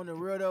 on the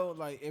real though,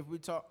 like if we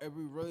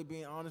really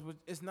being honest,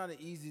 it's not an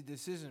easy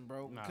decision,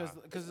 bro. Nah.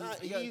 Because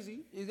not you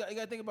easy. You got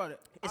to think about it.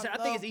 I think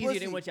love it's easier pussy.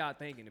 than what y'all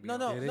thinking. To be No,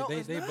 honest. no. Yeah,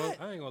 it's they not.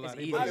 both. I ain't gonna lie. It's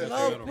They easy. both I got love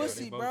shit on them.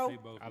 pussy, They both- bro. they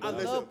both- I But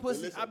listen, love but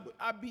pussy.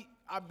 listen,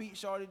 I beat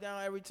Shorty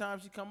down every time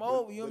she come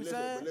over. You know what I'm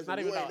saying? Listen, Not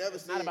you even ain't about- never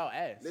it's not seen- about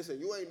ass. Listen,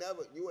 you ain't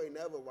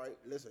never right.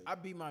 Listen, I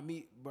beat my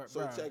meat, bro.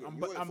 So check it. I'm,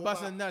 You ain't I'm for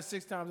busting my- nuts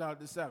 6 times out of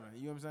the 7.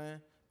 You know what I'm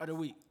saying? Of the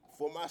week.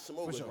 for my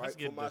smokers, sure. right? Let's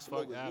get For my the fuck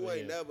smokers, outta you ain't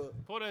here. never.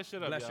 Pull that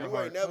shit up, Bless y'all. your You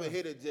heart. ain't never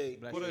hit a J.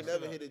 Bless You your ain't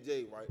never heart. hit a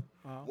J, right?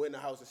 Uh-huh. Went in the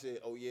house and said,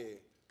 "Oh yeah,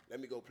 let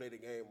me go play the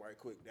game right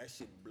quick." That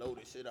shit blow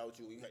the shit out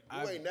you. You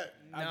ain't never.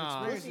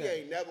 Nah. Pussy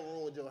ain't never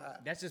ruined your high.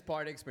 That's just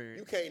part of the You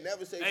experience. can't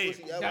never say Hey,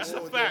 pussy ever that's a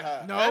ruined your high.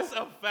 fact. No. That's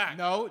a fact.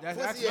 No, that's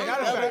Pussy actually ain't not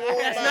a never fact. ruined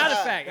That's my not a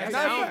high. fact. That's That's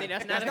not a not fact.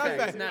 That's not That's a not a fact.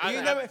 fact. It's not You a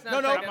ain't fact. never. It's No,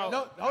 not no, a fact. no.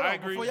 Hold I on.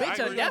 agree. Before I y'all-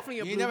 Bitch, agree. definitely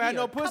You a ain't never had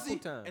no couple pussy,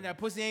 times. and that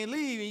pussy ain't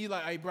leave, and you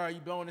like, hey, bro, you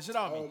blowing the shit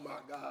off Oh me. my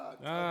God.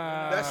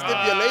 Ah. That's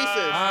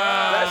stipulations.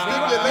 That's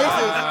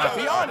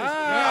stipulations. Be honest.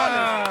 Be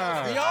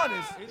honest. Be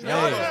honest. Be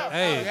honest.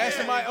 Hey. You ask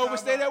somebody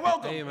overstay their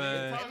welcome. Hey,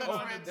 man.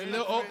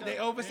 They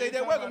overstay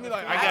their welcome. Be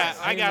like,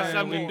 I got man,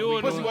 something to we- do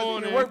in the pussy wasn't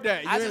morning. even worth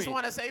that. You I hear just me?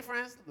 want to say,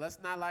 friends, let's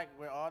not like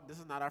this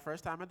is not our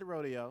first time at the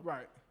rodeo.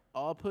 Right.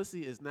 All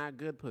pussy is not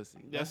good pussy.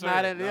 Yes, That's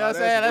not sir. it. You know Nah, what I'm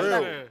saying? that's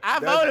Let's real. not, I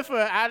That's- voted for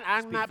it.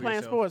 I'm not for playing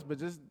yourself. sports, but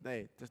just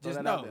throw Just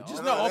that know. out there. Just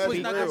All know. All that's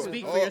pussy not real. good.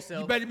 Speak Oh, for You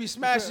yourself. better be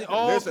smashing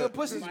all Listen, good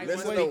pussy. listen You though,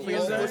 know what I'm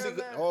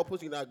all saying?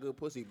 pussy not good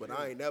pussy, but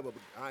I ain't never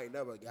got I'm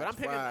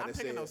picking- fried I'm and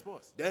picking said, no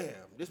sports. damn,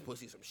 this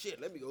pussy some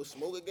shit. Let me go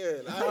smoke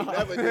again. I ain't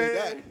never did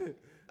that.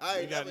 I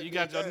ain't You got- never you did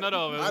got your that. nut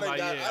over. It was I done like,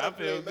 got- yeah, I done feel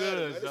played good,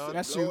 Madden, man. dog. This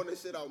That's shit you. blowing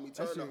this shit out me.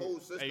 Turn the whole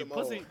system Hey, on.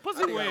 pussy I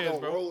think wins, I'm gonna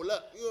bro. roll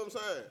up. You know what I'm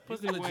saying?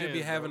 Pussy You legit be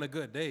wins, having bro. a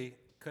good day,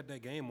 cut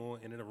that game on,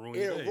 and it'll ruin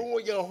your It'll day.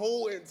 ruin your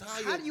whole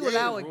entire How do you day.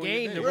 allow a Ruin your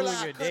game day. to Realize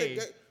ruin your cut a day?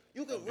 game.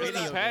 You can It's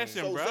realize. the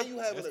passion, so bro. say you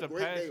having It's a the great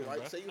day, passion, right?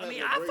 bro. Say you I having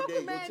mean, a I great fuck day.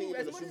 with Your Madden. team in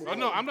That's the what Super it Bowl. Oh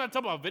no, I'm not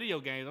talking about video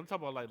games. I'm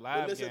talking about like But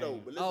live listen though,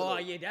 games. but listen Oh, though.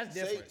 yeah, that's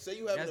different. Say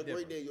you having That's a great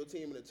different. day, your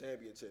team in the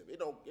championship. It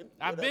don't.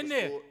 I've been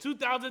there.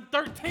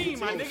 2013,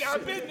 my nigga.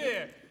 I've been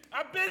there.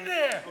 I've been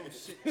there.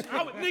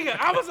 Nigga,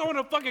 I was on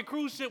a fucking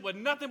cruise ship with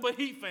nothing but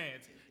Heat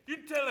fans. You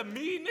telling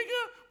me,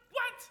 nigga?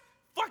 What?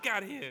 Fuck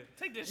out of here.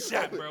 Take this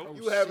shot, bro.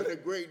 You having a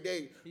great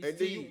day, and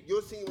then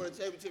your team win a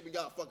championship and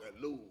y'all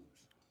fucking lose.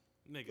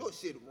 Nigga. Your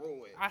shit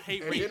ruined. I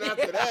hate and Ray- then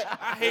after that,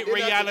 I hate and then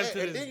Ray after Allen that-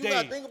 to and this then you day.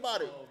 gotta think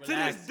about it. To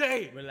this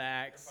day.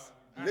 Relax.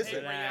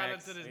 Listen, Ray Allen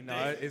Relax. to this No,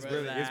 day. it's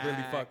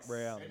really fucked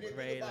Ray Allen. and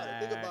then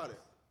think about it.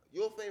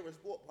 Your favorite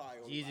sport pie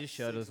on Jesus like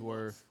 6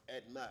 Shuttlesworth. months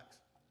at max.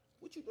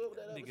 What you doing with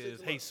that? other Nigga 6 is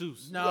months?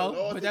 Jesus. You done No, lost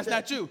but the that's cha-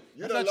 not you. you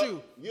That's done not lo-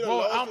 you. you done Bro,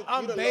 lost I'm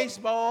the- you done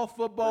baseball, But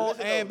football,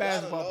 listen and though, y'all done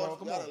basketball, bro. lost-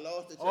 Come y'all on. done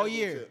lost the All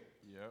year. championship.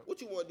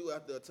 What you want to do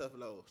after a tough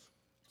loss?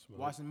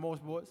 Watching more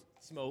sports.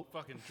 Smoke.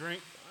 Fucking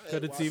drink.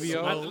 Cut the TV I,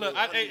 off. look,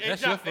 hey,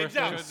 That's Jock, your hey, first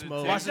Jock, one.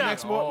 Smoke. Watch the Jock.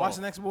 next sport. Watch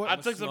the next sport. I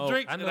took some Smoke.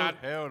 drinks I and know.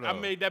 Hell no. I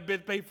made that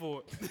bitch pay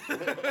for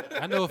it.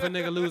 I know if a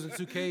nigga losing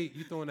 2K,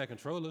 you throwing that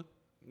controller.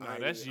 Nah,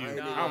 that's you. I ain't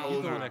Nah, even You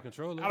hold throwing you. that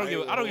controller? I don't give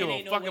It a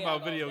ain't no fuck way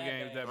about I video lost that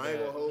games bad. that I ain't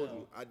gonna bad. hold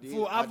you. I did.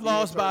 Fool, I I've did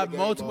lost turn by the game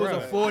multiples off of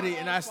last 40,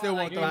 and I still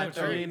won't throw You the ain't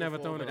controller. never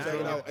thrown a Nah, Check it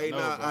controller. out. Hey, No,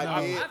 nah, bro.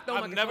 I did.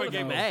 I've never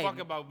gave a Madden. fuck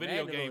about video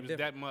Madden a little games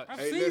that much. I've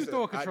Hey, seen you listen,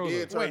 throw a I controller.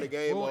 did turn the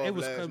game Well, off it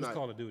was last night.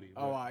 Call of Duty.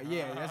 Oh, Bro.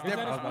 yeah, that's I was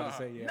different. about to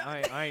say,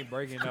 yeah, I ain't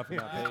breaking nothing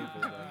I paid for,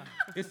 bro.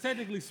 It's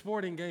technically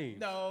sporting games.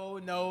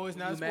 No, it's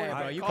not You sporting.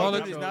 mad, bro. You Call of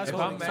can't Duty is go- not if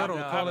sporting. I'm mad, Hold on,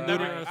 nah, Call of bro.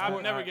 Duty I- is I've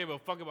sport. never gave a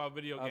fuck about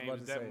video I was about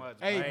games to that say. much.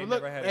 I Hey, ain't but never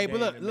look, had a hey, but game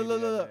look, that made me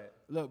that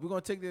look. We're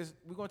gonna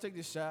take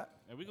this shot,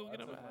 And we gonna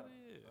get up out of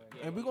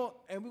here. and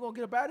we're gonna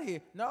get up out of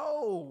here.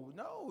 No,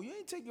 you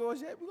ain't take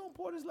yours yet. We're gonna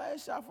pour this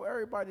last shot for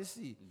everybody to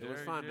see. It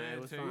was fun, man.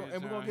 It was fun.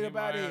 And we're gonna get up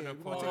out of here.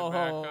 We're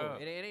gonna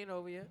take It ain't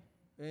over yet.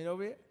 it ain't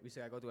over yet. We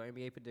say I go through our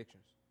NBA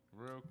predictions.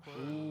 Real quick.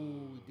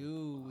 Ooh,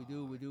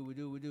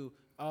 we do.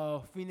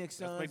 Phoenix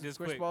Let's make Suns, this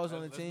Chris quick. Paul's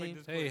on the Let's make team.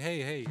 this Hey, quick.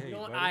 hey. You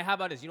know, buddy. how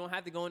about this? You don't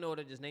have to go in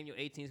order. Just name your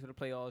 8 teams for the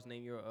playoffs.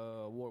 Name your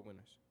award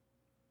winners.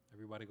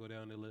 Everybody go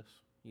down the list.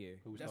 Yeah.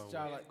 Who's That's starting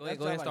child with? like Go ahead, that's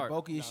child like start.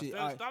 bulky Nah, shit.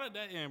 start- All right. start at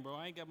that end, bro.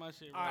 I ain't got my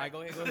shit All right. right,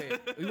 go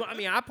ahead. I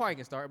mean, I probably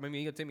can start. I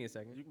mean, you can take me a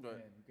second. You can go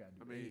ahead.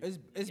 I mean, It's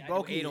Yeah, I do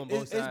bulky. 8 on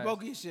both It's sides.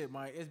 bulky shit,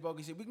 Mike. It's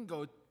bulky shit. We can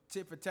go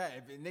tit for tat.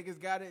 If niggas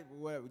got it,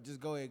 whatever, just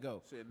go ahead,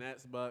 go. shit,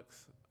 Nets,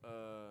 Bucks.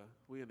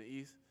 We in the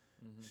East.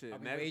 Shit, I'll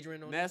be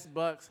wagering on Nets,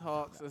 Bucks,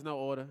 Hawks. There's no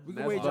order. We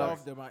can Nets, wager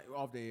Bucks.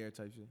 off the air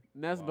type shit.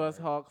 Nets, Bucks,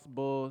 Hawks,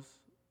 Bulls.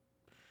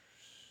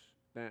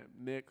 Damn,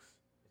 Knicks.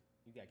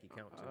 You gotta keep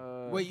count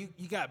too. Wait,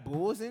 you got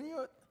Bulls in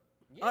your?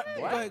 Yeah.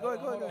 Go ahead.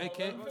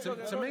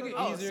 Hey, to make it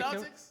Oh, easier,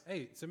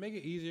 Celtics? to make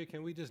it easier,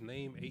 can we just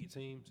name 8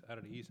 teams out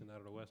of the East and out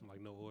of the West in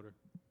like no order?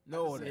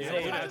 No order. Yeah,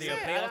 Eight- yeah. I'm the saying,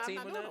 playoff I'm team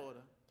not or doing not? no order.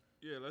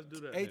 Yeah, let's do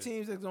that. 8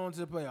 teams that's going to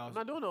the playoffs. I'm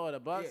not doing the order.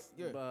 Bucks,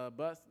 Yeah,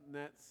 Bucks,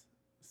 Nets,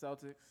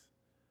 Celtics,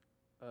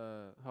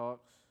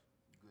 Hawks,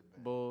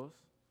 Bulls.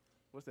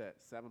 What's that?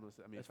 7 or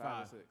 6? I mean, That's 5 or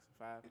five. 6.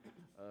 5.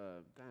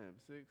 Damn,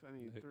 6. I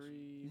need Knicks.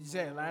 3. Did you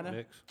say Atlanta?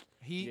 Knicks.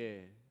 Heat. Yeah.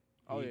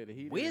 Oh Heat. yeah, the Heat.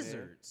 in there.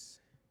 Wizards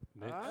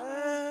Knicks.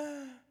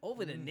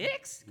 over the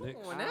Knicks. Come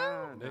Knicks. on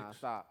now. Nah, Knicks.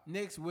 stop.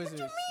 Knicks,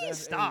 Wizards. mean, That's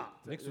stop?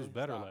 Knicks was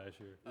better last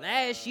year.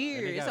 Last year,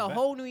 And they it's got a bet-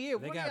 whole new year.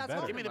 they What got are y'all better.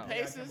 talking Give me the about?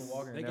 Pacers.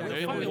 They got The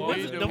fucking fucking Wizards.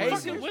 Wizards, the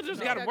Pacers. fucking Wizards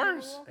They got got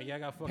worse. good And y'all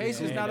got fucking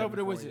Pacers yeah, not that over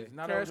the before Wizards. you.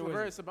 Not over Karis the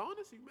LeVert, Wizards.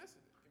 Sabonis, you missing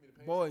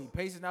it. Boy,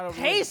 Pacers not over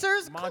the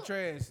Pacers?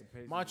 Wizards.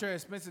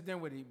 Montrez, Spencer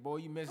Dinwiddie. Boy,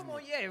 you missing Come on,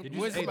 it. yeah. Did you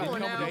Wizards say- about to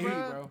did come you- with the did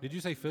heat, you- bro. Did you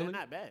say They're Philly?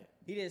 not bad.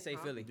 He didn't say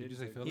Philly. Did you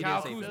say He Philly? didn't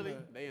Kyle say Kuzma. Philly.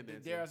 They in there.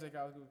 Dare I too. say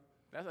Kyle Kuzma?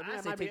 That's, I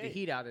that say might be take the 8.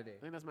 Heat out of there. I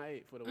think that's my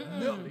 8 for the West.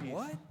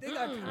 What? They got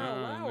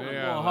Kyle Lowry. they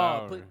Going are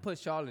hard. Lowry. Put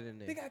Charlotte in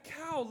They there. got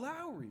Kyle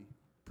Lowry.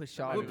 Put That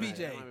Charlotte With in PJ.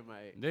 there. That might be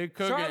my 8. They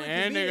cooking Charlotte can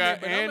and be they in got there,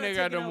 but I'm and not they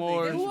got taking the out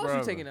Morris Who else you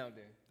brothers. taking out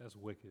there? That's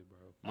wicked, bro.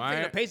 I'm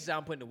taking the Pacers out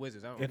and putting the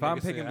Wizards. I don't If care. I'm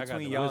nigga said picking I got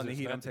between the y'all and the Wizards,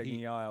 Heat, not I'm the taking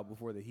Heat. y'all out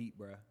before the Heat,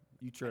 bruh.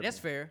 You tripping. That's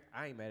fair.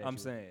 I ain't mad at I'm you.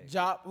 saying.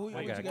 Job, what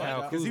I you got got?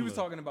 Kyle Job? Because he was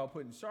Kuzma. talking about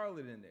putting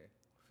Charlotte in there.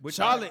 Which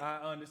Charlotte. I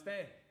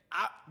understand.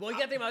 Well, you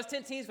got to think about it's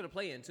 10 teams for the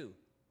play-in too.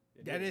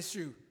 That is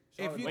true.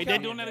 Charlotte If you Wait,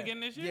 count- they doing that again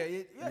this Yeah,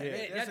 year?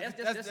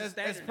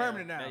 that's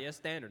permanent now. Yeah, that's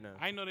standard now.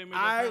 I didn't know they made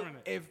that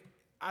permanent. If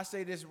I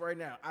say this right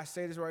now,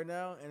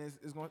 and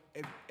it's going.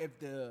 If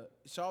the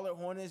Charlotte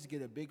Hornets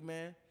get a big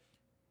man,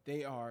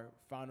 they are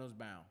finals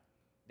bound.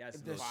 That's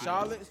If the no-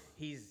 Charlotte,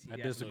 I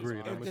disagree.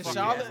 if I'm the fucking-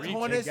 Charlotte reaching.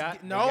 Hornets, They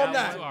got- no, they I'm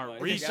got not. one. If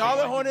the Reaching.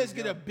 Charlotte Hornets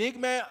get a big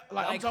man,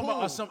 like I'm Like talking who?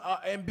 about some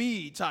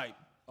Embiid type.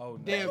 Oh, no.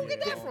 They're- Who get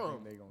that They don't from?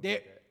 think they gonna They,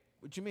 get that.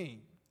 what you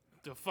mean?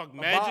 The fuck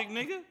Magic, About-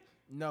 nigga?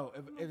 No,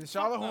 if the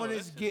Charlotte no,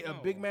 Hornets that's get just a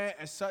no. big man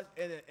as such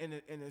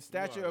in the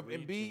stature are of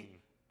Embiid, reaching.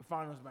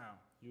 finals bound.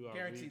 You are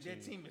Guaranteed. Their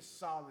reaching. team is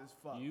solid as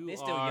fuck. You They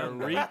still are young,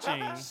 though.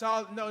 reaching.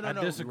 Solid. No. I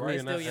disagree.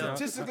 and They I- still young.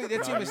 Statistically,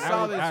 their team is I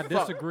solid as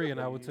fuck. disagree, and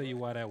I will tell you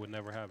why that would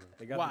never happen.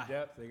 They got Why? the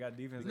depth. They got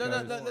defense. No,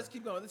 guys. let's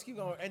keep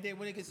going. And then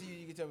when it gets to you,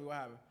 you can tell me what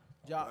happened.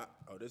 Job.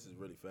 Oh, this is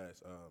really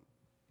fast.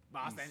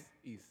 Boston.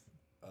 East.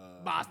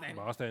 Boston.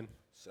 Boston.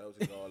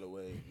 Celtics all the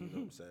way. You know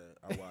what I'm saying?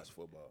 I watch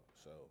football,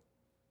 so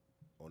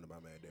on to my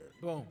man Derek.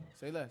 Boom.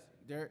 Say less.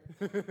 Derek.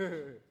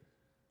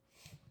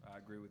 I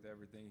agree with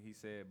everything he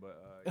said, but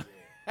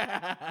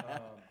yeah.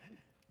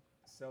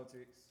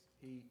 Celtics,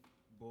 Heat,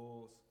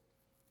 Bulls,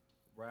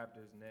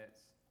 Raptors,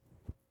 Nets.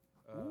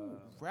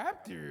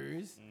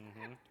 Raptors.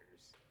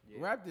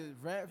 Raptors.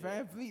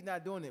 Van Vliet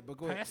not doing it, but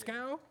go ahead.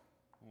 Pascal.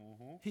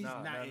 He's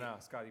not. it. Nah.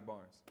 Scotty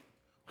Barnes.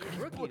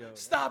 Rookie though.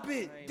 Stop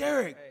it,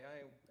 Derek.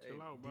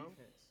 Chill out, bro.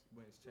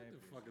 Wins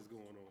champions. What the fuck is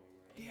going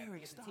on, man?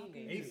 Derek, It's a stop team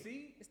game. it.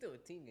 AC? It's still a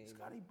team game.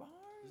 Scotty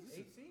Barnes.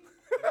 AC?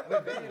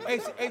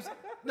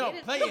 No,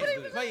 play in.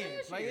 Nobody was Play saying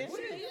in. Play in.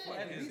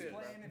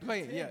 shit.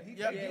 Play in. Yeah. He's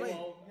Yeah. playing. Play You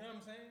know in. what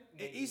I'm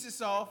saying? East is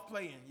soft.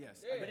 Play in.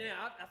 Yes. But then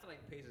I feel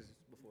like the Pacers is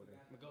before that.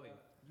 But go ahead.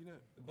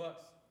 The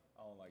Bucks.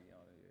 I don't like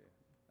Giannis.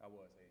 Yeah, I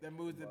was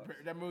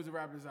hating. That moves the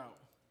Raptors out.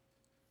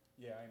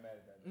 Yeah, I ain't mad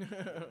at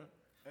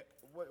that.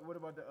 What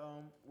about the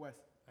West?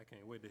 I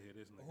can't wait to hear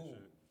this nigga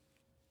shit.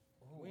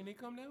 We ain't even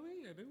come down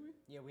here yet, did we?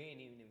 Yeah, we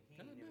ain't even.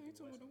 God damn, he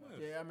talking about the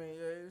West. Yeah, I mean,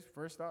 it's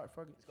first start.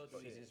 Fuck it. Let's go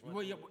through these. Just run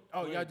Well, through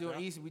yeah, them. y'all doing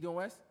East and we doing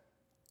West?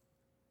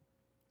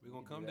 We're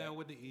gonna come down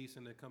with the East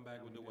and then come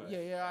back with the West.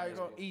 Yeah, I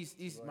go East,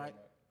 Mike.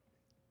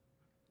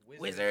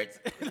 Wizards.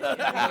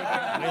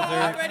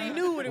 I already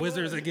knew what it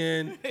Wizards was.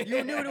 again.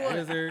 You knew it was.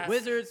 Wizards.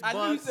 Wizards, I knew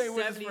you'd Bucks, say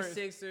Wizards first.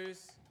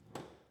 76ers,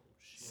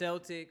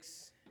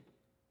 Celtics,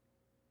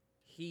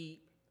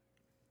 Heat. I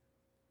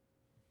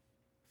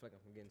feel like I'm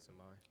forgetting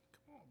somebody.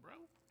 Come on, bro.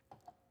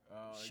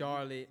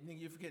 Charlotte. Nigga,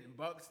 you forgetting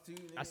Bucks too?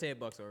 Nigga? I said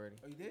Bucks already.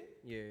 Oh, you did?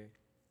 Yeah.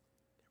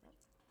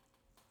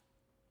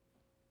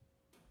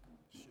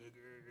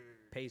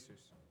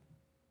 Pacers.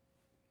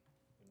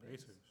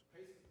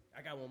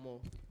 I got one more.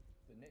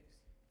 The Knicks.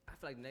 I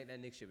feel like that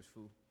Knicks shit was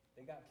fool.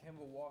 They got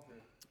Kemba Walker.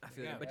 I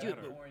feel Yeah, that. But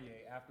better. you, Fournier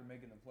after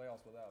making the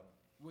playoffs without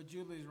him. With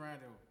Julius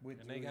Randle.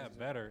 And they got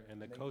better,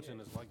 and the coaching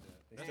is like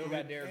that. They still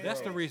got Derrick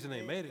That's the Rose. reason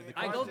they made it. The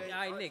I go. coaching-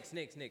 All right, Knicks.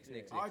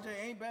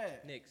 RJ ain't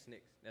bad. Knicks.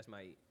 That's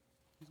my 8.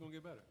 He's gonna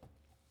get better.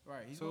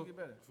 Right, he's So gonna get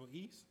better. for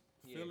East,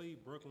 Yeah. Philly,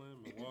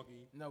 Brooklyn,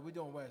 Milwaukee. No, we're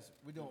doing West.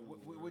 We're doing.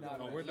 We're doing.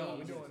 No, West. we're done.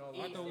 We're doing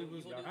all I thought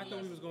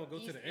we was gonna go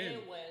to the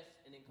end. West,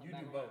 and then come You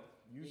back do around. both.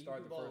 You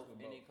start the first with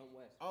both. come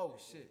West. Oh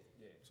shit.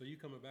 So you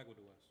coming back with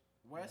the West?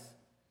 West.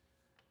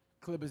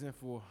 Clippers in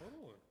 4. Hold on.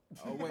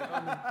 Oh wait.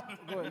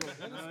 Go ahead.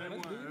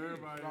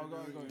 Everybody. Go.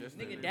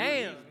 Nigga,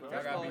 damn.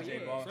 I got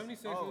BJ Boston.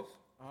 76ers,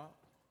 Oh.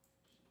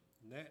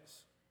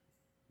 Nets,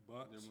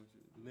 Bucks,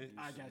 Knicks,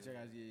 I got you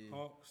guys. Yeah.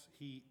 Hawks,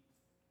 Heat,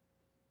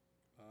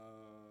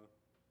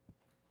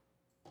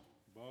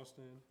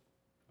 Boston.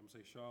 I'm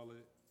gonna say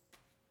Charlotte,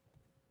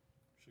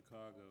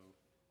 Chicago.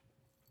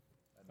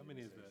 How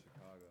many is that?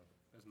 Chicago.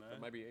 That's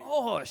 9. Might be 8.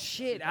 Oh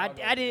shit! Chicago's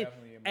I did.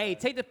 definitely in my- Hey,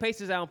 take the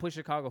Pacers out and put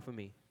Chicago for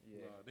me.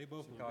 Yeah. They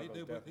both. Chicago's They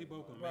definitely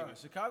both gonna Bro, make it.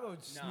 Chicago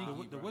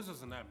sneaky. The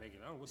Wizards are not making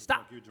it. I don't know what the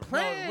Stop fuck you're doing.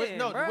 playing.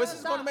 No, the bruh.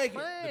 Wizards gonna Stop make it.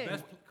 playing. The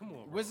best. Come on,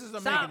 bro. Wizards are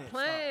Stop making it.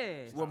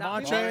 playing. With Stop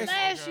Montrezl, playing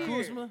last year.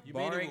 Kuzma. You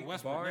made it Barring- with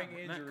Westbrook,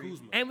 barring not injury.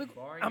 Kuzma. And we,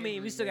 Barring I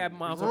mean, we still got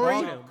Malcolm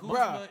Roy,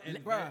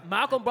 Brogdon. bruh.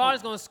 Malcolm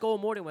Brogdon's gonna score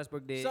more than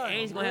Westbrook did, Son, and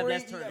he's gonna have Roy,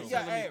 less turnovers.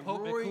 yeah, hey,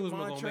 Pope Roy, and Kuzma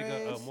gonna make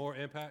a Montrez, more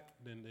impact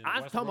than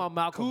I'm Westbrook. talking about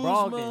Malcolm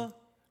Kuzma, Brogdon.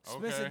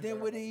 Spencer Okay.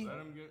 Dinwiddie. Let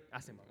him get. I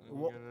said Malcolm. Let him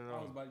What- get it I was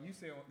on. about you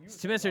say you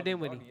Spencer said Malcolm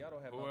Dinwiddie. Brogdon. Y'all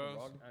don't have Who Malcolm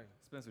else? Brogdon.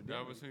 Spencer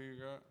That was Dinwiddie. who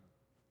you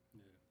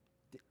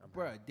got?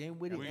 Bruh,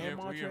 Dinwiddie We and giving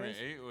Montrez.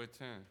 8 or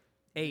 10?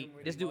 8.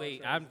 Let's do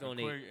 8. I'm A going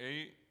quick 8.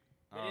 8.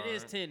 But it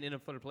is 10 in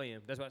for the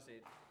play-in. That's why I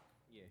said.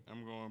 Yeah.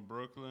 I'm going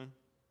Brooklyn,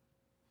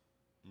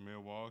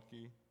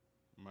 Milwaukee,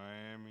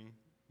 Miami,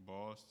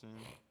 Boston,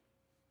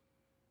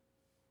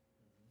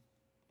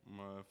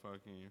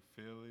 motherfucking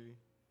Philly,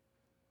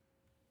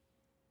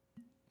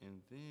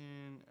 and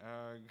then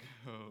I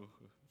go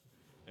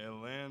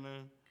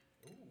Atlanta.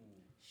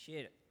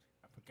 Shit.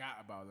 I forgot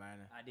about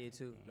Atlanta. I did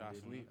too. Y'all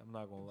sleep. I'm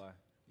not gonna lie.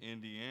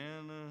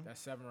 Indiana, That's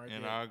 7 right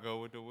and there. I'll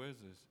go with the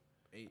Wizards.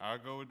 8. I'll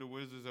go with the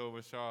Wizards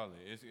over Charlotte.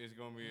 It's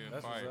gonna be a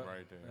That's fight what's up.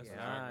 right there. That's Yeah,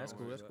 what's I'll up. go that's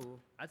cool. with That's it. cool.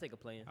 I take a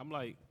play-in. I'm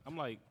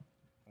like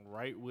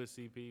right with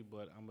CP,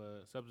 but I'm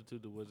gonna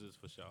substitute the Wizards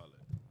for Charlotte.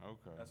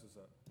 Okay, That's what's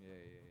up. Yeah.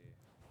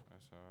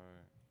 that's all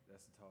right.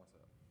 That's the toss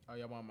up. Oh,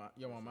 y'all want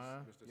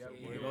mine? Yeah,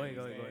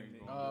 go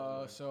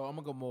ahead. So I'm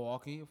gonna go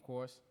Milwaukee, of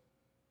course.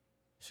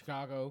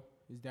 Chicago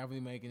is definitely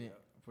making it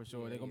for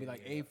sure. They're gonna be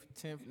like 8th,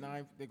 10th,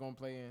 9th. They're gonna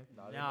play in.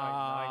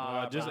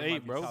 Nah, just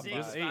 8, bro.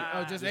 Just 8.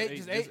 Oh, just 8,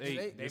 just 8, just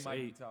 8. They Just might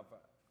be 8. top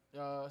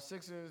 5.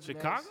 Sixers.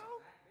 Chicago? Nets.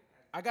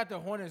 I got the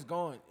Hornets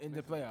going in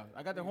the playoffs.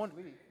 I got the Hornets.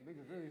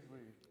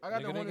 I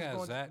got Nigga, the they Hornets got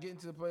going Zach. to get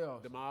into the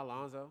playoffs. DeMar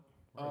Alonzo.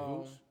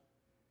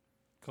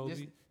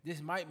 Kobe. This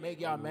might make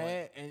y'all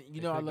mad, and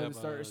you know I picked love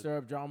up, to stir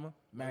up drama.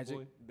 Magic,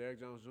 boy. Derek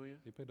Jones Jr.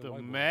 They picked The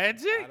white boy.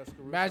 Magic? Alex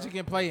Caruso. Magic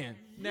and play-in.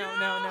 No.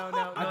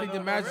 I think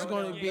the Magic's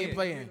going to be in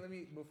play-in. Let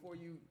me before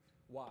you.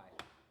 Why?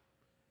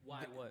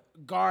 Why? What?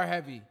 Guard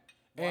heavy,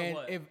 Why and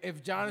what?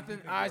 if Jonathan You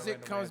think Isaac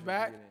Orlando comes Magic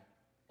back will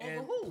get and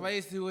Over who?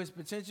 plays to his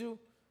potential,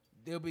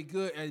 they'll be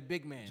good as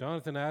big man.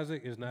 Jonathan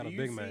Isaac is not Do a you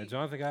big man. see-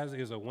 Jonathan Isaac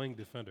is a wing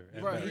defender. at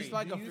Bro, best. he's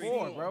like a Do you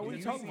 4, see- bro. What do are you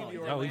you talking see about? the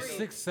No, he's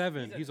Orlando-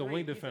 6'7". He's a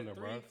wing defender,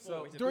 bro.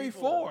 So 3-4 though.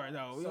 You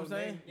know what I'm so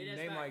saying?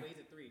 name like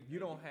you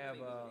don't have.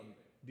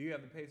 Do you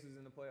have the Pacers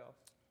in the playoffs?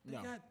 No.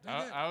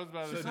 I was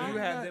about to So say. do you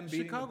have them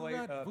beating Chicago the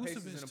got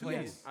Pacers in Vucevic the too.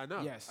 playoffs? I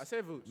know. Yes. I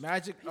said Vooch.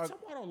 Magic. They talking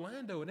about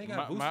Orlando, and they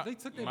got My- They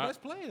took their my-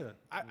 best player.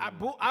 I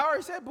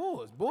already said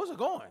Bulls. Bulls are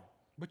going.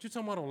 But you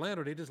talking about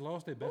Orlando? They just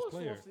lost their best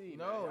player.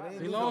 No,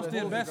 They lost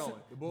their Bulls are best.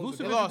 going. The Bulls Vucevic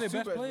are is going. their They best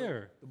lost two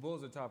player. The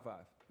Bulls are top 5.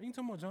 You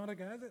talking about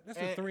Jonathan Isaac? That's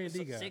a And 3 and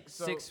D guy.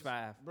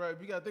 6'5". Bro,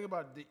 you gotta think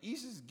about it. The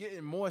East is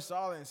getting more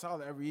solid and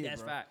solid every year.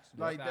 That's bro. facts.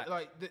 Like,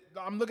 That's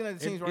I'm looking at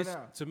the teams right It's-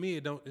 now. To me,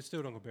 it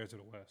still don't compare to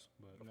the West.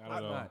 But Not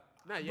at all.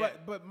 Not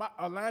yet. But my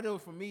Orlando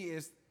for me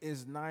is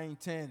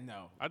 9-10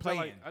 now. I just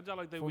like that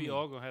for we me.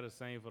 all gonna have the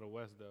same for the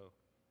West though.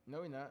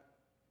 No, we're not.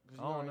 'Cause I you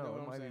don't already know. what It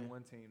I'm might be saying.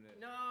 one team that.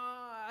 No,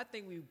 I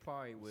think we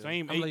probably will.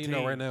 Same I'm 8 letting you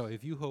know right teams. now.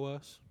 If you hoe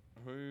us,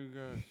 Who you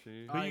got,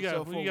 Chief? All right, you got-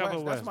 so who for you got West,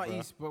 for that's West, my bro?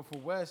 East. But for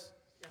West,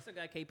 I still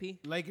got KP.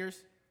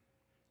 Lakers.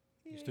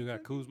 you still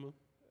got Kuzma.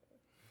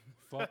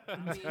 Fuck. I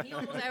mean, he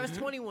almost averaged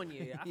 21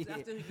 year. I still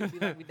think he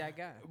could be that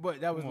guy.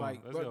 But that was Come on,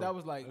 like, let's but go. that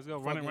was like. Let's go.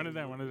 Run it fucking-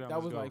 down. That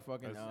Let's was go. like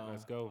fucking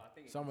Let's go.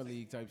 summer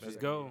league type shit. Let's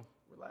go.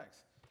 Relax.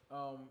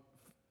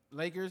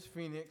 Lakers,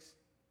 Phoenix,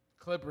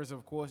 Clippers,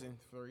 of course, in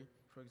 3.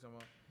 For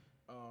example,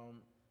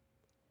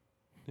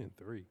 In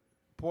 3.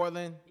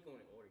 Portland. He going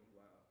in order. You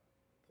wild.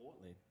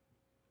 Portland.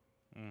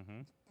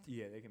 Mm-hmm.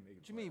 Yeah, they can make it.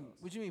 What you mean?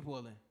 What you mean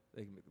Portland?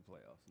 They can make the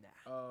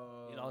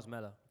playoffs. He lost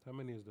Melo. How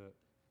many is that?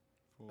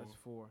 4. That's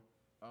 4.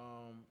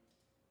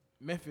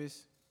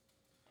 Memphis.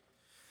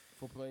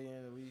 4 play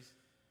in at least.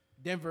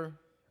 Denver.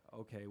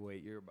 Okay,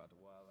 wait. You're about to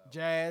wild out.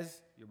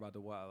 Jazz. You're about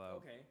to wild out.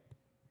 Okay.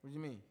 What do you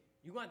mean?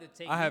 You going to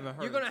take? I haven't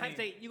heard You're gonna a have to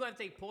team. take. You going to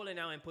take Portland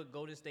out and put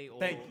Golden State or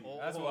Thank you. or,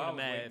 That's or what I the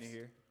was waiting Mavs. to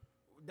hear.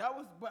 That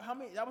was, but how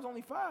many? That was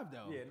only 5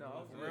 though. Yeah,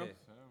 no, For real? yeah.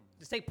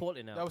 Just take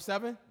Portland out. That was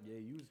 7. Yeah,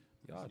 you was.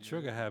 Y'all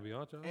trigger happy,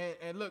 aren't y'all?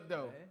 And look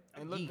though.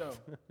 And look though.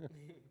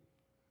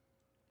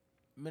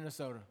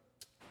 Minnesota.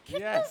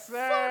 Yes,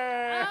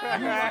 sir.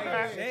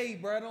 Hey,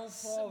 bro, don't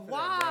fall for that, bro.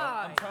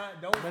 Why? I'm trying.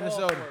 Don't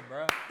Minnesota. fall for it,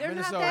 bro. They're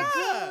Minnesota. not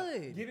that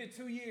good. Give it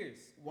 2 years.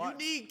 You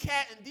need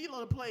Cat and D'Lo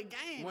to play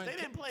games. When They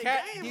didn't play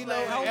Cat, games. D'Lo,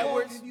 last and year.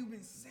 Edwards. have you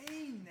been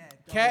saying that?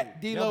 Though? Cat,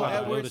 Y'all D'Lo, about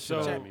to blow the Edwards. shit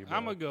out So of me, bro.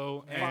 I'm gonna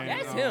go and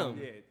That's him.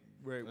 Yeah,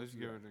 right. Let's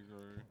give it to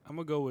Glory. I'm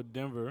gonna go with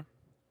Denver,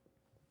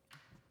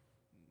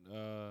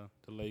 the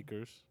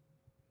Lakers,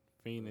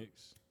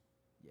 Phoenix,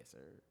 Yes, sir.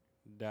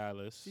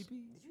 Dallas, CP.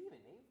 Did you even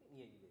name it?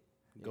 Yeah, you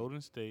did.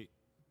 Golden State,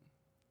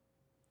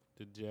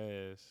 the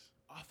Jazz,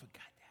 Oh, I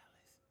forgot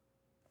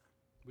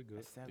Dallas. We good.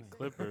 That's 7. the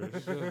Clippers, We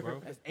good, bro.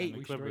 That's and 8. the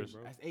We straight, Clippers,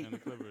 bro. That's 8. and the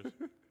Clippers.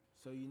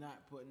 So you're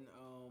not putting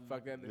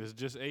Fuck that nigga. It's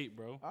just 8,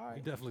 bro. All He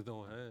right, definitely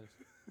throwing hands.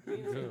 You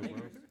didn't say Good, bro.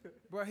 Lakers.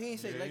 bro. He ain't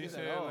say Yeah, he Lakers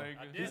said at all.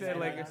 Lakers. He said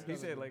Lakers. He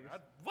said Lakers.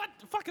 What?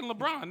 Fucking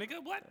LeBron,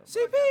 nigga. What?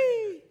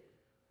 CP.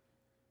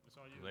 It's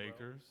on you, bro.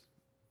 Lakers.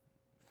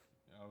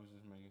 I was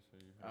just making sure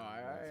you heard All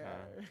it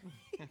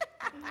right, one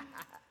time.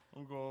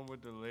 I'm going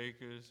with the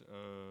Lakers,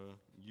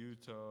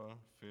 Utah,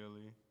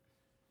 Philly.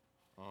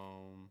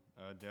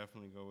 I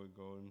definitely go with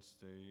Golden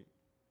State,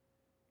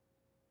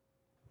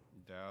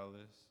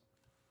 Dallas.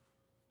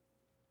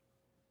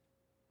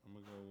 I'm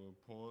gonna go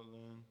with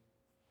Portland.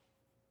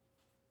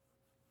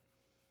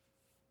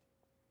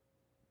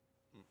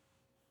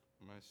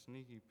 My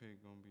sneaky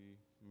pick gonna be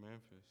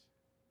Memphis.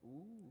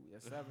 Ooh,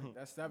 that's 7.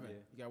 That's 7. Yeah.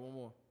 You got one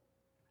more.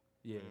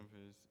 Yeah.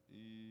 Memphis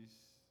East.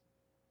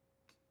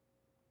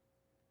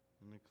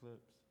 And the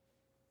Clips.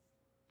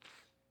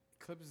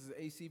 Clippers is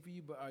AC for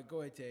you, but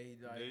go ahead, Tay.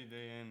 Like, They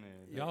in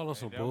there. Y'all on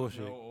some That was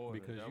bullshit no order.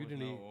 because That you was didn't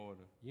no even.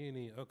 order. You ain't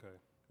even. Okay.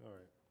 All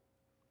right.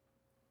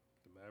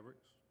 The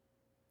Mavericks.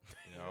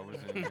 Y'all was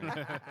in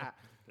there.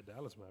 The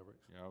Dallas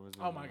Mavericks. Y'all was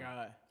in oh my there.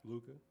 God,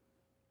 Luka.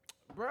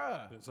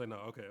 bruh. Say no.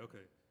 Okay.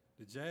 Okay.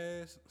 The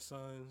Jazz,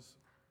 Suns,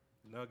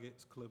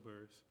 Nuggets,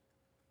 Clippers,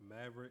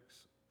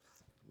 Mavericks,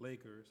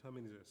 Lakers. How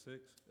many is that?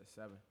 6. That's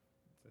 7.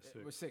 That's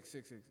We're 6.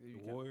 6. You The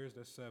count. Warriors.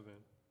 That's 7.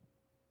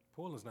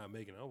 Portland's not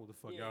making it. I don't know what the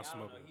fuck Yeah, y'all I don't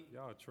know. smoking. He-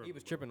 Y'all tripping. He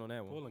was bro. tripping on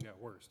that one. Portland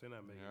got worse. They're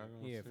not making Y'all it.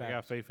 gonna Yeah, see. I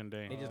got faith in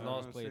Dame. They just I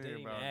lost don't players. They see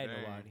didn't even about add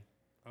Dame. nobody.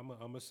 I'm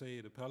gonna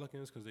say the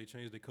Pelicans because they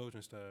changed their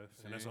coaching staff,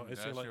 and that's See, all. It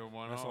that's seemed like your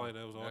one that's all. off.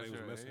 That was all That's they was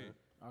your missing.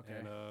 8. Okay.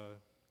 And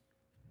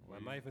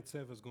my Wait. 9th and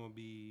 10th is gonna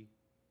be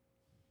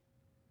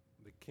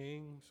the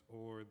Kings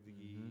or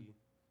the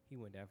He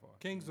went that far.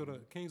 Kings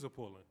or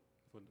Portland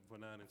for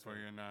 9 and 10. For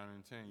your 9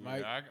 and 10.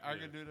 Mike? Yeah, I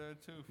could do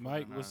that too. For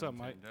Mike, the what's 9 up, and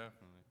Mike? 10,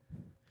 Definitely.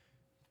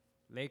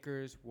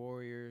 Lakers,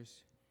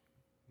 Warriors,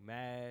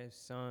 Mavs,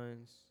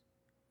 Suns.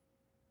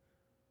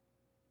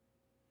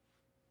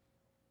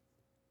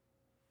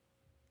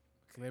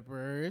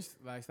 Clippers.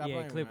 Like, stop Yeah,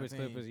 playing Clippers, with my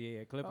team. Clippers.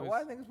 Yeah, Clippers.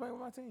 Why niggas playing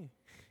with my team?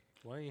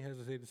 Why ain't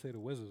hesitate to say the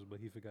Wizards, but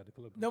he forgot the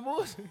Clippers? No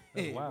bullshit.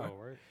 That's wild,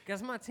 right?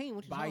 That's my team.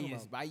 What you talking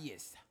Bias. about?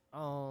 Bias.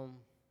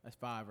 That's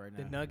 5 right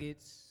now. The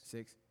Nuggets.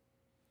 6.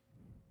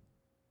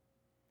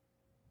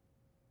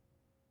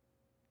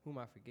 Who am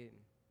I forgetting?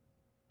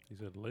 He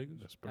said the Lakers,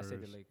 The I Spurs.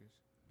 said the Lakers.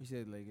 You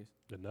said Lakers.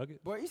 the Nuggets,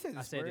 Boy, you said the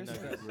I said the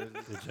Spurs. Nuggets. the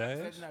You said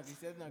Jazz. the Nuggets. You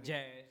said the Nuggets.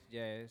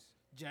 Jazz.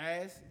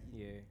 Jazz.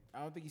 Yeah. I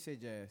don't think you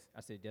said Jazz.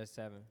 I said just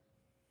 7.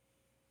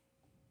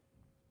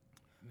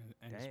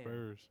 And the Damn.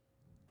 Spurs.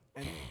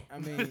 And I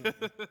mean,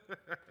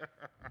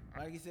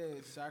 like you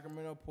said,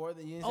 Sacramento,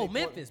 Portland. You didn't Oh, say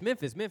Memphis. There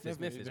it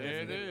There is.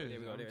 it There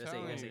we go. is. There. I'm That's 8.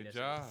 telling That's you, 8. That's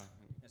Ja.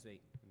 8. That's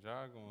 8.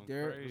 Ja going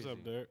Derek, crazy. What's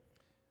up, Derek?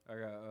 I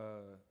got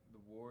the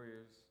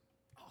Warriors.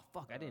 Oh,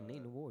 fuck. I didn't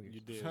name the Warriors.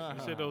 You did. You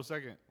said those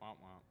second. Womp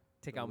womp.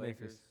 Take the out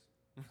Lakers,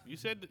 Memphis.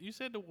 You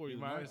said the You Warriors.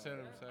 might Mike. have said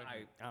them second.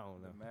 I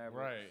don't know. the Mavericks,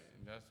 Right.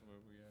 That's where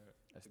we at.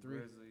 That's the 3.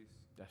 Grizzlies.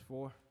 That's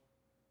 4.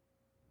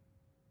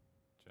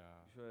 Ja.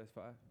 You sure that's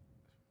 5?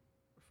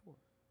 4.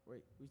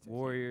 Wait, we said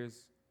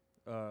Warriors,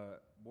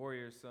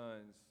 Warriors,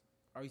 Suns.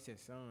 Oh, you said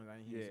Suns. I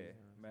didn't hear you Yeah, say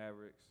Suns.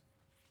 Mavericks,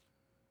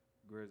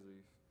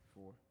 Grizzlies,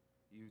 4,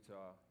 Utah.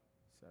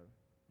 7,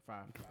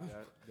 5.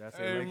 That's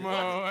Hey, Lakers.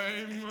 Mo.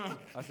 Hey, Mo.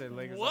 I said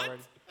Lakers What?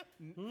 already.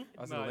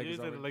 I said Nah, Lakers you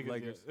said the already.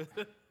 Lakers.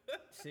 yet.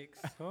 6.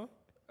 Huh?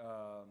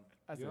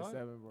 I said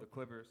 7, bro. The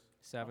Clippers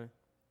 7.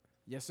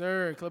 Yes,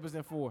 sir. Clippers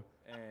in 4.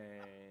 and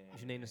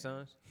Did you name the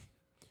Suns?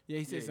 Yeah,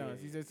 he said Yeah, Suns.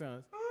 yeah, He said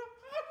Suns.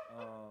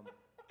 um,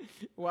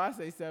 Well, I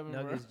say 7,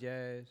 Nuggets, bro.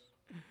 Jazz.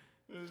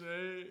 It's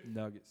 8.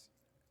 Nuggets.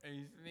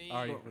 Hey, Sneak. I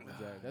already put the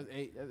Jags. That's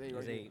 8. That's 8 right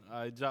That's there. 8. All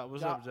right, Jock.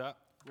 What's Jock. up, Jock?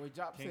 Boy,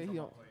 Job said he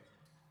don't.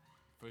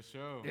 For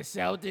sure. The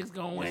Celtics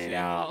gonna win it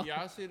Y'all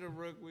all. see the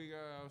rook we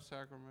got out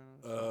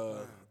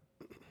Sacramento?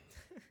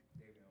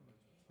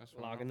 That's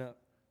what Logging up.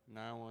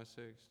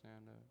 916, stand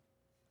up.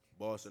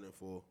 Boston in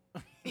 4.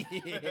 You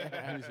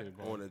say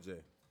On the J.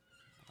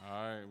 All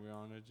right, we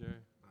on the J.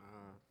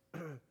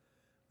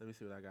 Let me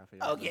see what I got for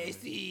you. Okay,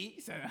 see.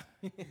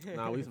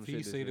 Nah, we some If shit you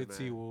this say year, the man.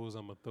 T-Wolves,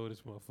 I'm going to throw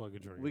this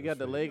motherfucker drink. We got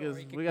the Straight. Lakers.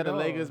 Kick We got the it off.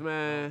 Lakers,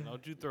 man.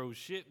 Don't you throw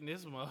shit in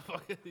this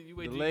motherfucker. You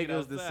wait The till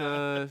Lakers, you the get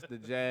Suns, the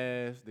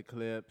Jazz, the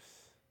Clips,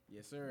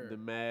 Yes, sir. the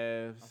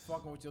Mavs, I'm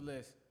fucking with your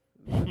list.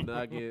 the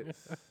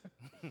Nuggets.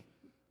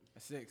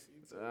 That's 6.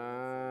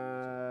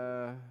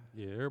 Yeah,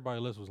 everybody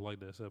list was like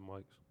that except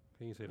Mike's.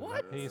 He ain't say the,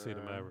 What? he ain't say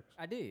the Mavericks.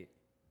 I did.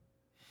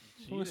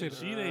 Who ain't say the-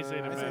 She didn't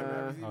say the I said man.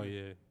 Mavericks. Oh,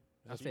 yeah.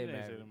 I She said didn't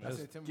say Mavericks. the I man.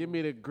 said Timberwolves. Give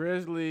me the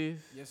Grizzlies.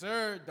 Yes,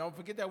 sir. Don't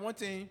forget that one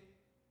team.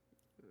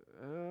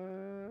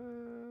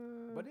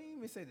 Uh, But he didn't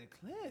even say the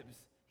Clips.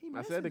 He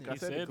I said the missing I it.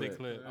 said said the the Clips.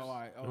 Clips. Oh, all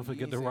right. Oh, Don't you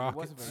forget ain't the say it Rockets.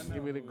 wasn't for the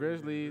Give me the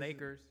Grizzlies.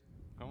 Lakers.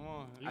 Come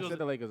on. I said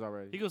the Lakers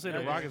already. He gonna say the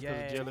Yeah, Rockets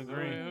because yeah. of Jalen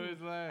Green. Who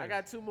is last? I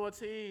got 2 more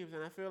teams,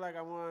 and I feel like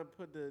I want to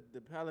put the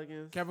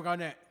Pelicans. Kevin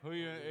Garnett. Who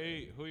your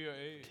 8? Who your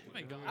 8?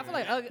 I feel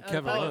like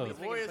Kevin Love.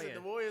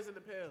 The Warriors and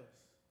the Pels.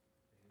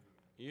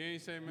 You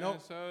ain't say Nope.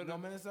 Minnesota? No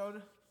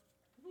Minnesota.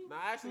 Nah,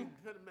 actually,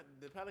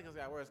 the Pelicans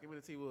got worse. Give me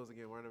the T-Wolves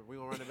again. We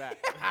gonna run it back.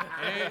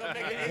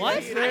 What?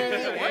 I didn't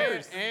get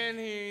worse. And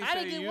he ain't I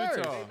say didn't get worse.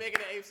 Utah. They making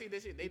the AFC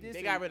this year.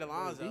 They got rid of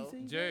Lonzo.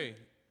 Jay,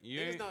 you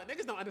ain't.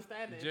 Niggas don't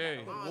understand that.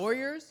 Jay.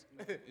 Warriors?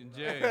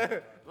 Jay,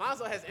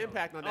 Lonzo has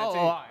impact on that Oh, team.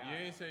 all right.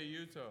 you ain't say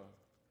Utah.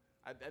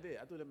 I did.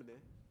 I threw them in there.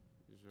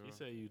 You sure? He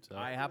said Utah.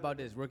 All right, how about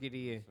this? Rookie of the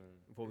year.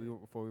 Before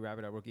we wrap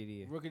it up, rookie of the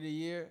year. Rookie of the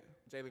year.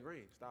 Jalen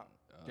Green. Stop.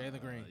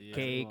 Jalen Green. Yeah,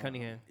 K.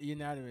 Cunningham.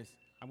 Unanimous.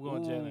 I'm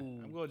going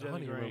Jalen. I'm going I don't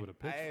Jalen even remember Green. the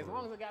picture. Hey, as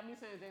long as it got me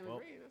saying Jalen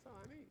Green, that's all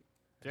I need.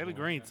 Jalen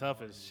Green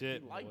tough as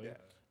shit. Like boy.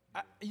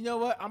 that. You know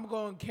what? I'm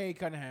going K.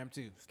 Cunningham,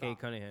 too. K.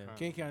 Cunningham.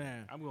 K.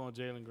 Cunningham. I'm going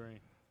Jalen Green.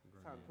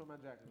 Time to put my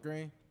jacket on.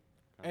 Green.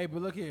 Hey,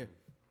 but look here.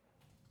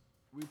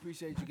 We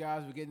appreciate you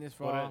guys for getting this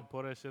far.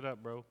 Pour that shit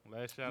up, bro.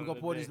 Last shot. We're of going to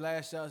the pour day. these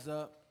last shots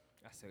up.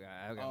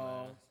 I got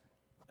mine.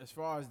 As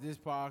far as this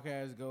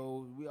podcast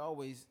goes, we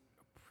always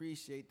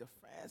appreciate the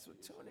fans for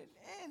tuning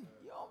in.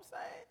 You know what I'm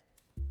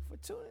saying? For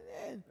tuning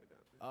in.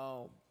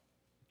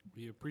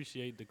 We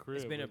appreciate the crib.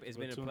 It's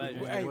been a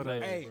pleasure. Hey, with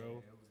us, hey.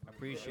 bro. I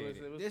appreciate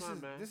it. It was This fun,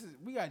 is man.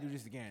 we gotta do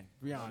this again.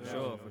 Be honest.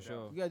 For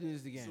sure. We gotta do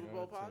this again. Super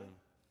Bowl party?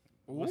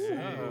 Ooh. up?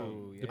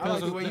 Yeah. I like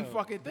the on- way you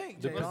fucking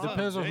think. Depends, Jay.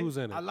 depends on Jay? who's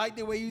in I it. like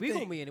the way you We think.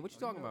 gonna be in it. What you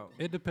talking about?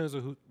 It depends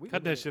on who.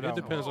 Cut that shit It out.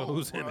 depends on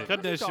who's in it.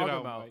 Cut that shit talking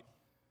out, about? Mike.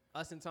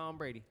 Us and Tom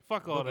Brady.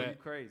 Fuck all You that.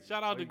 crazy.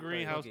 Shout out Oh, to you crazy.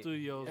 Greenhouse Okay.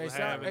 Studios Hey, for shout,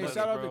 having us,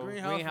 shout out bro. to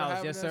Greenhouse, for Greenhouse,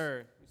 having yes, us.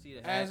 sir. You see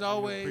the hat? As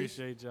always,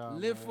 Appreciate y'all.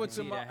 live man. for See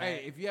that tomorrow. hat?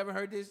 Hey, if you haven't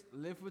heard this,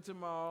 live for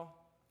tomorrow.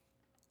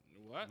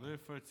 What?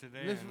 Live for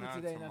today Live and for not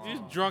today, not tomorrow.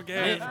 You drunk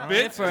ass Live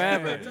bitch.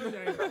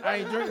 forever. I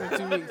ain't drinking in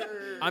 2 weeks.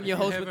 I'm your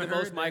host with the haven't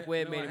most, heard Mike that.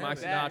 Webb, No, made I it Mike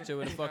haven't. Sinatra.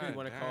 What the fuck you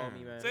want to call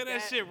me, man? Say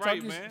that shit Talk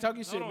right, your, man. talk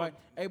your shit, Hold on. Mike.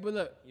 Hey, but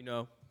look, You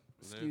know.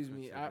 excuse for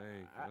me. today.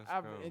 Let's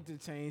I've go.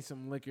 entertained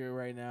some liquor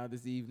right now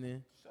this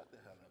evening.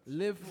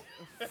 Live,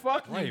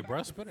 fuck you. Wait,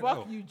 bro, spit it Fuck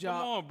out. you, Come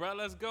John. on, bro.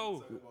 Let's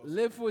go.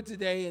 Live for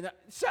today and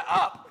shut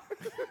up.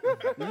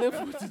 Live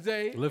for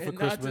today Live for and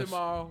not Christmas.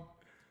 tomorrow.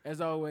 As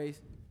always,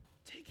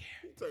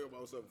 You talking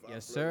about something.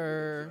 Yes,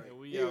 sir. Yeah,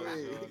 we out,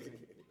 dog.